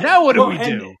over. Yeah, now what do we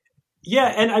do? Yeah,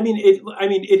 and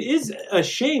it is a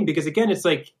shame because again, it's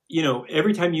like,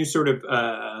 every time you sort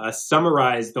of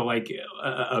summarize the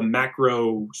a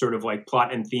macro sort of like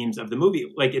plot and themes of the movie,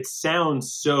 like it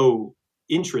sounds so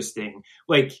interesting.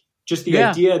 Like just the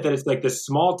idea that it's like this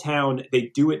small town,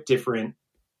 they do it different.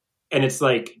 And it's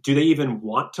like, do they even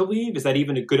want to leave? Is that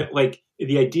even a good, like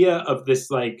the idea of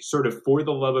this, like sort of for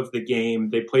the love of the game,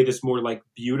 they play this more like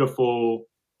beautiful,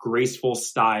 graceful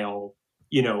style.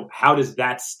 How does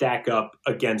that stack up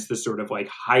against the sort of like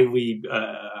highly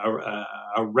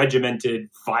regimented,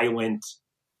 violent,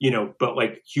 but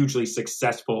like hugely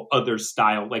successful other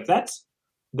style? Like that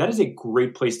is a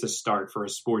great place to start for a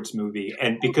sports movie.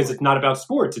 And because it's not about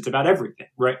sports, it's about everything,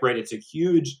 right? It's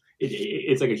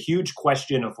it's like a huge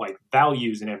question of like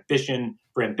values and ambition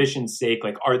for ambition's sake.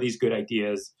 Like, are these good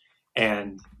ideas?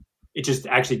 And it just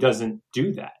actually doesn't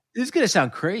do that. This is going to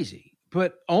sound crazy,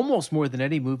 but almost more than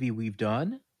any movie we've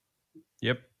done.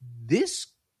 Yep. This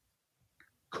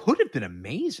could have been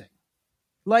amazing.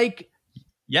 Like,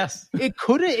 yes, it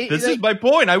could have. This is my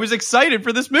point. I was excited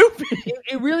for this movie.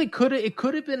 It really could have. It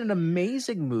could have been an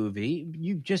amazing movie.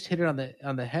 You just hit it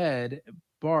on the head,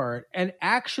 Bart. And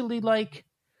actually, like,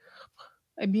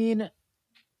 I mean,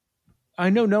 I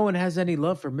know no one has any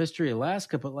love for Mystery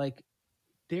Alaska, but like,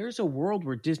 there's a world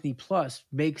where Disney Plus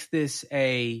makes this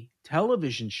a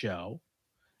television show.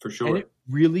 For sure. And it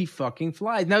really fucking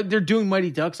flies. Now they're doing Mighty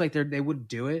Ducks like they wouldn't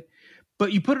do it.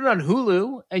 But you put it on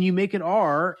Hulu and you make it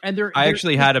R, and I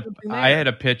actually had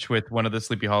a pitch with one of the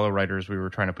Sleepy Hollow writers. We were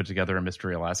trying to put together a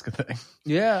Mystery Alaska thing.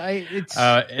 Yeah,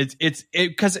 it's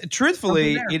because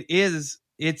truthfully,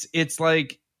 it's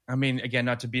like, I mean, again,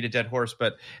 not to beat a dead horse,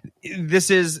 but this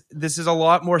is a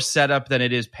lot more setup than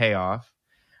it is payoff,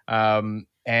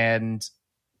 and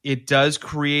it does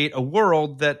create a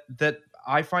world that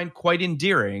I find quite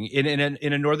endearing in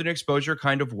a Northern Exposure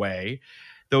kind of way.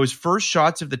 Those first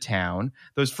shots of the town,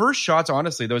 those first shots,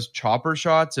 honestly, those chopper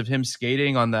shots of him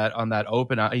skating on that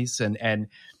open ice and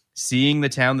seeing the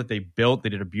town that they built, they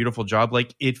did a beautiful job.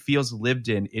 Like, it feels lived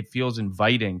in, it feels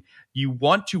inviting. You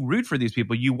want to root for these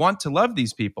people. You want to love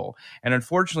these people. And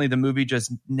unfortunately, the movie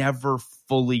just never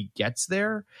fully gets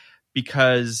there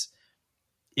because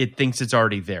it thinks it's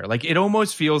already there. Like, it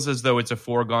almost feels as though it's a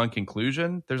foregone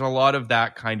conclusion. There's a lot of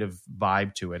that kind of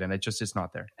vibe to it, and it's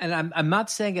not there. And I'm not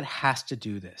saying it has to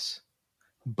do this,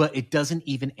 but it doesn't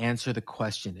even answer the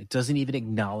question. It doesn't even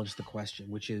acknowledge the question,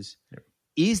 which is,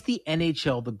 is the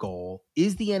NHL the goal?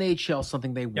 Is the NHL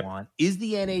something they want? Is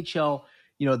the NHL,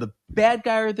 the bad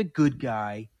guy or the good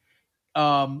guy?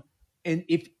 And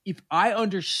if I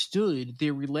understood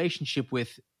their relationship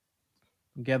with,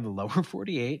 again, the lower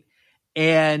 48,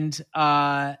 and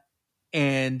the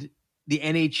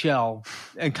NHL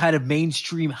and kind of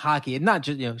mainstream hockey, and not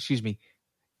just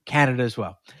Canada as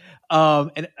well,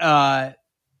 and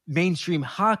mainstream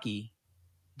hockey,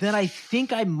 then I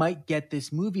think I might get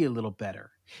this movie a little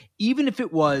better. Even if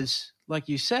it was, like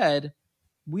you said,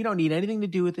 we don't need anything to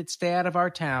do with it. Stay out of our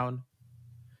town,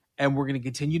 and we're going to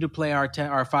continue to play our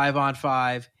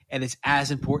 5-on-5, and it's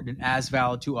as important and as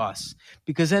valid to us.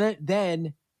 Because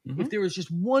then. If there was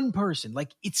just one person,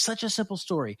 like, it's such a simple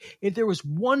story. If there was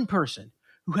one person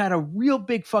who had a real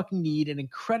big fucking need and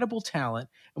incredible talent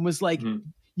and was like,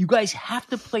 you guys have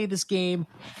to play this game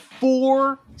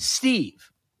for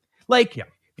Steve. Like,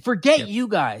 forget you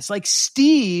guys. Like,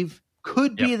 Steve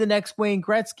could be the next Wayne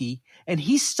Gretzky, and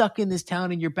he's stuck in this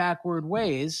town in your backward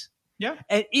ways. Yeah.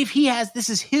 And if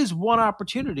this is his one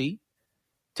opportunity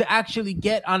to actually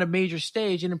get on a major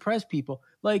stage and impress people,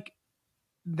 like,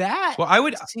 that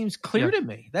seems clear to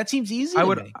me. That seems easy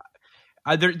to me.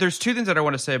 There's two things that I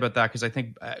want to say about that, because I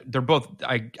think they're both,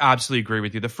 I absolutely agree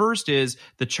with you. The first is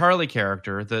the Charlie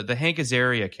character, the Hank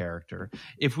Azaria character.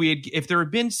 If there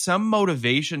had been some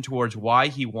motivation towards why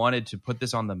he wanted to put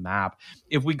this on the map,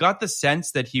 if we got the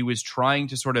sense that he was trying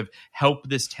to sort of help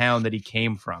this town that he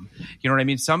came from, you know what I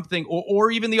mean? Something,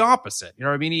 or even the opposite, you know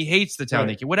what I mean? He hates the town,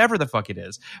 right. Whatever the fuck it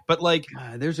is. But like,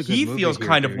 he feels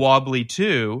kind of wobbly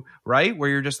too, right? Where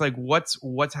you're just like,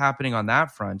 what's happening on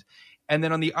that front? And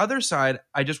then on the other side,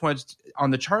 I just wanted to,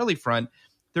 on the Charlie front,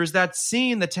 there's that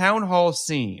scene, the town hall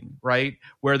scene, right?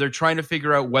 Where they're trying to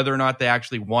figure out whether or not they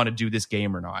actually want to do this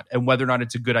game or not, and whether or not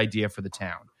it's a good idea for the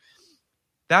town.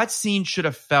 That scene should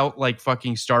have felt like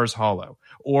fucking Stars Hollow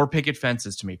or Picket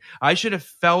Fences to me. I should have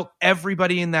felt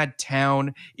everybody in that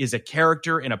town is a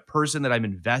character and a person that I'm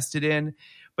invested in.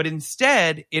 But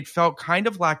instead, it felt kind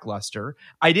of lackluster.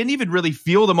 I didn't even really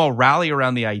feel them all rally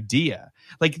around the idea.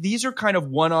 Like, these are kind of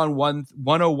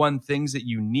 101 things that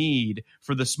you need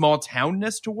for the small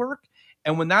townness to work.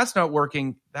 And when that's not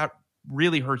working, that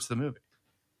really hurts the movie.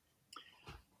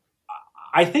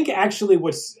 I think actually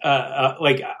what's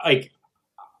I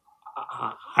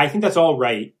think that's all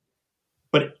right.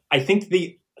 But I think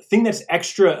the thing that's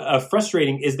extra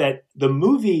frustrating is that the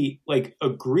movie like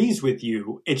agrees with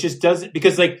you. It just doesn't,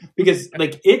 because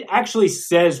it actually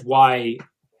says why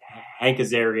Hank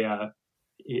Azaria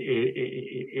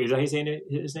is that how you saying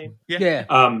his name? Yeah.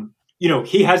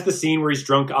 He has the scene where he's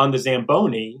drunk on the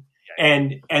Zamboni,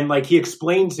 and like he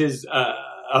explains his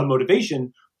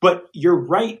motivation, but you're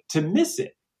right to miss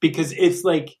it, because it's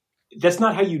like, that's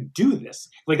not how you do this.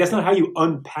 Like, that's not how you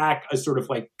unpack a sort of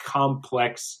like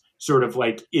complex sort of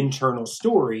like internal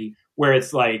story where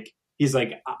it's like, he's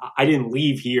like, I didn't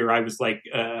leave here. I was like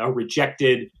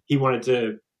rejected. He wanted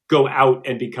to go out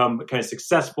and become kind of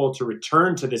successful, to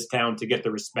return to this town to get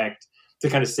the respect, to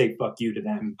kind of say fuck you to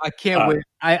them. I can't wait.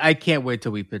 I can't wait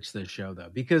till we pitch this show though,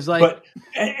 because like,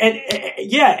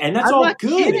 and that's all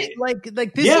good. Like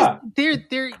this is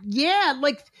they're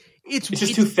like it's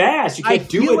just too fast. You can't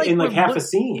do it in like half a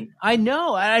scene. I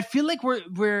know. And I feel like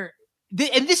we're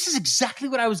and this is exactly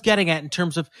what I was getting at in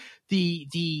terms of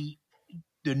the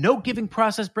note giving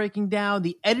process breaking down,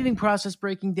 the editing process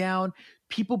breaking down,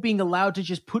 people being allowed to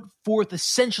just put forth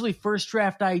essentially first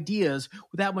draft ideas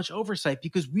without much oversight,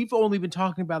 because we've only been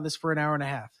talking about this for an hour and a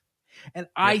half. And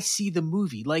I see the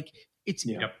movie like it's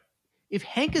if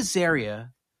Hank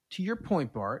Azaria, to your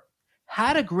point, Bart,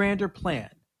 had a grander plan,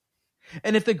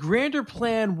 and if the grander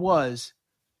plan was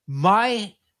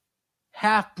my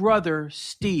half brother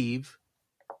Steve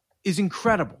is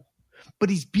incredible, but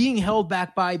he's being held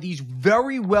back by these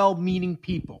very well-meaning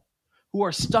people who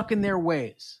are stuck in their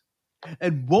ways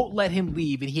and won't let him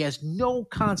leave, and he has no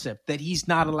concept that he's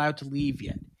not allowed to leave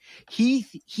yet. He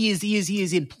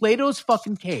is in Plato's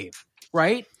fucking cave,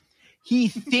 right? He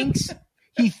thinks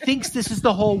this is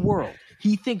the whole world.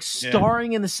 He thinks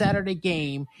starring in the Saturday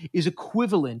Game is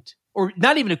equivalent, or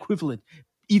not even equivalent,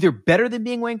 either better than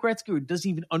being Wayne Gretzky, or doesn't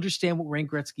even understand what Wayne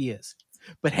Gretzky is.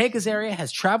 But Hank Azaria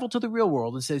has traveled to the real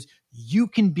world and says, you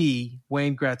can be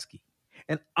Wayne Gretzky,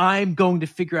 and I'm going to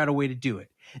figure out a way to do it.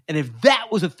 And if that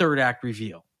was a third act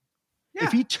reveal,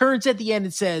 if he turns at the end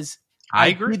and says, I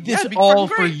agree, did this all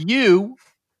for you,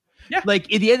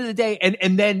 like at the end of the day,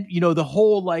 and then, the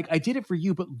whole, like, I did it for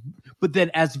you, but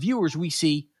then as viewers, we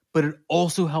see, but it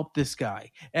also helped this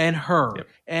guy and her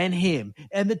and him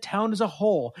and the town as a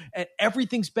whole, and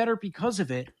everything's better because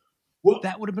of it. Well,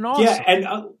 that would have been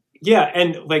awesome.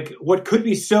 And like what could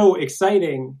be so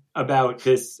exciting about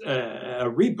this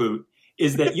reboot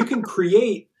is that you can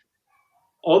create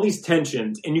all these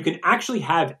tensions and you can actually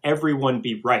have everyone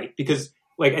be right. Because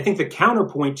like, I think the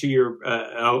counterpoint to your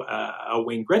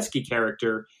Wayne Gretzky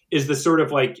character is the sort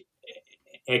of like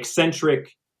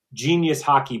eccentric genius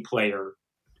hockey player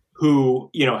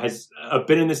who, has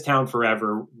been in this town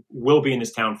forever, will be in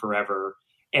this town forever.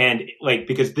 And like,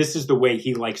 because this is the way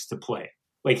he likes to play.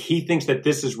 Like, he thinks that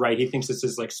this is right. He thinks this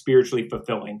is like spiritually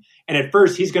fulfilling. And at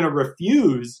first he's going to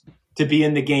refuse to be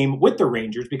in the game with the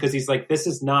Rangers because he's like, this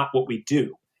is not what we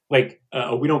do. Like,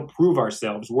 we don't prove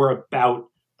ourselves. We're about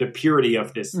the purity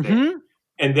of this thing.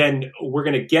 And then we're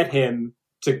going to get him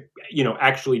to,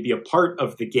 actually be a part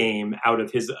of the game out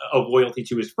of his loyalty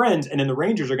to his friends. And then the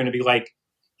Rangers are going to be like,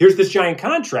 here's this giant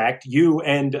contract, you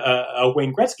and a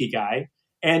Wayne Gretzky guy.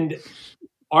 And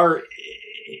our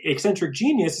eccentric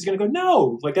genius is going to go,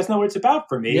 no, like, that's not what it's about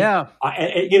for me. Yeah.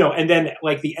 And then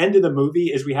like the end of the movie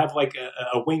is we have like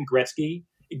a Wayne Gretzky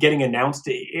getting announced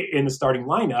in the starting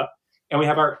lineup. And we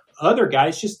have our other guy,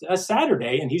 it's just a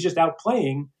Saturday, and he's just out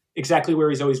playing exactly where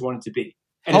he's always wanted to be.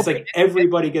 And it's like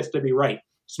everybody gets to be right.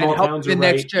 small help towns the are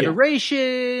next right.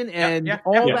 generation and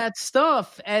all that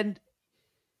stuff. And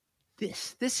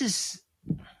this is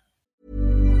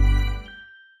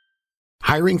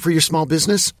Hiring for your small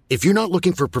business? If you're not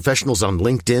looking for professionals on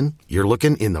LinkedIn, you're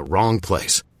looking in the wrong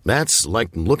place. That's like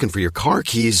looking for your car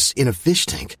keys in a fish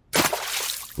tank.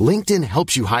 LinkedIn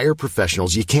helps you hire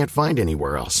professionals you can't find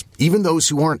anywhere else, even those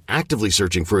who aren't actively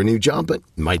searching for a new job but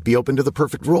might be open to the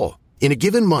perfect role. In a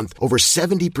given month, over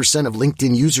 70% of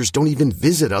LinkedIn users don't even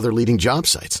visit other leading job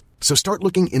sites. So start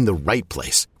looking in the right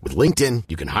place. With LinkedIn,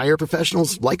 you can hire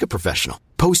professionals like a professional.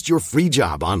 Post your free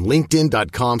job on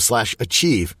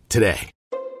linkedin.com/achieve today.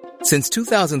 Since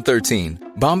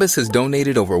 2013, Bombas has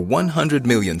donated over 100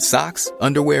 million socks,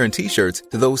 underwear, and T-shirts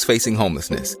to those facing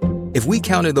homelessness. If we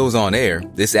counted those on air,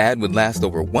 this ad would last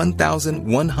over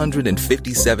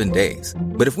 1,157 days.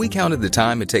 But if we counted the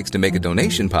time it takes to make a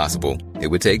donation possible, it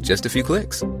would take just a few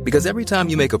clicks. Because every time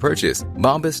you make a purchase,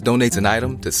 Bombas donates an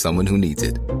item to someone who needs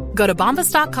it. Go to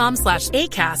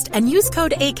bombas.com/ACAST and use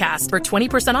code ACAST for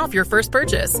 20% off your first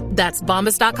purchase. That's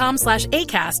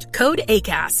bombas.com/ACAST, code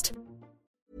ACAST.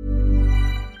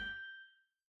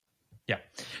 Yeah.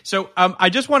 So I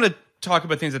just want to talk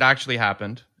about things that actually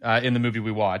happened in the movie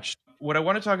we watched. What I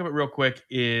want to talk about real quick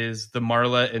is the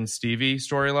Marla and Stevie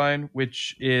storyline,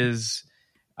 which is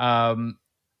I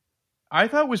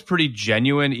thought was pretty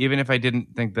genuine, even if I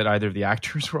didn't think that either of the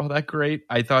actors were all that great.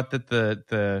 I thought that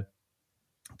the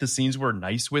scenes were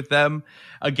nice with them.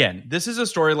 Again, this is a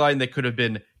storyline that could have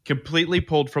been completely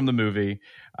pulled from the movie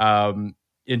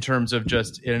in terms of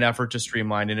just in an effort to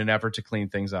streamline, in an effort to clean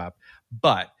things up.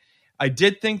 But I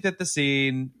did think that the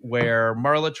scene where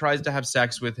Marla tries to have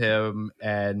sex with him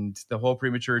and the whole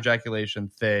premature ejaculation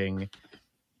thing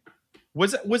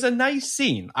was a nice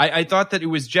scene. I thought that it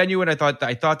was genuine. I thought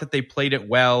that they played it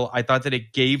well. I thought that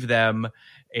it gave them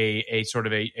a sort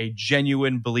of a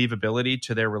genuine believability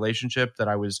to their relationship that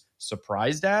I was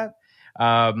surprised at.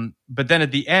 But then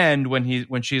at the end,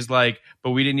 when she's like, but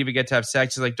we didn't even get to have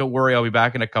sex, he's like, don't worry, I'll be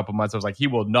back in a couple months. I was like, he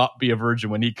will not be a virgin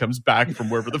when he comes back from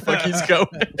wherever the fuck he's going.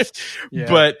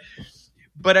 Yeah.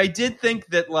 But I did think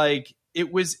that like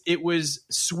it was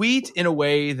sweet in a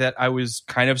way that I was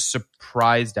kind of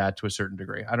surprised at to a certain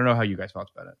degree. I don't know how you guys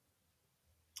felt about it.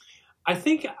 I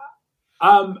think,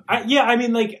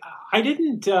 I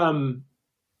didn't,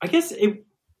 I guess it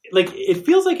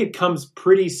feels like it comes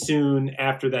pretty soon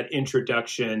after that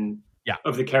introduction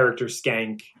of the character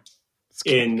Skank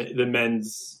in the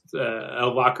men's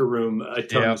locker room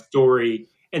story.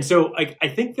 And so like, I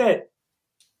think that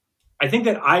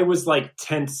I was like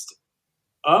tensed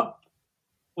up.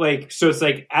 Like, so it's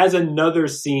like as another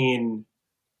scene,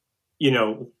 you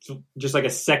know, just like a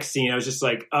sex scene, I was just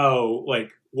like, oh, like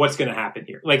what's going to happen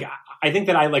here? Like, I think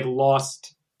that I like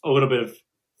lost a little bit of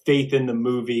faith in the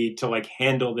movie to like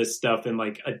handle this stuff in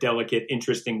like a delicate,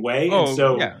 interesting way. Oh, and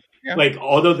so like,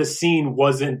 although the scene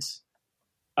wasn't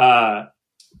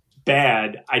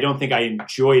bad, I don't think I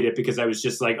enjoyed it because I was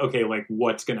just like, okay, like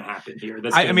what's going to happen here?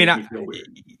 That's I feel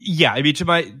weird. Yeah. I mean,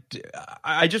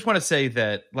 I just want to say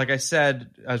that, like I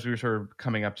said, as we were sort of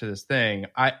coming up to this thing,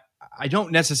 I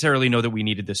don't necessarily know that we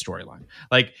needed this storyline.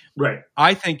 Like, right.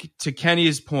 I think to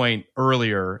Kenny's point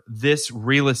earlier, this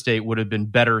real estate would have been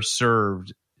better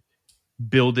served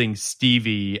building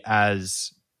Stevie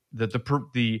as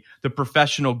the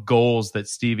professional goals that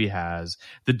Stevie has,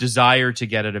 the desire to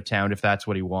get out of town if that's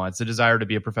what he wants, the desire to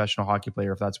be a professional hockey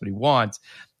player if that's what he wants.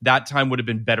 That time would have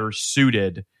been better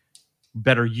suited,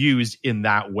 better used in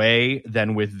that way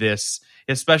than with this,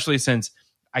 especially since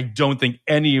I don't think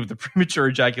any of the premature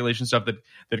ejaculation stuff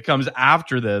that comes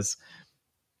after this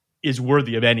is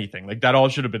worthy of anything. Like that all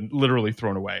should have been literally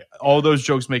thrown away. All those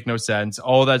jokes make no sense.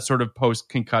 All that sort of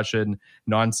post-concussion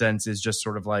nonsense is just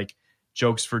sort of like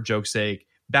jokes for joke's sake.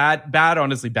 Bad,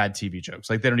 honestly, bad TV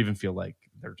jokes. Like they don't even feel like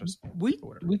they're just we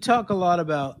talk a lot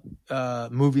about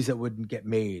movies that wouldn't get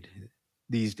made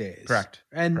these days. Correct.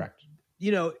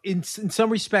 You know, in some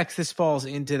respects, this falls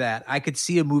into that. I could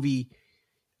see a movie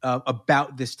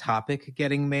about this topic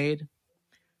getting made.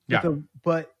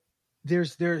 But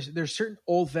there's certain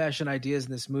old-fashioned ideas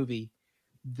in this movie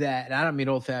that, and I don't mean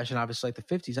old-fashioned obviously like the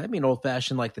 50s, I mean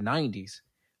old-fashioned like the 90s,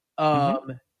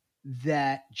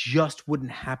 that just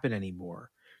wouldn't happen anymore.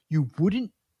 You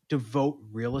wouldn't devote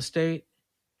real estate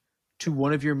to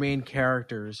one of your main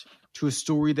characters to a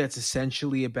story that's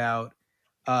essentially about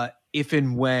if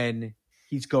and when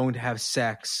he's going to have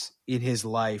sex in his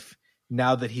life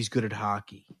now that he's good at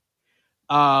hockey.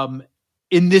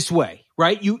 In this way,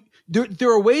 right? There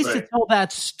are ways to tell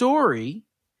that story.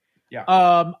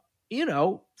 Yeah. You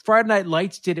know, Friday Night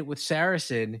Lights did it with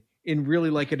Saracen in really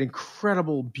like an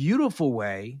incredible, beautiful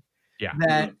way.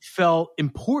 that felt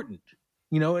important.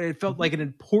 You know, it felt like an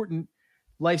important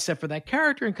life set for that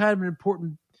character and kind of an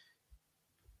important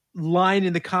line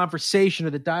in the conversation or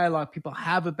the dialogue people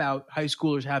have about high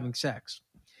schoolers having sex.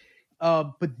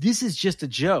 But this is just a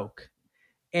joke.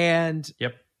 And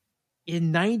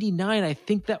in 99, I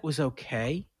think that was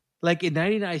okay. Like in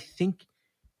 99, I think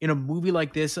in a movie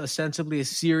like this, ostensibly a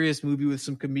serious movie with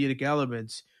some comedic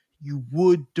elements, you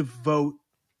would devote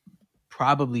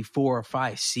probably 4 or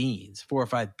 5 scenes, 4 or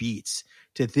 5 beats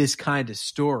to this kind of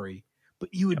story.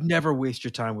 But you would never waste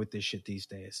your time with this shit these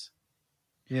days.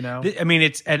 You know? I mean,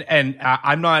 it's and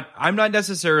I'm not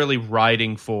necessarily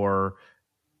riding for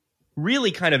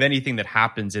really kind of anything that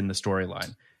happens in the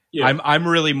storyline. Yeah. I'm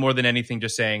really more than anything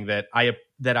just saying that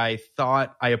I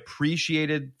thought I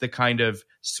appreciated the kind of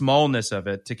smallness of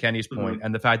it, to Kenny's point,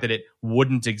 and the fact that it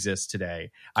wouldn't exist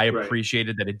today. I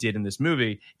appreciated that it did in this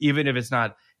movie, even if it's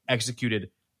not executed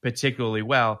particularly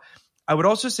well. I would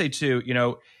also say too, you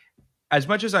know, as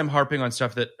much as I'm harping on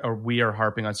stuff we are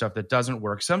harping on stuff that doesn't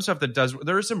work, some stuff that does,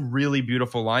 there are some really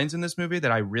beautiful lines in this movie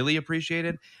that I really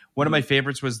appreciated. One of my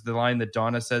favorites was the line that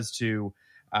Donna says to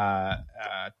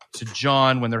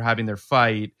John when they're having their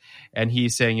fight, and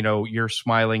he's saying, you know, you're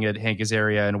smiling at Hank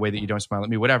Azaria in a way that you don't smile at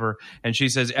me, whatever. And she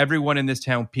says, everyone in this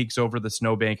town peeks over the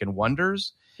snowbank and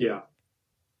wonders. Yeah.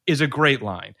 Is a great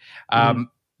line.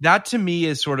 That to me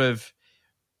is sort of,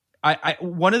 I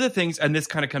one of the things, and this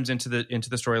kind of comes into the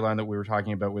storyline that we were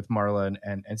talking about with Marla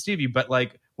and Stevie, but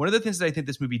like one of the things that I think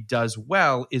this movie does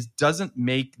well is doesn't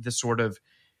make the sort of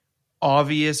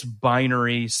obvious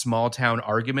binary small town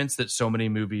arguments that so many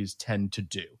movies tend to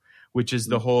do, which is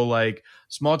the whole like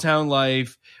small town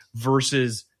life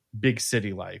versus big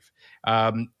city life.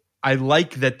 I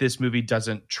like that this movie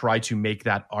doesn't try to make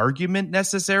that argument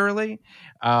necessarily.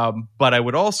 But I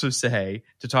would also say,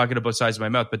 to talk into both sides of my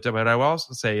mouth, but what I will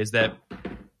also say is that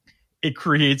it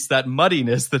creates that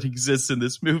muddiness that exists in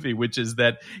this movie, which is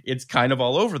that it's kind of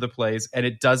all over the place and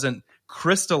it doesn't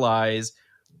crystallize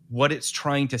what it's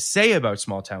trying to say about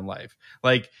small town life.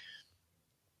 Like,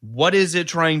 what is it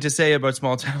trying to say about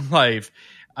small town life?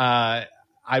 I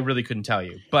really couldn't tell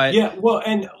you, but yeah, well,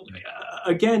 and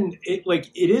again, it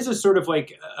is a sort of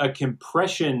like a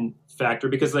compression factor,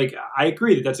 because like, I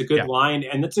agree that that's a good line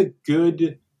and that's a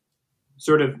good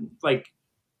sort of like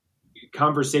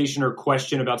conversation or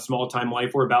question about small time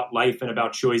life or about life and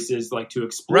about choices like to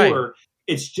explore.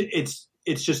 It's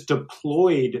just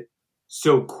deployed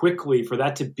so quickly for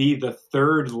that to be the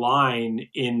third line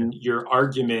in your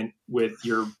argument with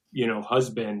your, you know,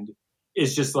 husband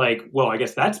is just like, well, I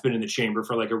guess that's been in the chamber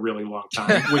for like a really long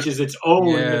time, which is its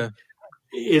own,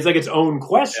 is like its own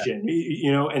question,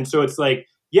 you know? And so it's like,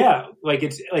 like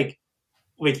it's like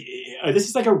this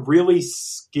is like a really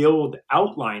skilled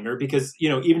outliner, because, you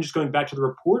know, even just going back to the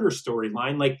reporter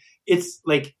storyline, like it's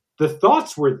like the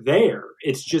thoughts were there.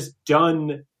 It's just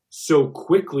done so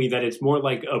quickly that it's more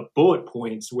like a bullet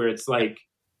points where it's like,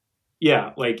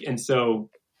 and so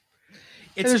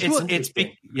it's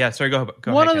big. Yeah. Sorry, go ahead.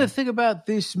 One other thing about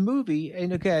this movie,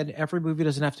 and again, every movie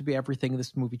doesn't have to be everything.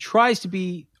 This movie tries to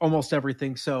be almost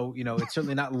everything. So, you know, it's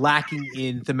certainly not lacking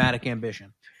in thematic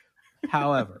ambition.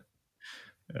 However,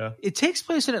 it takes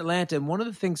place in Atlanta. And one of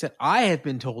the things that I have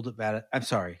been told about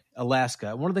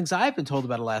Alaska. One of the things I've been told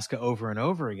about Alaska over and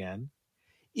over again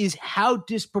is how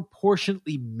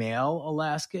disproportionately male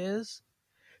Alaska is.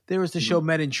 There was the show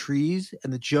Men in Trees,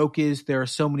 and the joke is there are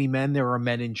so many men, there are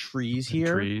men in trees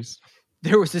here.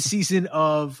 There was a season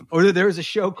there was a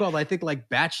show called, I think, like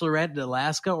Bachelorette in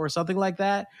Alaska or something like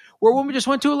that, where a woman just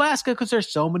went to Alaska because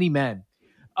there's so many men.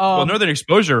 Well, Northern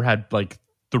Exposure had like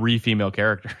 3 female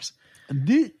characters.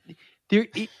 There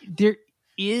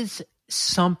is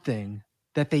something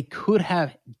that they could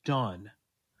have done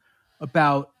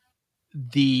about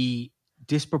the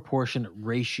disproportionate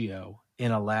ratio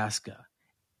in Alaska.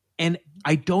 And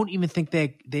I don't even think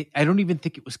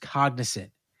it was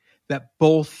cognizant that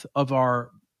both of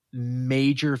our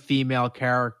major female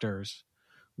characters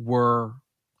were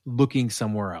looking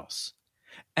somewhere else.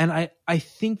 And I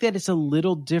think that it's a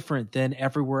little different than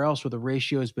everywhere else where the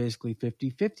ratio is basically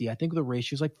 50-50. I think the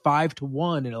ratio is like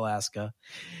 5-1 in Alaska.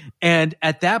 And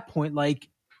at that point, like,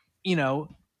 you know,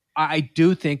 I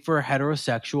do think for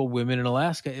heterosexual women in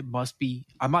Alaska, it must be,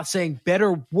 I'm not saying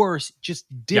better, worse, just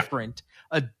different,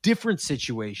 a different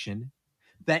situation,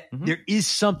 that there is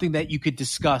something that you could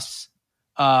discuss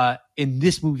in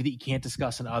this movie that you can't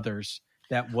discuss in others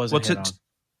that wasn't hit on.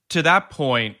 To that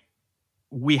point,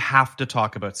 we have to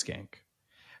talk about Skank,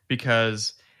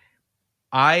 because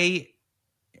I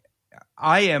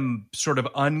am sort of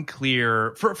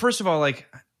unclear. First of all, like,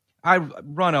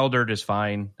 Ron Eldard is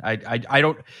fine. I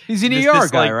don't. He's an ER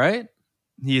guy, right?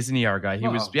 He is an ER guy. He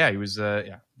was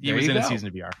in a season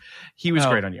of ER. He was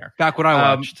great on ER. Back when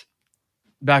I watched.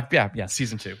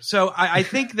 Season 2. So I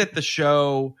think that the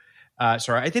show. I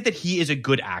think that he is a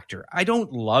good actor. I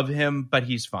don't love him, but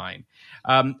he's fine.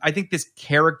 I think this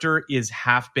character is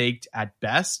half-baked at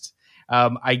best.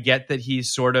 I get that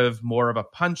he's sort of more of a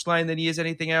punchline than he is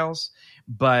anything else,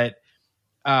 but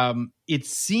it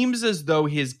seems as though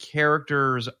his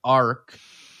character's arc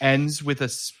ends with a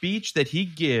speech that he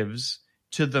gives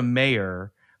to the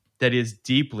mayor that is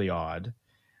deeply odd,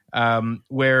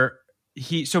 where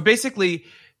so basically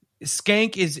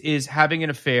Skank is having an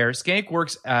affair. Skank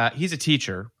works, he's a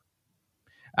teacher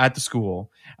at the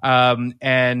school,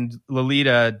 and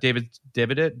Lolita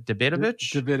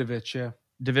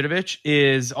Davidovich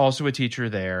is also a teacher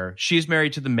there. She's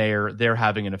married to the mayor. They're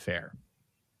having an affair.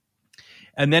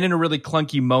 And then in a really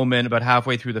clunky moment about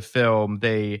halfway through the film,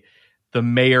 the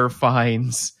mayor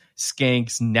finds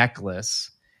Skank's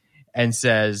necklace and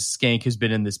says Skank has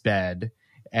been in this bed.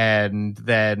 And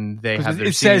then they have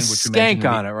their scene. It says Skank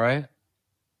on it, right?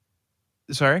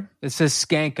 Sorry? It says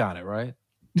Skank on it, right?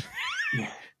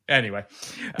 Anyway.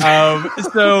 Long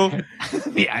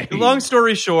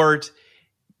story short,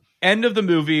 end of the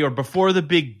movie or before the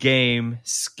big game,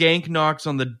 Skank knocks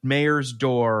on the mayor's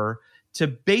door to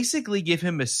basically give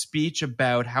him a speech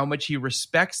about how much he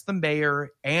respects the mayor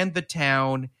and the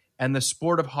town and the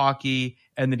sport of hockey,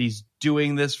 and that he's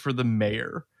doing this for the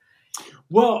mayor.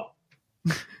 Well,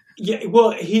 yeah,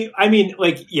 well,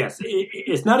 yes,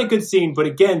 it's not a good scene, but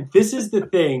again, this is the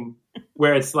thing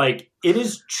where it's like, it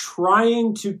is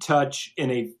trying to touch in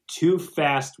a too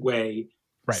fast way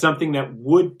something that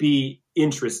would be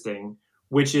interesting,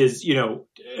 which is,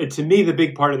 to me, the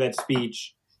big part of that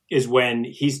speech is when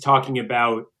he's talking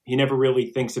about, he never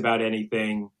really thinks about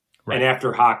anything. Right. And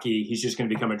after hockey, he's just going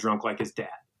to become a drunk like his dad.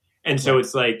 And so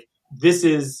it's like, this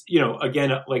is,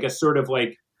 again, like a sort of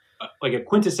like a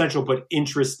quintessential but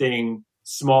interesting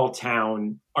small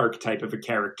town archetype of a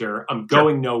character. I'm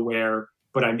going nowhere,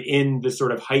 but I'm in the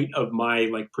sort of height of my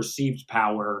like perceived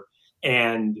power,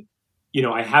 and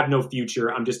I have no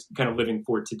future. I'm just kind of living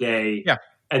for today. Yeah.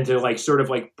 And to like sort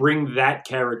of like bring that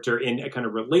character in a kind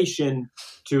of relation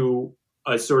to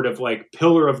a sort of like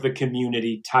pillar of the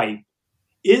community type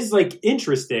is like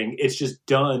interesting. It's just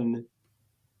done.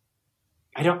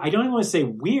 I don't even want to say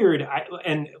weird. I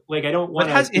don't want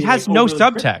to. It has no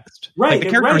subtext. Right. Like the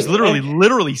character is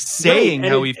literally saying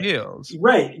how he feels.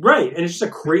 Right. And it's just a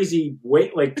crazy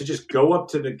way, like to just go up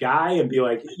to the guy and be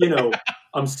like,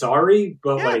 I'm sorry,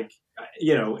 but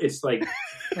it's like,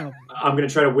 I'm going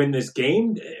to try to win this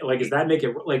game. Like, does that make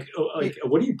it like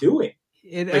what are you doing?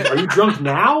 Are you drunk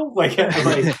now?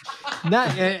 Not.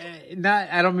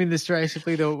 I don't mean this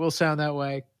derisively, though. It will sound that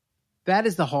way. That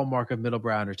is the hallmark of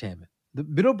middlebrow entertainment. The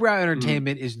middlebrow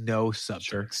entertainment is no subtext.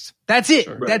 Sure. That's it.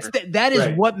 Sure. That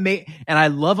is what made. And I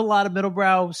love a lot of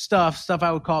middlebrow stuff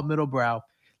I would call middlebrow,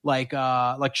 like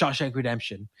Shawshank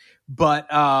Redemption. But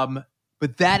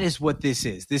that is what this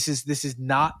is. This is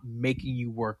not making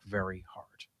you work very hard.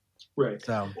 Right.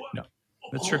 So no,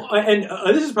 that's true. And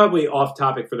this is probably off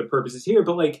topic for the purposes here,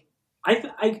 but like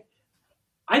I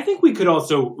think we could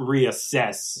also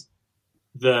reassess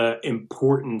the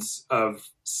importance of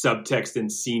subtext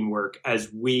and scene work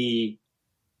as we,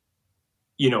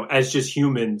 as just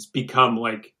humans become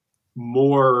like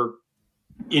more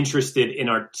interested in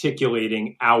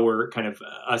articulating our kind of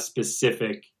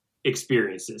specific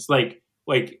experiences. Like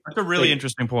that's a really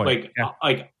interesting point.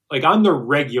 Like on the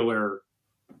regular,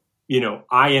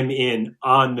 I am in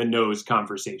on the nose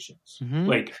conversations.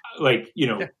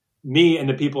 Mm-hmm. Me and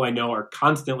the people I know are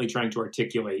constantly trying to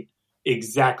articulate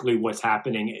exactly what's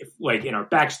happening, like in our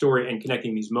backstory and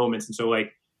connecting these moments. And so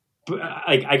I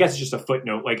guess it's just a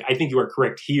footnote. Like, I think you are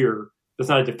correct here. That's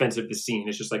not a defense of the scene.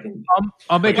 It's just like,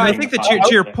 I think that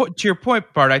to your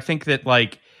point, Bart, I think that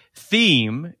like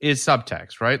theme is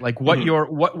subtext, right? Like what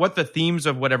what the themes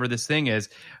of whatever this thing is.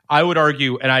 I would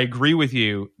argue, and I agree with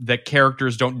you, that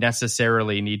characters don't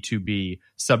necessarily need to be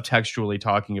subtextually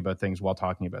talking about things while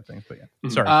talking about things. But yeah,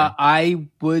 sorry. I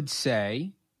would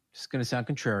say, it's going to sound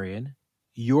contrarian,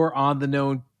 your on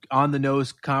the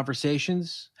nose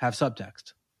conversations have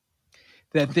subtext.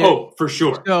 For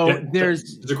sure. So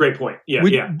it's a great point.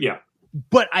 Yeah.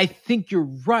 But I think you're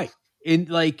right.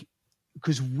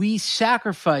 Because we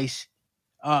sacrifice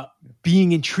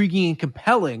being intriguing and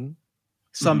compelling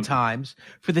sometimes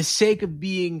for the sake of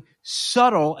being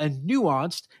subtle and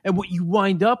nuanced. And what you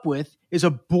wind up with is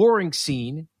a boring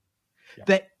scene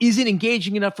that isn't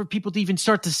engaging enough for people to even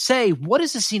start to say, what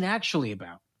is the scene actually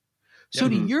about? So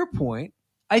to your point,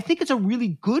 I think it's a really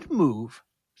good move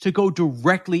to go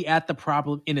directly at the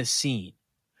problem in a scene.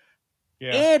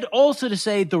 Yeah. And also to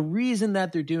say the reason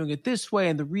that they're doing it this way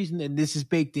and the reason that this is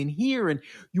baked in here and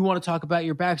you want to talk about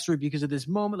your backstory because of this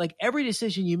moment. Like every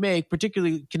decision you make,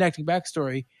 particularly connecting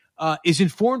backstory, is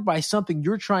informed by something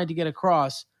you're trying to get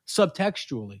across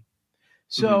subtextually.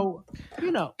 So,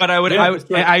 but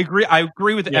I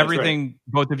agree with everything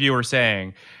both of you are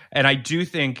saying. And I do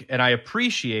think, and I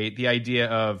appreciate the idea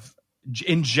of,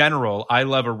 in general, I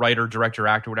love a writer, director,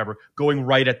 actor, whatever, going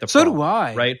right at the problem. So do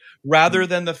I. Right? Rather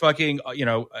than the fucking,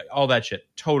 all that shit.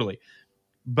 Totally.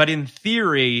 But in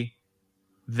theory,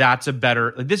 that's a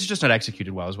better, this is just not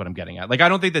executed well is what I'm getting at. Like, I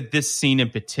don't think that this scene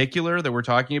in particular that we're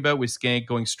talking about with Skank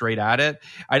going straight at it,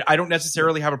 I don't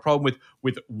necessarily have a problem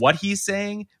with what he's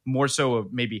saying, more so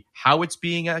of maybe how it's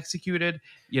being executed.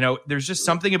 There's just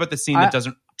something about the scene that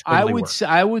doesn't totally work.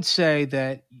 I would say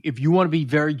that if you want to be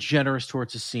very generous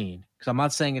towards a scene, because I'm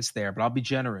not saying it's there, but I'll be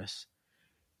generous.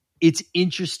 It's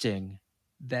interesting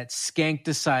that Skank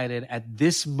decided at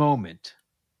this moment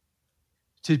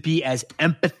to be as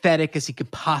empathetic as he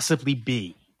could possibly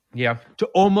be. Yeah. To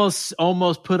almost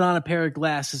put on a pair of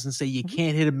glasses and say, you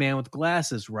can't hit a man with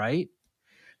glasses, right?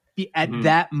 At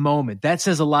that moment. That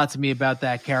says a lot to me about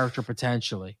that character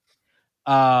potentially.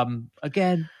 Again,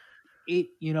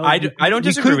 I don't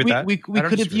disagree with that. We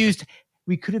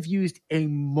could have used a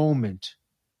moment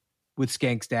with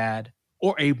Skank's dad,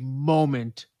 or a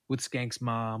moment with Skank's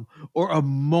mom, or a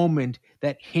moment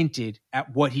that hinted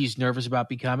at what he's nervous about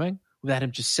becoming without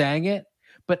him just saying it.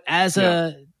 But as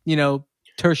a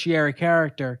tertiary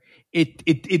character, it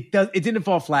didn't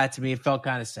fall flat to me. It felt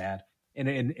kind of sad in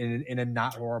a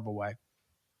not horrible way.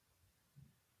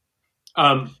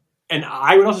 And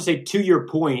I would also say, to your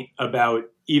point about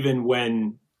even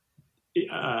when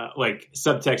like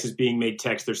subtext is being made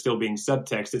text, they're still being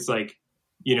subtext. It's like,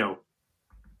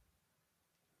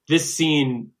 this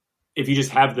scene, if you just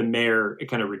have the mayor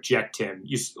kind of reject him,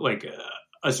 you like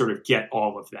a sort of get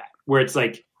all of that, where it's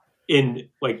like in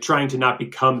like trying to not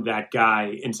become that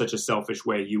guy in such a selfish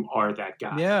way, you are that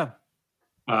guy. Yeah.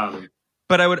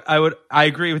 But I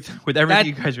agree with everything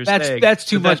you guys are saying. That's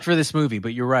too much for this movie,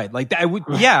 but you're right. Like I would,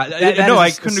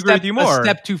 I couldn't agree with you more. A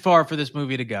step too far for this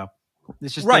movie to go.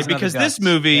 It's just right, because this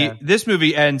movie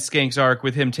ends Skank's arc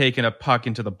with him taking a puck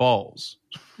into the balls.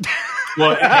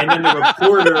 Well, and then the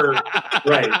reporter,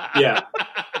 right? Yeah.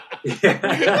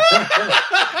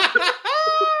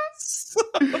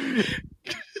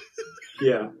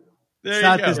 Yeah. It's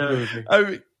not this movie. I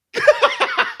mean,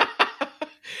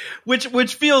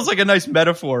 which feels like a nice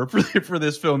metaphor for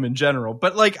this film in general.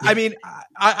 But like, I mean,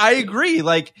 I agree.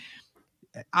 Like,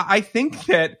 I think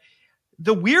that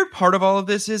the weird part of all of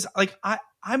this is like,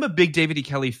 I'm a big David E.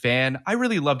 Kelley fan. I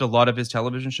really loved a lot of his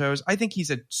television shows. I think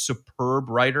he's a superb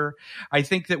writer. I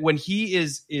think that when he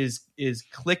is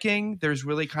clicking, there's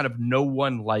really kind of no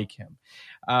one like him.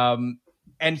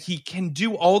 And he can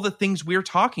do all the things we're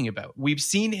talking about. We've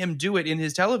seen him do it in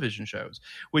his television shows,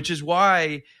 which is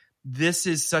why this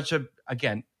is such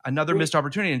another missed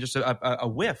opportunity and just a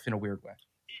whiff in a weird way.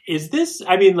 Is this,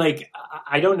 I mean, like,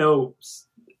 I don't know.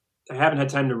 I haven't had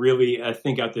time to really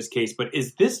think out this case, but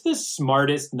is this the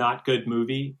smartest not good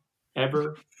movie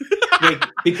ever? Like,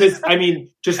 because I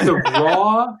mean, just the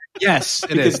raw. Yes,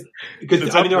 it is.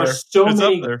 Because I mean, there are so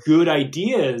many good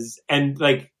ideas, and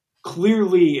like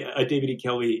clearly, David E.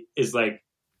 Kelley is like,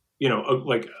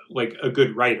 like a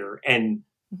good writer, and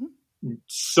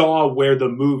saw where the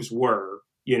moves were,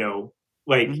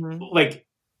 like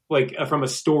from a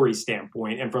story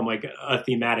standpoint and from like a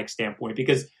thematic standpoint,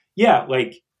 because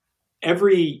like.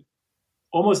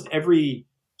 Almost every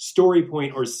story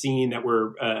point or scene that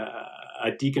we're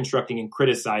deconstructing and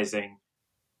criticizing,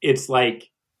 it's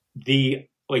like the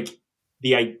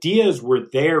ideas were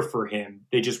there for him.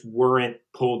 They just weren't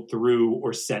pulled through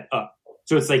or set up.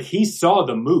 So it's like he saw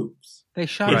the moves. They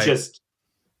shot it.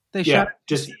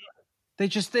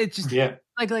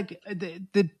 Like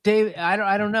the David.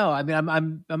 I don't know. I mean,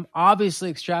 I'm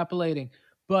obviously extrapolating,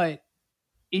 but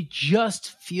it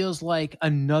just feels like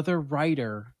another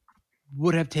writer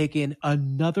would have taken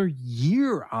another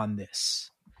year on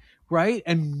this, right?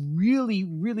 And really,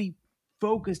 really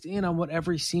focused in on what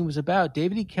every scene was about.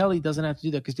 David E. Kelley doesn't have to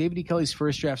do that because David E. Kelley's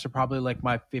first drafts are probably like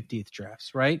my 50th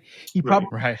drafts, right? He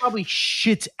probably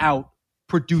shits out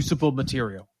producible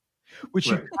material, which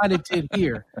he kind of did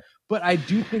here. But I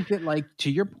do think that, like, to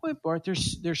your point, Bart,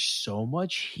 there's so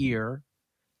much here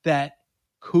that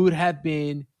could have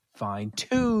been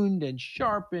fine-tuned and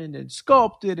sharpened and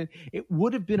sculpted, and it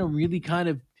would have been a really kind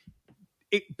of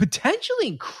potentially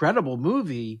incredible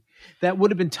movie that would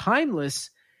have been timeless.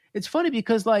 It's funny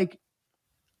because, like,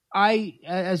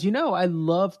 as you know, I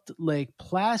loved Lake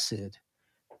Placid,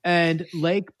 and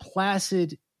Lake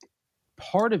Placid,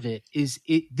 part of it is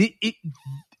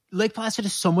Lake Placid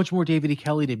is so much more David E.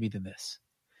 Kelly to me than this.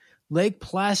 Lake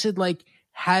Placid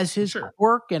has his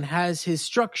quirk and has his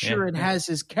structure and has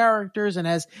his characters and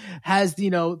has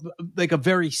a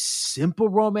very simple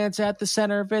romance at the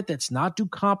center of it that's not too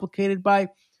complicated by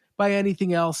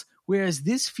anything else. Whereas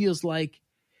this feels like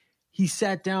he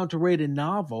sat down to write a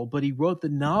novel, but he wrote the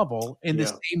novel in the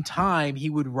same time he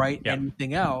would write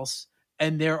anything else.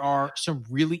 And there are some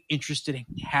really interesting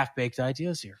half-baked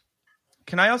ideas here.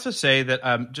 Can I also say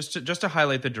that just to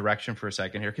highlight the direction for a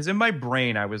second here, because in my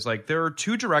brain I was like, there are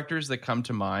two directors that come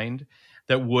to mind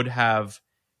that would have,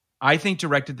 I think,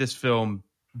 directed this film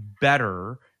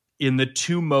better in the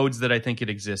two modes that I think it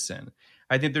exists in.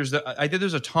 I think there's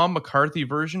a Tom McCarthy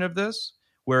version of this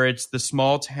where it's the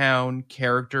small town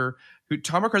character who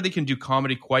Tom McCarthy can do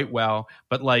comedy quite well,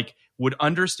 but would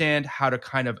understand how to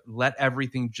kind of let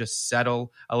everything just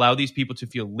settle, allow these people to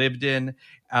feel lived in,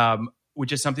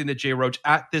 which is something that Jay Roach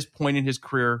at this point in his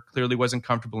career clearly wasn't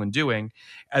comfortable in doing.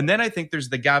 And then I think there's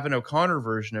the Gavin O'Connor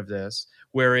version of this,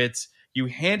 where it's you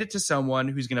hand it to someone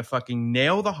who's going to fucking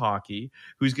nail the hockey,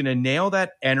 who's going to nail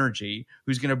that energy,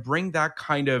 who's going to bring that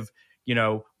kind of,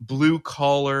 blue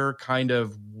collar kind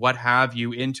of what have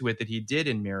you into it that he did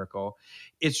in Miracle.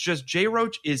 It's just Jay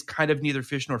Roach is kind of neither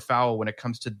fish nor fowl when it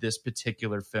comes to this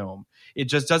particular film. It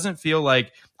just doesn't feel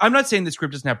like, I'm not saying the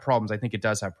script doesn't have problems. I think it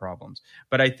does have problems,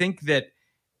 but I think that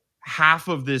half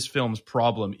of this film's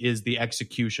problem is the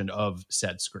execution of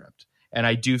said script. And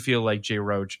I do feel like Jay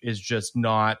Roach is just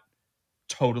not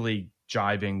totally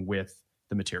jiving with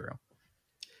the material.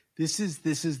 This is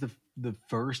the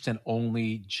first and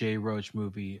only Jay Roach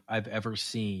movie I've ever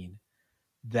seen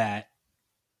that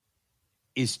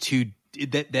is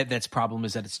that's problem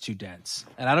is that it's too dense.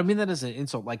 And I don't mean that as an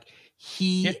insult.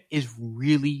 He is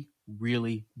really,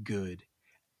 really good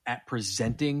at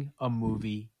presenting a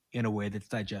movie in a way that's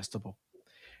digestible.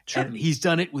 Sure. And he's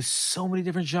done it with so many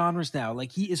different genres now.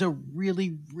 He is a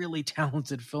really, really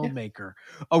talented filmmaker,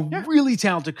 really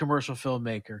talented commercial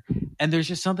filmmaker. And there's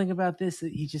just something about this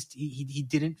that he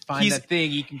didn't find that thing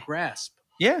he can grasp.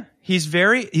 Yeah, he's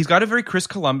got a very Chris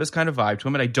Columbus kind of vibe to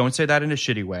him, and I don't say that in a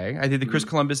shitty way. I think that Chris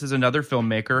Columbus is another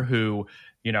filmmaker who,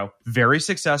 very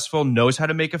successful, knows how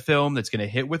to make a film that's going to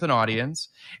hit with an audience.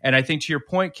 And I think to your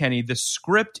point, Kenny, the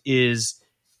script is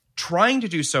trying to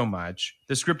do so much.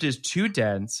 The script is too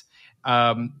dense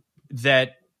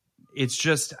that it's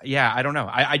just, I don't know.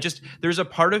 I just, there's a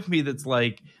part of me that's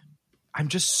like, I'm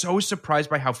just so surprised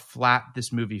by how flat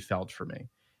this movie felt for me,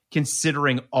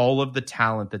 considering all of the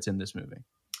talent that's in this movie.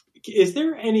 Is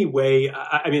there any way,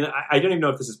 I mean, I don't even know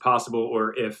if this is possible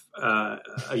or if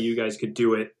you guys could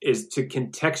do it, is to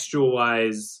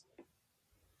contextualize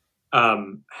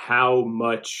how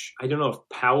much, I don't know if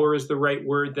power is the right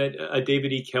word that a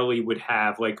David E. Kelly would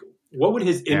have. What would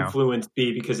his influence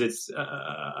be? Because it's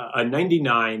a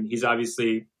 99. He's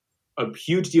obviously a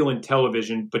huge deal in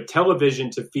television, but television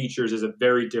to features is a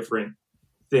very different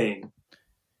thing.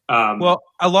 Well,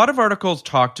 a lot of articles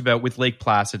talked about with Lake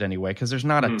Placid anyway, because there's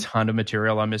not a ton of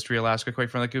material on Mystery Alaska,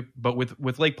 quite frankly. But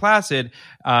with Lake Placid,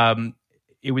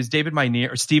 it was Steve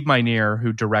Minear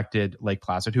who directed Lake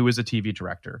Placid, who was a TV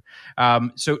director.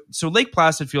 So Lake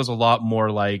Placid feels a lot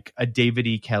more like a David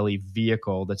E. Kelly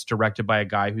vehicle that's directed by a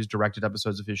guy who's directed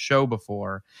episodes of his show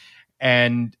before.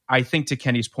 And I think to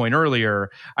Kenny's point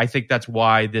earlier, I think that's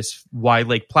why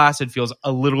Lake Placid feels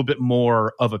a little bit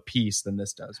more of a piece than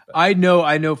this does. But I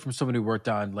know from someone who worked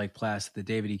on Lake Placid that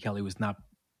David E. Kelly was not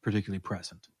particularly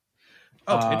present.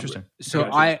 Oh, interesting. So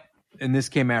and this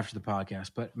came after the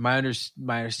podcast, but my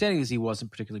understanding is he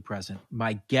wasn't particularly present.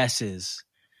 My guess is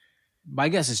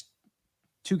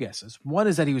two guesses. One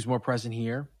is that he was more present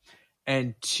here,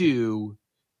 and two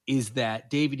is that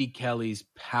David E. Kelly's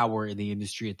power in the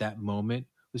industry at that moment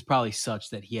was probably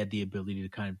such that he had the ability to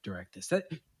kind of direct this.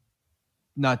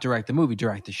 Not direct the movie,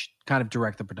 direct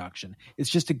the production. It's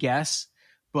just a guess,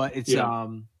 but it's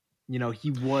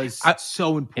he was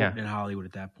so important in Hollywood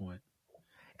at that point.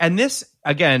 And this,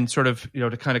 again, sort of,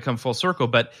 to kind of come full circle,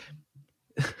 but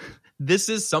this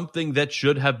is something that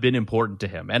should have been important to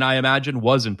him, and I imagine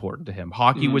was important to him.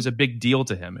 Hockey was a big deal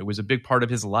to him. It was a big part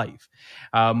of his life,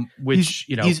 which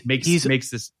makes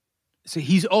this. So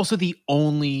he's also the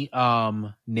only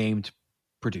named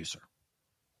producer.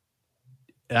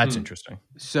 That's interesting.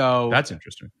 So that's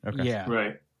interesting. Okay, yeah,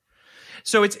 right.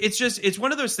 So it's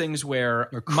one of those things where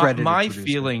my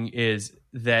feeling is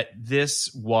that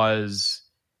this was.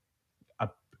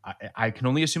 I can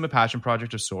only assume a passion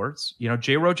project of sorts.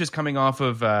 Jay Roach is coming off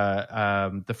of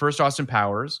the first Austin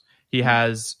Powers. He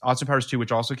has Austin Powers 2,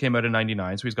 which also came out in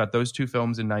 99. So he's got those two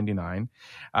films in 99.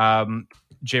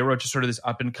 Jay Roach is sort of this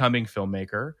up-and-coming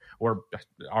filmmaker, or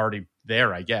already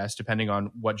there, I guess, depending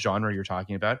on what genre you're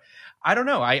talking about. I don't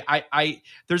know. I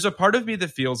there's a part of me that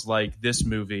feels like this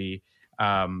movie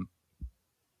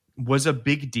was a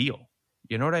big deal.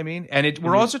 You know what I mean? And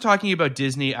we're also talking about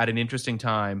Disney at an interesting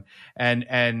time. And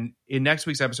in next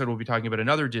week's episode, we'll be talking about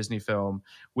another Disney film,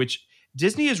 which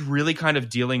Disney is really kind of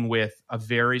dealing with a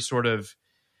very sort of,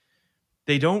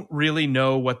 they don't really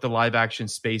know what the live action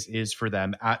space is for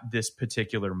them at this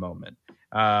particular moment.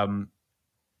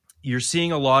 You're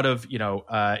seeing a lot of,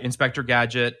 Inspector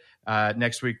Gadget.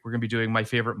 Next week, we're going to be doing My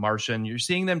Favorite Martian. You're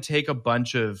seeing them take a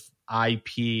bunch of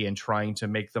IP and trying to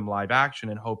make them live action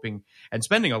and hoping and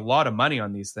spending a lot of money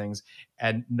on these things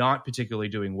and not particularly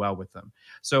doing well with them.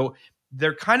 So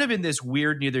they're kind of in this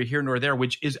weird neither here nor there,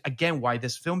 which is, again, why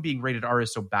this film being rated R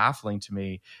is so baffling to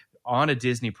me on a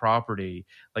Disney property.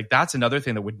 Like, that's another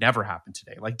thing that would never happen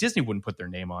today. Like, Disney wouldn't put their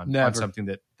name on something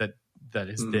that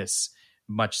is this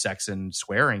much sex and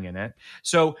swearing in it.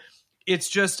 So it's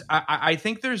just, I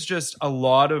think there's just a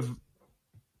lot of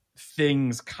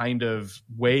things kind of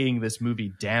weighing this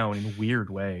movie down in weird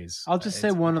ways. I'll just say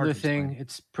one other thing.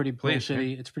 It's pretty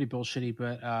bullshitty. It's pretty bullshitty,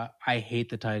 but I hate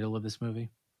the title of this movie.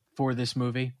 For this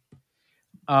movie.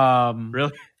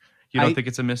 Really? You don't think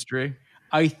it's a mystery?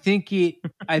 I think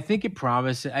it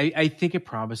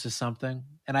promises something.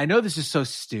 And I know this is so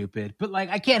stupid, but like,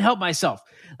 I can't help myself.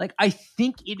 Like, I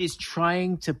think it is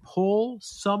trying to pull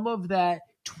some of that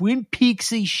Twin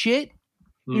Peaksy shit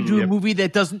into a movie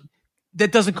that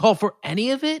doesn't call for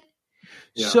any of it.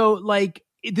 Yeah. So like,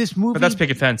 this movie, but that's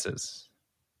picket fences,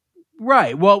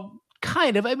 right? Well,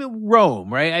 kind of. I mean,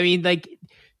 Rome, right? I mean, like,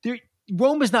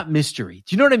 Rome is not mystery.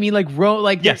 Do you know what I mean? Like, Rome,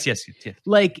 like, yes.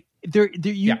 Like, there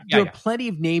are plenty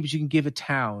of names you can give a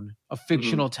town, a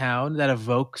fictional town that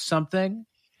evokes something.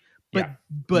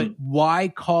 But why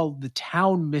call the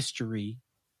town mystery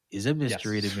is a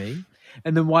mystery to me.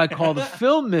 And then why call the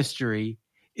film mystery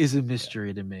is a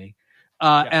mystery to me.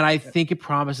 And I think it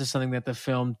promises something that the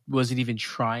film wasn't even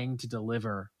trying to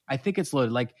deliver. I think it's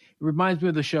loaded. Like, it reminds me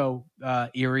of the show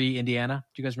Erie, Indiana.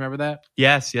 Do you guys remember that?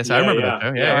 Yes, I remember that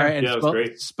show. Yeah, and it was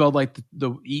great. Spelled like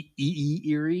the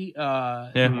Erie,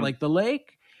 like the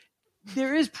lake.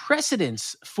 There is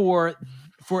precedence for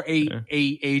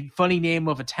a funny name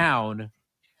of a town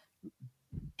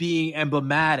being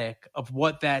emblematic of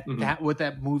what that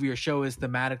movie or show is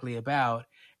thematically about.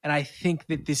 And I think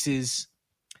that this is,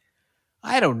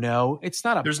 I don't know. It's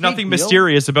not a. There's nothing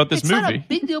mysterious about this movie. It's not a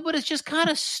big deal, but it's just kind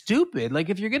of stupid. Like,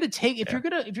 if you're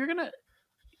gonna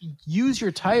use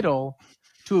your title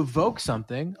to evoke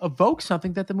something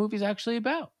that the movie's actually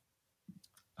about.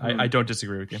 I don't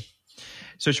disagree with you.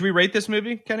 So should we rate this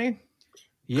movie, Kenny?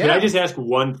 Yeah. Can I just ask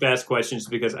one fast question,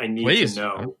 just because I need to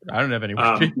know? I don't have any.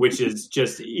 Which is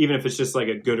just, even if it's just like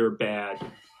a good or bad,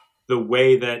 the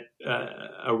way that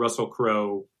a Russell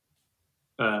Crowe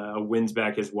wins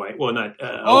back his wife. Well, not.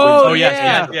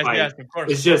 Yes, of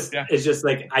course. It's just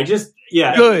like, good. Just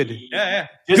good.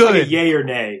 like a yay or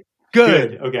nay.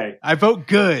 Good. Okay. I vote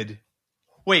good.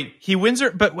 Wait, he wins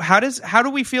her, but how do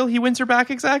we feel he wins her back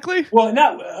exactly? Well,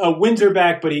 not wins her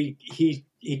back, but he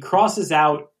crosses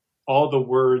out all the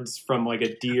words from like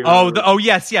a deer.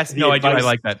 Yes. No, advice.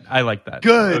 I like that.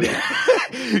 Good.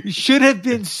 Okay. Should have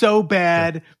been so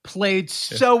bad. Played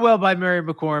so well by Mary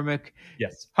McCormick.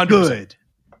 Yes, 100%. Good.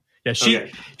 Yeah,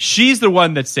 she's the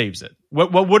one that saves it.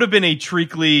 What would have been a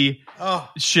treacly,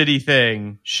 shitty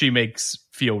thing, she makes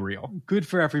feel real. Good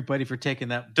for everybody for taking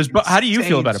that. How do you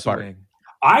feel about it, Bart?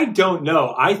 I don't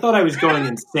know. I thought I was going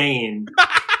insane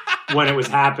when it was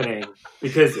happening,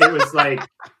 because it was like,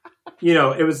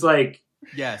 it was like,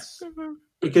 yes,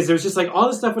 because there was just like all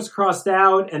the stuff was crossed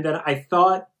out, and then I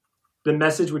thought the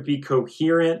message would be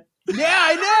coherent. Yeah,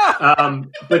 I know.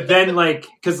 But then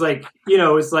because it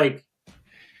was like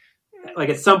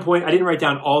at some point I didn't write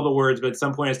down all the words, but at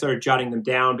some point I started jotting them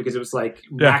down, because it was like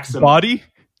maximum body.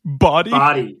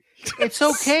 It's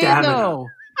okay stamina. Though.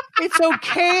 It's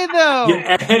okay though.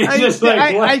 Yeah, it's just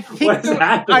I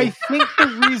think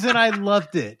the reason I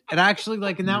loved it, and actually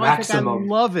now Maximum. I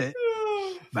think I love it.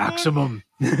 Maximum.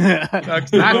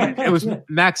 It was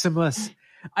Maximus.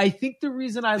 I think the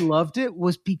reason I loved it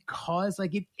was because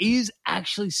it is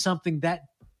actually something that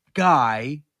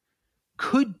guy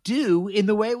could do in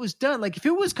the way it was done. Like, if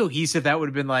it was cohesive, that would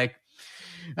have been like,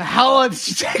 how long did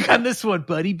you take on this one,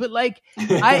 buddy? But I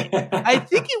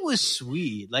think it was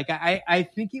sweet. I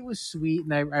think it was sweet,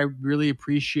 and I really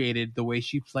appreciated the way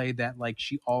she played that. Like,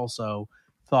 she also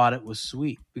thought it was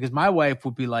sweet, because my wife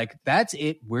would be like, "That's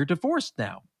it, we're divorced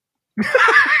now."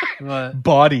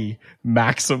 body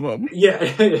maximum.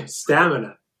 Yeah,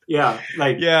 stamina. Yeah,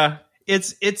 like Yeah,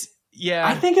 it's yeah.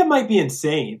 I think it might be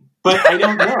insane, but I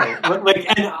don't know. Like,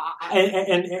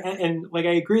 and like,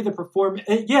 I agree. The performance,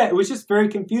 yeah, it was just very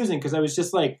confusing because I was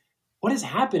just like, "What is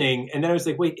happening?" And then I was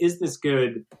like, "Wait, is this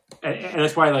good?" And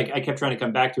that's why, like, I kept trying to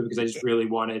come back to it because I just really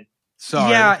wanted.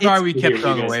 Sorry, we kept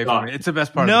going away from it. It's the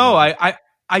best part. No, of the movie.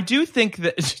 I do think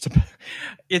that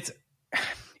it's.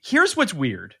 Here's what's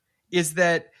weird is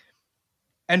that,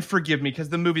 and forgive me because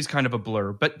the movie's kind of a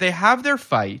blur, but they have their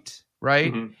fight,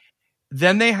 right? Mm-hmm.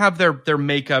 Then they have their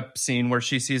makeup scene where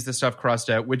she sees the stuff crossed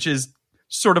out, which is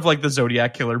sort of like the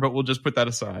Zodiac Killer, but we'll just put that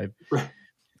aside. Right.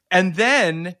 And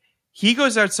then he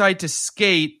goes outside to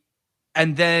skate,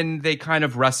 and then they kind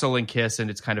of wrestle and kiss, and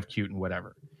it's kind of cute and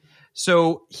whatever.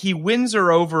 So he wins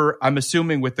her over, I'm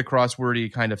assuming, with the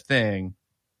crosswordy kind of thing.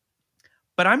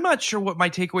 But I'm not sure what my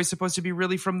takeaway is supposed to be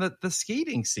really from the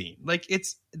skating scene. Like,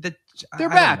 it's the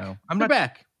They're I back. don't know. They're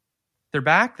back. They're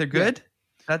back. They're good.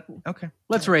 Okay.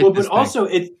 Let's rate Well, this but also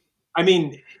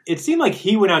it seemed like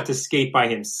he went out to skate by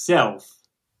himself,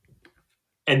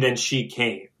 and then she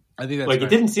came. I think that's like fair. it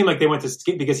didn't seem like they went to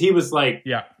skate because he was like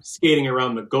Yeah. skating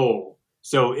around the goal.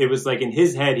 So it was like in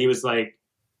his head, he was like,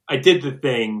 "I did the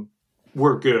thing.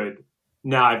 We're good.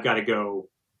 Now I've got to go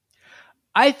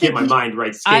I think get my mind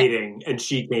right skating." And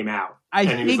she came out, and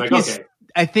he was like, "Okay."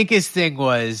 I think his thing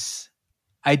was,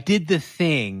 I did the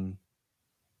thing,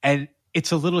 and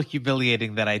it's a little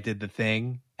humiliating that I did the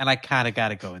thing, and I kind of got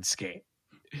to go and skate.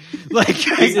 Like,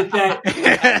 Is it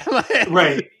that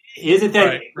right? Is it that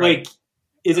Right. like?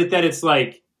 Is it that it's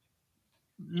like?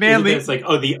 manly? It's like,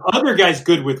 oh, the other guy's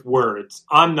good with words.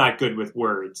 I'm not good with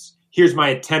words. Here's my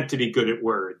attempt to be good at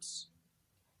words.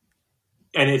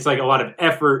 And it's like a lot of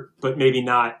effort, but maybe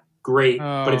not great.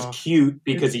 But it's cute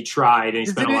because he tried and he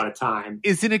spent a lot of time.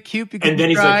 Isn't it cute because And then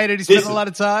he he's like, tried and he this spent a lot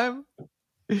of time?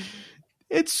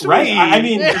 It's sweet. Right? I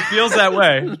mean, It feels that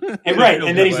way. and right.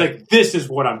 And then he's like, this is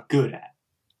what I'm good at.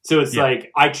 So it's Yeah.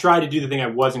 like, I tried to do the thing I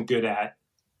wasn't good at.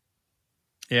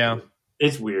 Yeah.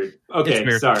 It's weird. Okay, It's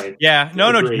weird. sorry. Yeah. No,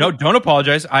 Agree. don't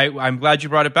apologize. I'm glad you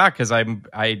brought it back because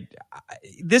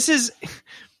this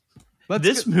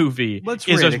movie let's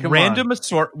is rate a it. Come random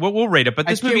assort. Well, we'll rate it, but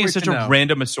I this can't movie is wait such to a know.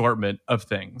 random assortment of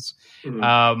things.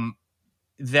 Mhm.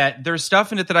 That there's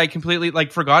stuff in it that I completely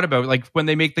forgot about. Like when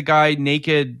they make the guy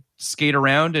naked skate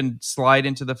around and slide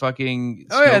into the fucking.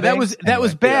 Oh yeah, that snowbanks.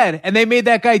 was bad, and they made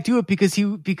that guy do it because he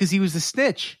was a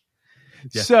snitch.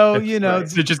 Yeah. So you know, Right.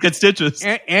 Snitches get stitches.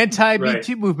 anti Me Right.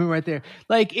 Too movement right there.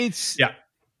 Like it's Yeah.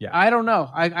 I don't know.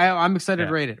 I'm excited Yeah.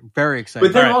 to rate it. Very excited.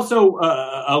 But then All right.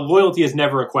 also, loyalty is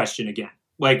never a question again.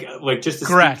 Like just to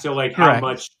Correct. speak to like Correct. how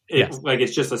much Yes.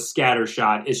 it's just a scatter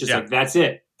shot. It's just Yeah. like that's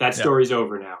it. That Yeah. story's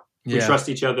over now. We Yeah. trust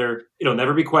each other. It'll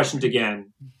never be questioned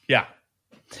again. Yeah.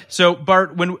 So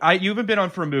Bart, you haven't been on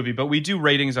for a movie, but we do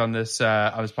ratings on this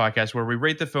podcast where we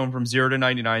rate the film from 0 to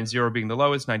 99, 0 being the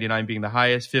lowest, 99 being the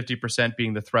highest, 50%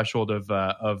 being the threshold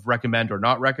of recommend or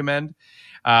not recommend.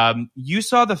 You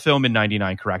saw the film in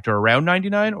 99, correct? Or around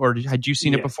 99? Or had you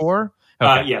seen it Yes. before?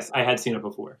 Okay. Yes, I had seen it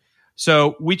before.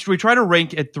 So we try to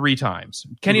rank it 3 times.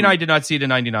 Kenny and Mhm. I did not see it in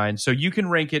 99. So you can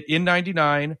rank it in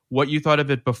 99, what you thought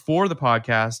of it before the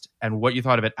podcast, and what you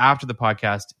thought of it after the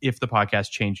podcast, if the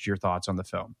podcast changed your thoughts on the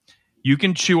film. You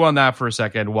can chew on that for a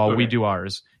second while we Okay. do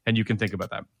ours, and you can think about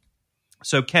that.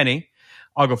 So Kenny,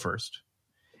 I'll go first.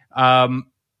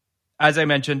 As I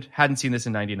mentioned, hadn't seen this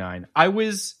in 99. I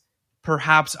was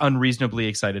perhaps unreasonably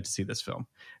excited to see this film,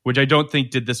 which I don't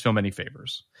think did this film any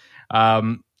favors.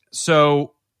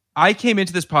 So I came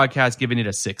into this podcast giving it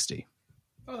a 60.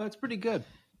 oh, that's pretty good.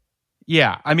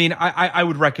 Yeah, I mean, I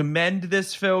would recommend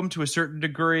this film to a certain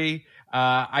degree.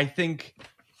 I think,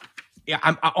 yeah,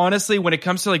 I'm honestly, when it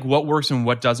comes to like what works and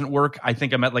what doesn't work, I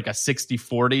think I'm at like a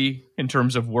 60-40 in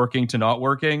terms of working to not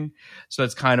working. So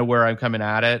that's kind of where I'm coming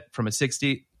at it from a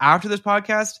 60. After this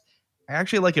podcast, I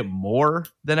actually like it more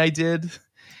than I did.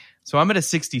 So I'm at a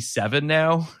 67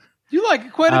 now. You like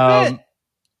it quite a bit.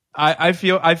 I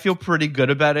feel pretty good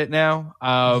about it now.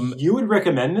 You would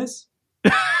recommend this?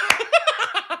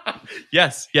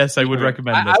 Yes, I would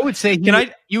recommend this. I would say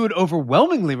you would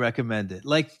overwhelmingly recommend it.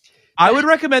 Like I would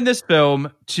recommend this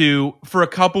film for a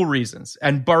couple reasons.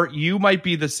 And Bart, you might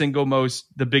be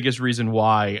the biggest reason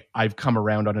why I've come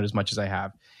around on it as much as I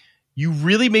have. You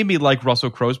really made me like Russell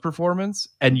Crowe's performance,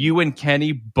 and you and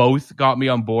Kenny both got me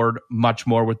on board much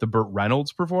more with the Burt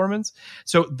Reynolds performance.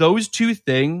 So those two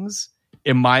things,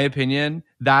 in my opinion,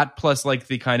 that plus like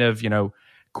the kind of,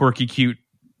 quirky, cute,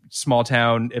 small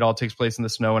town, it all takes place in the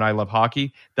snow and I love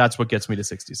hockey, that's what gets me to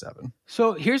 67.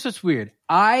 So here's what's weird.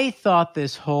 I thought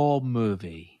this whole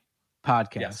movie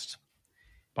podcast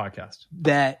podcast.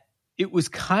 that it was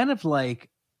kind of like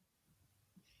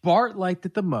Bart liked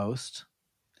it the most,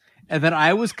 and then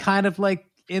I was kind of like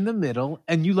in the middle,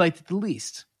 and you liked it the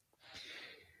least.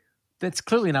 That's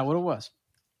clearly not what it was.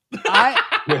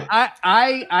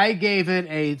 I gave it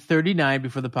a 39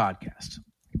 before the podcast.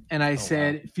 And I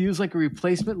said, it feels like a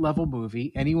replacement level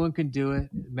movie. Anyone can do it.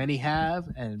 Many have,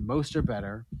 and most are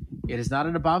better. It is not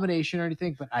an abomination or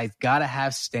anything, but I've got to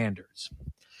have standards.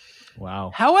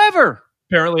 Wow. However,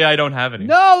 Apparently I don't have any.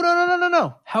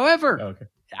 no. However, Okay.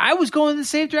 I was going in the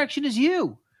same direction as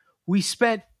you. We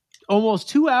spent almost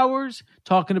 2 hours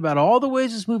talking about all the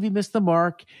ways this movie missed the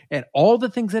mark and all the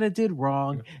things that it did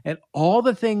wrong and all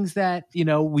the things that,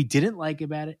 we didn't like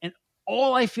about it. And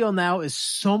all I feel now is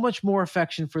so much more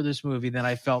affection for this movie than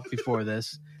I felt before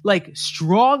this. Like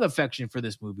strong affection for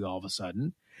this movie all of a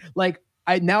sudden. Like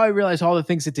I realize all the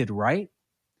things it did right.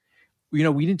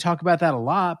 We didn't talk about that a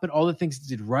lot, but all the things it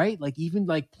did right, like even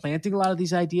like planting a lot of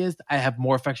these ideas, I have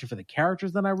more affection for the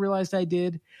characters than I realized I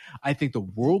did. I think the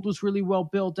world was really well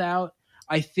built out.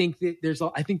 I think that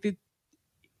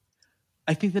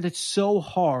it's so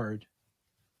hard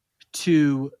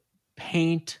to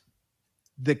paint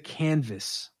the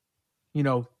canvas,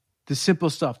 the simple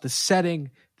stuff, the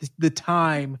setting, the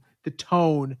time, the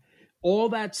tone, all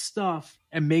that stuff,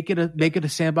 and make it a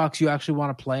sandbox you actually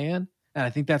want to play in. And I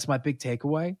think that's my big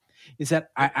takeaway is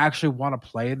that I actually want to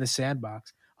play in the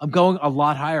sandbox. I'm going a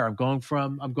lot higher. I'm going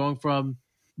from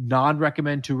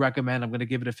non-recommend to recommend. I'm going to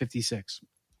give it a 56.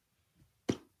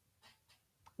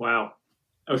 Wow.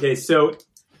 Okay. So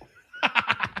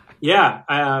yeah,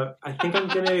 I think I'm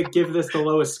going to give this the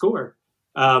lowest score,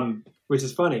 which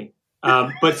is funny.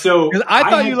 But so I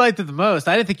thought you liked it the most.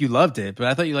 I didn't think you loved it, but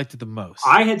I thought you liked it the most.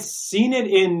 I had seen it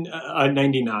in a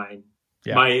 99.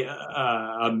 Yeah.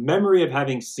 My memory of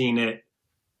having seen it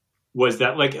was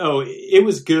that like, oh, it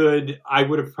was good. I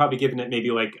would have probably given it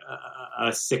maybe like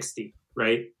a 60,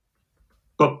 right?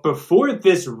 But before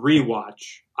this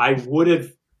rewatch, I would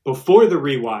have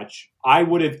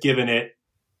given it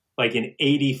like an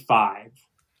 85.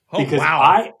 Because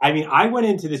wow. I went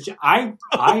into this. I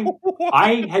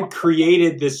had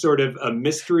created this sort of a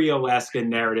Mystery Alaska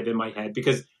narrative in my head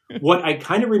because what I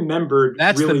kind of remembered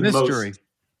that's really the mystery. most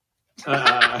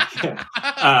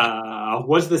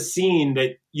was the scene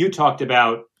that you talked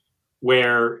about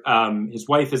where his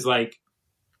wife is like,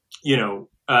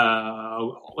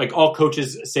 like all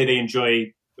coaches say they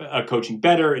enjoy coaching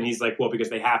better, and he's like, well, because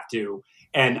they have to.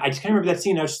 And I just kind of remember that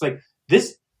scene. I was just like,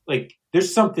 this, like,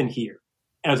 there's something here.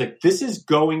 And I was like, this is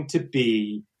going to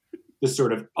be the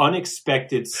sort of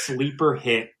unexpected sleeper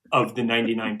hit of the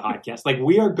 99 podcast. Like,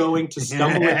 we are going to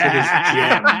stumble into this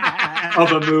gem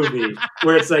of a movie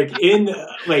where it's like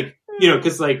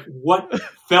because like what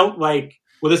felt like,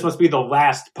 well, this must be the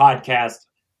last podcast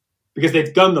because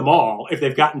they've done them all. If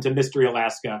they've gotten to Mystery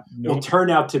Alaska, will turn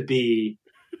out to be,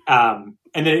 and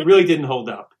then it really didn't hold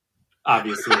up,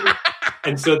 obviously.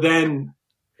 And so then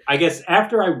I guess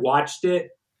after I watched it,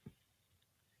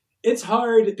 it's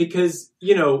hard because,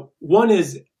 one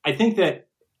is I think that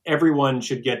everyone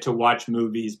should get to watch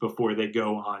movies before they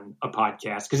go on a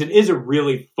podcast because it is a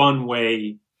really fun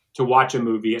way to watch a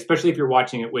movie, especially if you're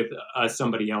watching it with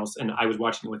somebody else. And I was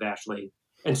watching it with Ashley.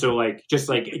 And so like, just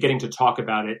like getting to talk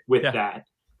about it with that,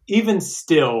 even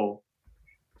still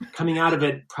coming out of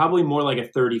it, probably more like a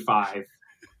 35.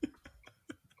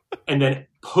 And then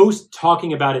post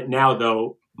talking about it now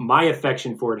though, my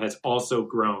affection for it has also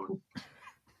grown.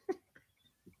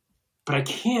 But I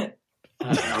can't.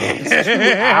 It's 2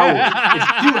 hours.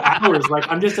 It's 2 hours. Like,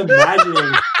 I'm just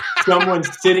imagining someone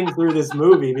sitting through this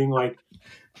movie being like,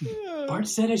 Bart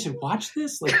said I should watch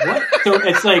this? Like, what? So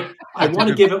it's like, I want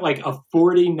to give it like a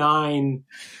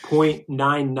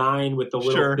 49.99 with the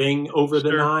little thing over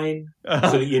the 9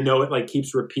 so that it like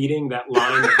keeps repeating that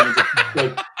line.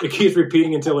 Like, it keeps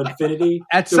repeating until infinity.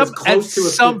 At so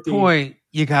some point,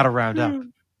 you got to round up.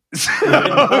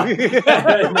 no,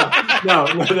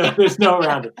 there's no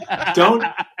round up. Don't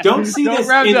see Don't this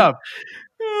round up.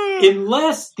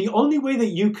 Unless the only way that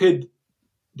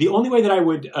I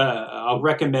would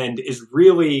recommend is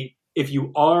really if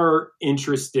you are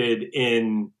interested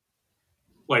in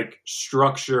like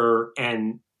structure,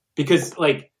 and because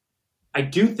like I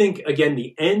do think again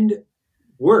the end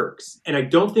works, and I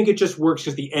don't think it just works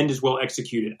because the end is well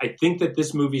executed. I think that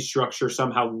this movie's structure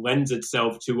somehow lends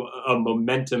itself to a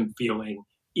momentum feeling,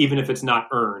 even if it's not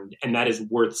earned, and that is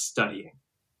worth studying.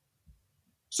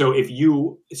 So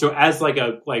as like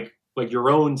your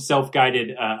own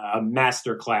self-guided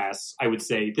master class, I would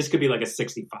say this could be like a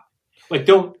 65. Like,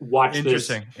 don't watch this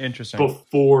Interesting.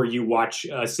 before you watch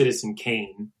Citizen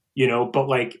Kane. you know, but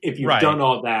like if you've Right. done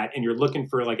all that and you're looking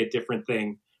for like a different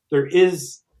thing, there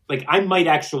is like, I might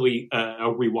actually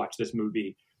rewatch this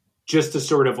movie just to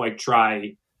sort of like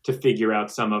try to figure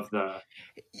out some of the.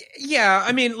 Yeah,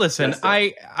 I mean, listen,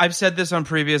 I've said this on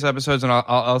previous episodes, and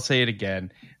I'll say it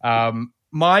again.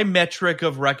 My metric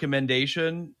of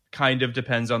recommendation kind of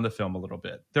depends on the film a little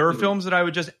bit. There are films that I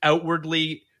would just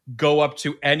outwardly go up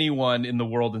to anyone in the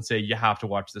world and say, you have to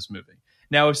watch this movie.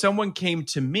 Now, if someone came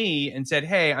to me and said,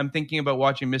 hey, I'm thinking about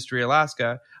watching Mystery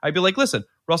Alaska, I'd be like, listen,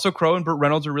 Russell Crowe and Burt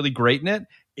Reynolds are really great in it.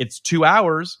 It's 2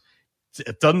 hours.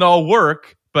 It doesn't all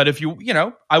work. But if you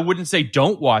know, I wouldn't say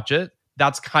don't watch it.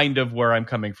 That's kind of where I'm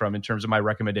coming from in terms of my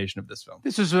recommendation of this film.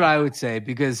 This is what I would say,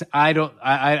 because I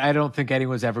don't think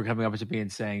anyone's ever coming up to me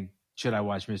and saying, should I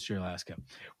watch Mystery Alaska?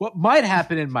 What might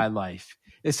happen in my life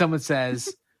is someone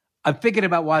says, I'm thinking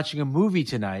about watching a movie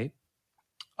tonight,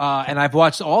 and I've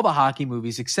watched all the hockey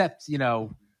movies except, you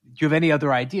know, do you have any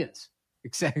other ideas?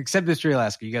 Except Mystery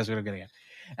Alaska. You guys are going to get it.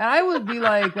 And I would be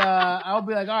like, I'll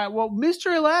be like, all right, well,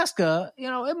 Mystery Alaska, you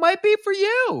know, it might be for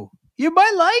you. You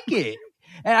might like it.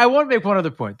 And I want to make one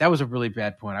other point. That was a really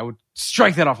bad point. I would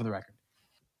strike that off of the record.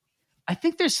 I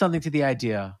think there's something to the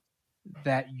idea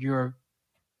that your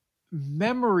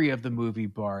memory of the movie,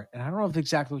 Bart, and I don't know if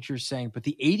exactly what you're saying, but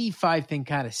the 85 thing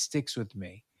kind of sticks with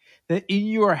me, that in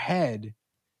your head,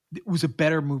 it was a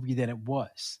better movie than it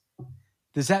was.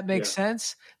 Does that make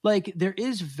sense? Like, there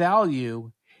is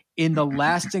value in the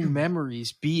lasting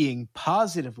memories being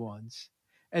positive ones.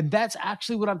 And that's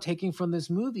actually what I'm taking from this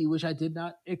movie, which I did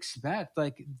not expect.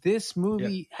 Like, this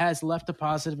movie has left a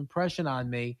positive impression on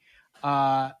me.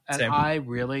 And Same. I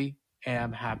really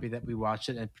am happy that we watched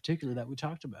it, and particularly that we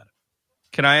talked about it.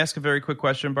 Can I ask a very quick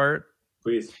question, Bart?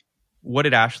 Please. What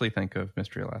did Ashley think of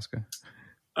Mystery Alaska?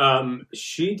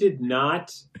 She did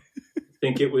not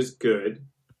think it was good.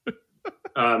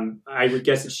 I would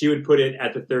guess that she would put it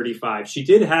at the 35. She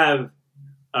did have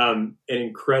an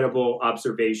incredible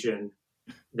observation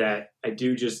that I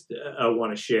do just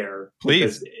want to share.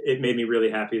 Please. Because it made me really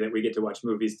happy that we get to watch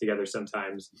movies together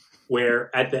sometimes,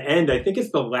 where at the end, I think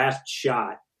it's the last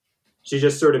shot, she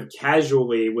just sort of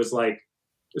casually was like,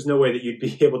 there's no way that you'd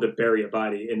be able to bury a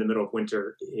body in the middle of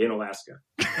winter in Alaska.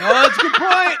 Oh, that's a good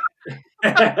point.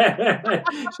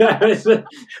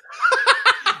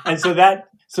 And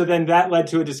so then that led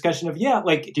to a discussion of,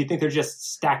 like, do you think they're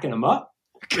just stacking them up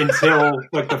until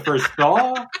like the first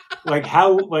thaw? Like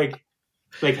how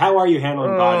are you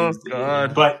handling bodies?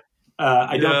 God. But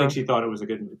I don't think she thought it was a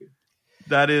good movie.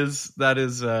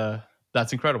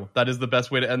 That's incredible. That is the best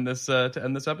way to end this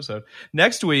episode.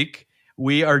 Next week,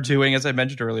 we are doing, as I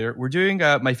mentioned earlier, we're doing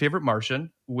My Favorite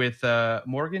Martian with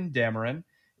Morgan Dameron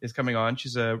is coming on.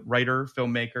 She's a writer,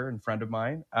 filmmaker, and friend of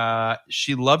mine.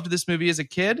 She loved this movie as a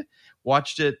kid,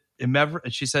 watched it,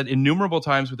 she said, innumerable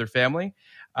times with her family.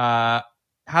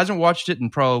 Hasn't watched it in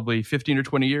probably 15 or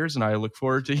 20 years, and I look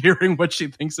forward to hearing what she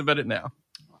thinks about it now.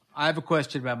 I have a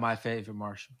question about My Favorite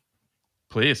Martian.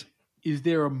 Please. Is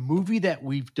there a movie that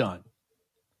we've done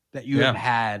that you have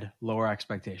had lower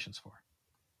expectations for?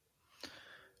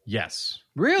 Yes.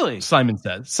 Really? Simon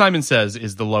Says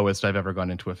is the lowest I've ever gone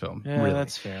into a film. Yeah, really.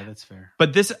 That's fair.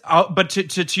 But this,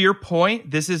 to your point,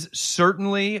 this is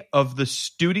certainly of the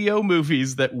studio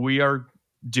movies that we are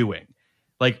doing.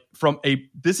 Like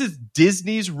this is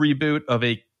Disney's reboot of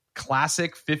a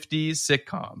classic 50s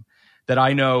sitcom that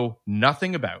I know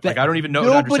nothing about. Like, I don't even know.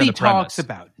 Nobody talks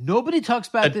about. Nobody talks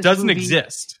about it. This Doesn't movie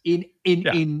exist in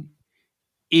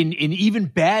even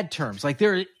bad terms. Like,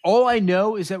 all I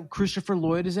know is that Christopher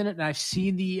Lloyd is in it, and I've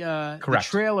seen the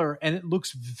trailer, and it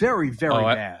looks very, very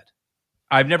bad.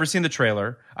 I've never seen the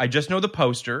trailer. I just know the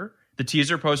poster. The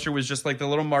teaser poster was just like the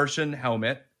little Martian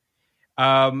helmet.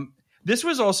 This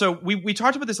was also, we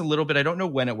talked about this a little bit. I don't know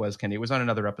when it was, Kenny. It was on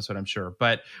another episode, I'm sure.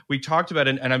 But we talked about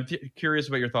it, and I'm curious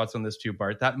about your thoughts on this too,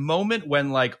 Bart. That moment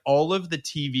when, like, all of the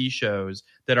TV shows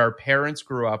that our parents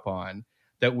grew up on,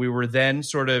 that we were then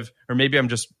sort of, or maybe I'm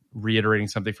just reiterating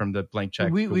something from the Blank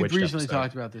Check. We've recently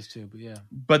talked about this too, but yeah.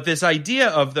 But this idea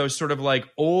of those sort of like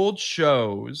old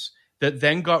shows that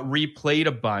then got replayed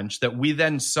a bunch that we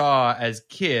then saw as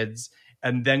kids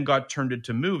and then got turned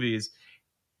into movies,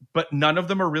 but none of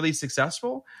them are really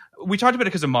successful. We talked about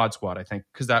it because of Mod Squad, I think,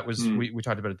 because that was, we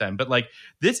talked about it then. But like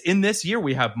in this year,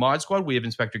 we have Mod Squad, we have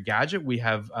Inspector Gadget, we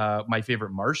have My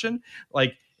Favorite Martian.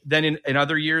 Like, then in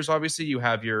other years, obviously, you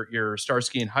have your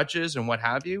Starsky and Hutches and what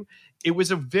have you. It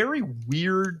was a very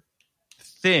weird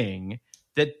thing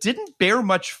that didn't bear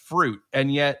much fruit,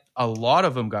 and yet a lot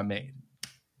of them got made.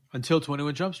 Until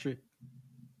 21 Jump Street.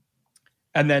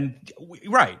 And then,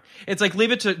 right. It's like,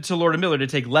 leave it to Lord and Miller to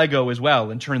take Lego as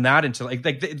well and turn that into, like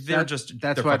they're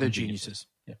why they're geniuses.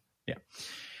 Yeah.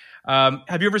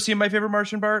 Have you ever seen My Favorite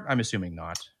Martian, Bart? I'm assuming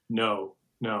not. No.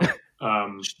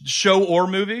 Show or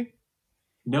movie?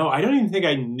 No, I don't even think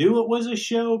I knew it was a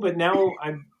show, but now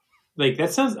I'm like,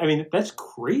 that's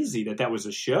crazy that was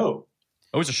a show.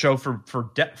 It was a show for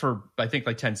I think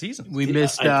like 10 seasons. We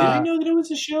missed. Did I know that it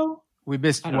was a show? We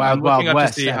missed I don't know. Wild I'm Wild looking up to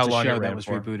West. see That's how a long show it that ran was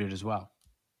for. rebooted as well.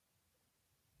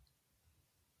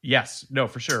 Yes, no,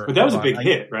 for sure. But that was a Hold big on.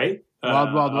 hit, right?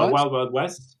 Wild Wild West? Wild Wild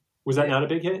West. Was that not a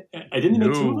big hit? I didn't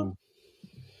make two of them.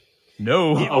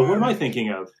 No. Oh, what am I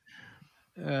thinking of?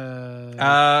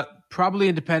 Probably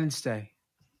Independence Day.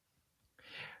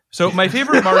 So My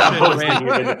Favorite Martian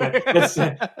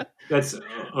ran. That's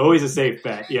always a safe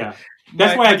bet. Yeah,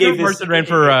 that's why I gave this Martian ran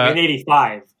for an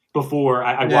 85 before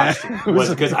I watched it. Was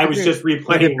because I was just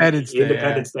replaying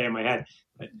Independence Day in my head.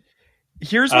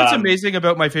 Here's what's amazing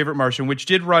about My Favorite Martian, which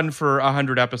did run for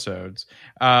 100 episodes.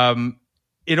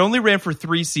 It only ran for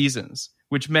 3 seasons,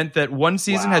 which meant that one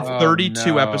season had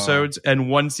 32 episodes and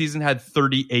one season had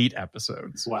 38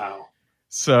 episodes. Wow.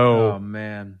 So, oh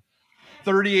man,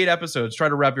 38 episodes. Try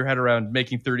to wrap your head around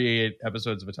making 38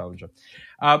 episodes of a television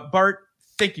show. Bart,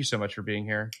 thank you so much for being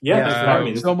here. Yeah, thanks for having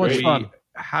me. This so much fun.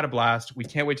 Had a blast. We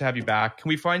can't wait to have you back. Can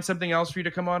we find something else for you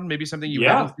to come on? Maybe something you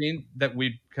Yeah. haven't seen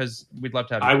because we'd love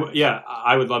to have you.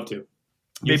 I would love to. You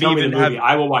Maybe tell me the even movie, have-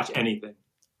 I will watch anything.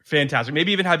 Fantastic.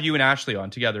 Maybe even have you and Ashley on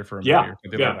together for a movie Yeah, or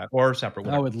something yeah. like that, or separate. I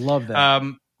Whatever. would love that.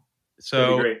 That'd be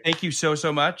So great. thank you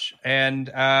so much.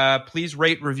 And please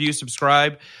rate, review,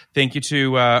 subscribe. Thank you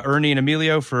to Ernie and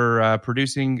Emilio for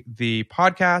producing the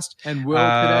podcast. And Will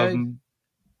today.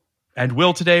 And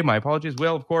Will today. My apologies,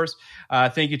 Will, of course.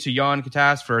 Thank you to Jan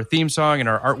Katas for our theme song and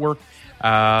our artwork.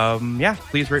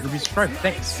 Please rate, review, subscribe.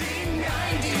 Thanks.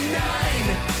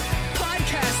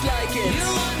 Podcast like it. You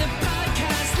want a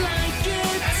podcast like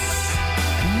it?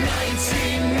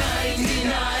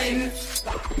 1999.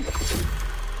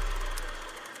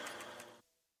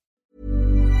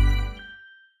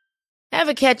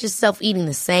 Ever catch yourself eating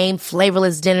the same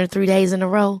flavorless dinner 3 days in a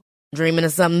row? Dreaming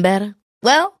of something better?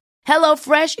 Well,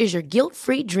 HelloFresh is your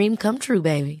guilt-free dream come true,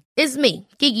 baby. It's me,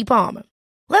 Keke Palmer.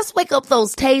 Let's wake up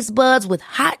those taste buds with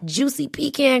hot, juicy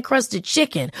pecan-crusted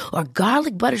chicken or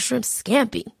garlic butter shrimp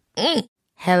scampi.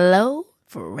 Hello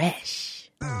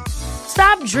Fresh.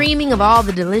 Stop dreaming of all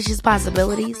the delicious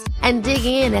possibilities and dig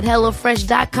in at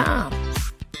HelloFresh.com.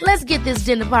 Let's get this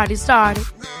dinner party started.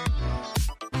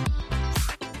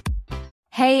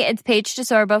 Hey, it's Paige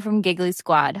DeSorbo from Giggly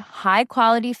Squad. High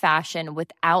quality fashion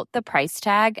without the price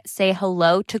tag. Say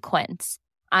hello to Quince.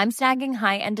 I'm snagging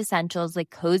high-end essentials like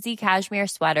cozy cashmere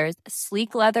sweaters,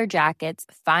 sleek leather jackets,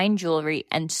 fine jewelry,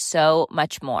 and so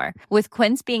much more. With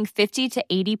Quince being 50 to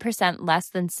 80% less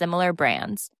than similar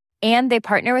brands. And they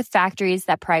partner with factories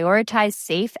that prioritize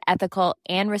safe, ethical,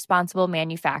 and responsible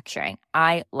manufacturing.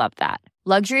 I love that.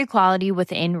 Luxury quality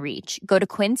within reach. Go to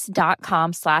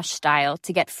quince.com/style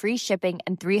to get free shipping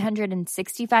and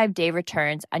 365-day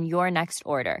returns on your next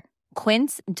order.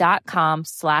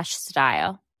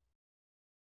 Quince.com/style.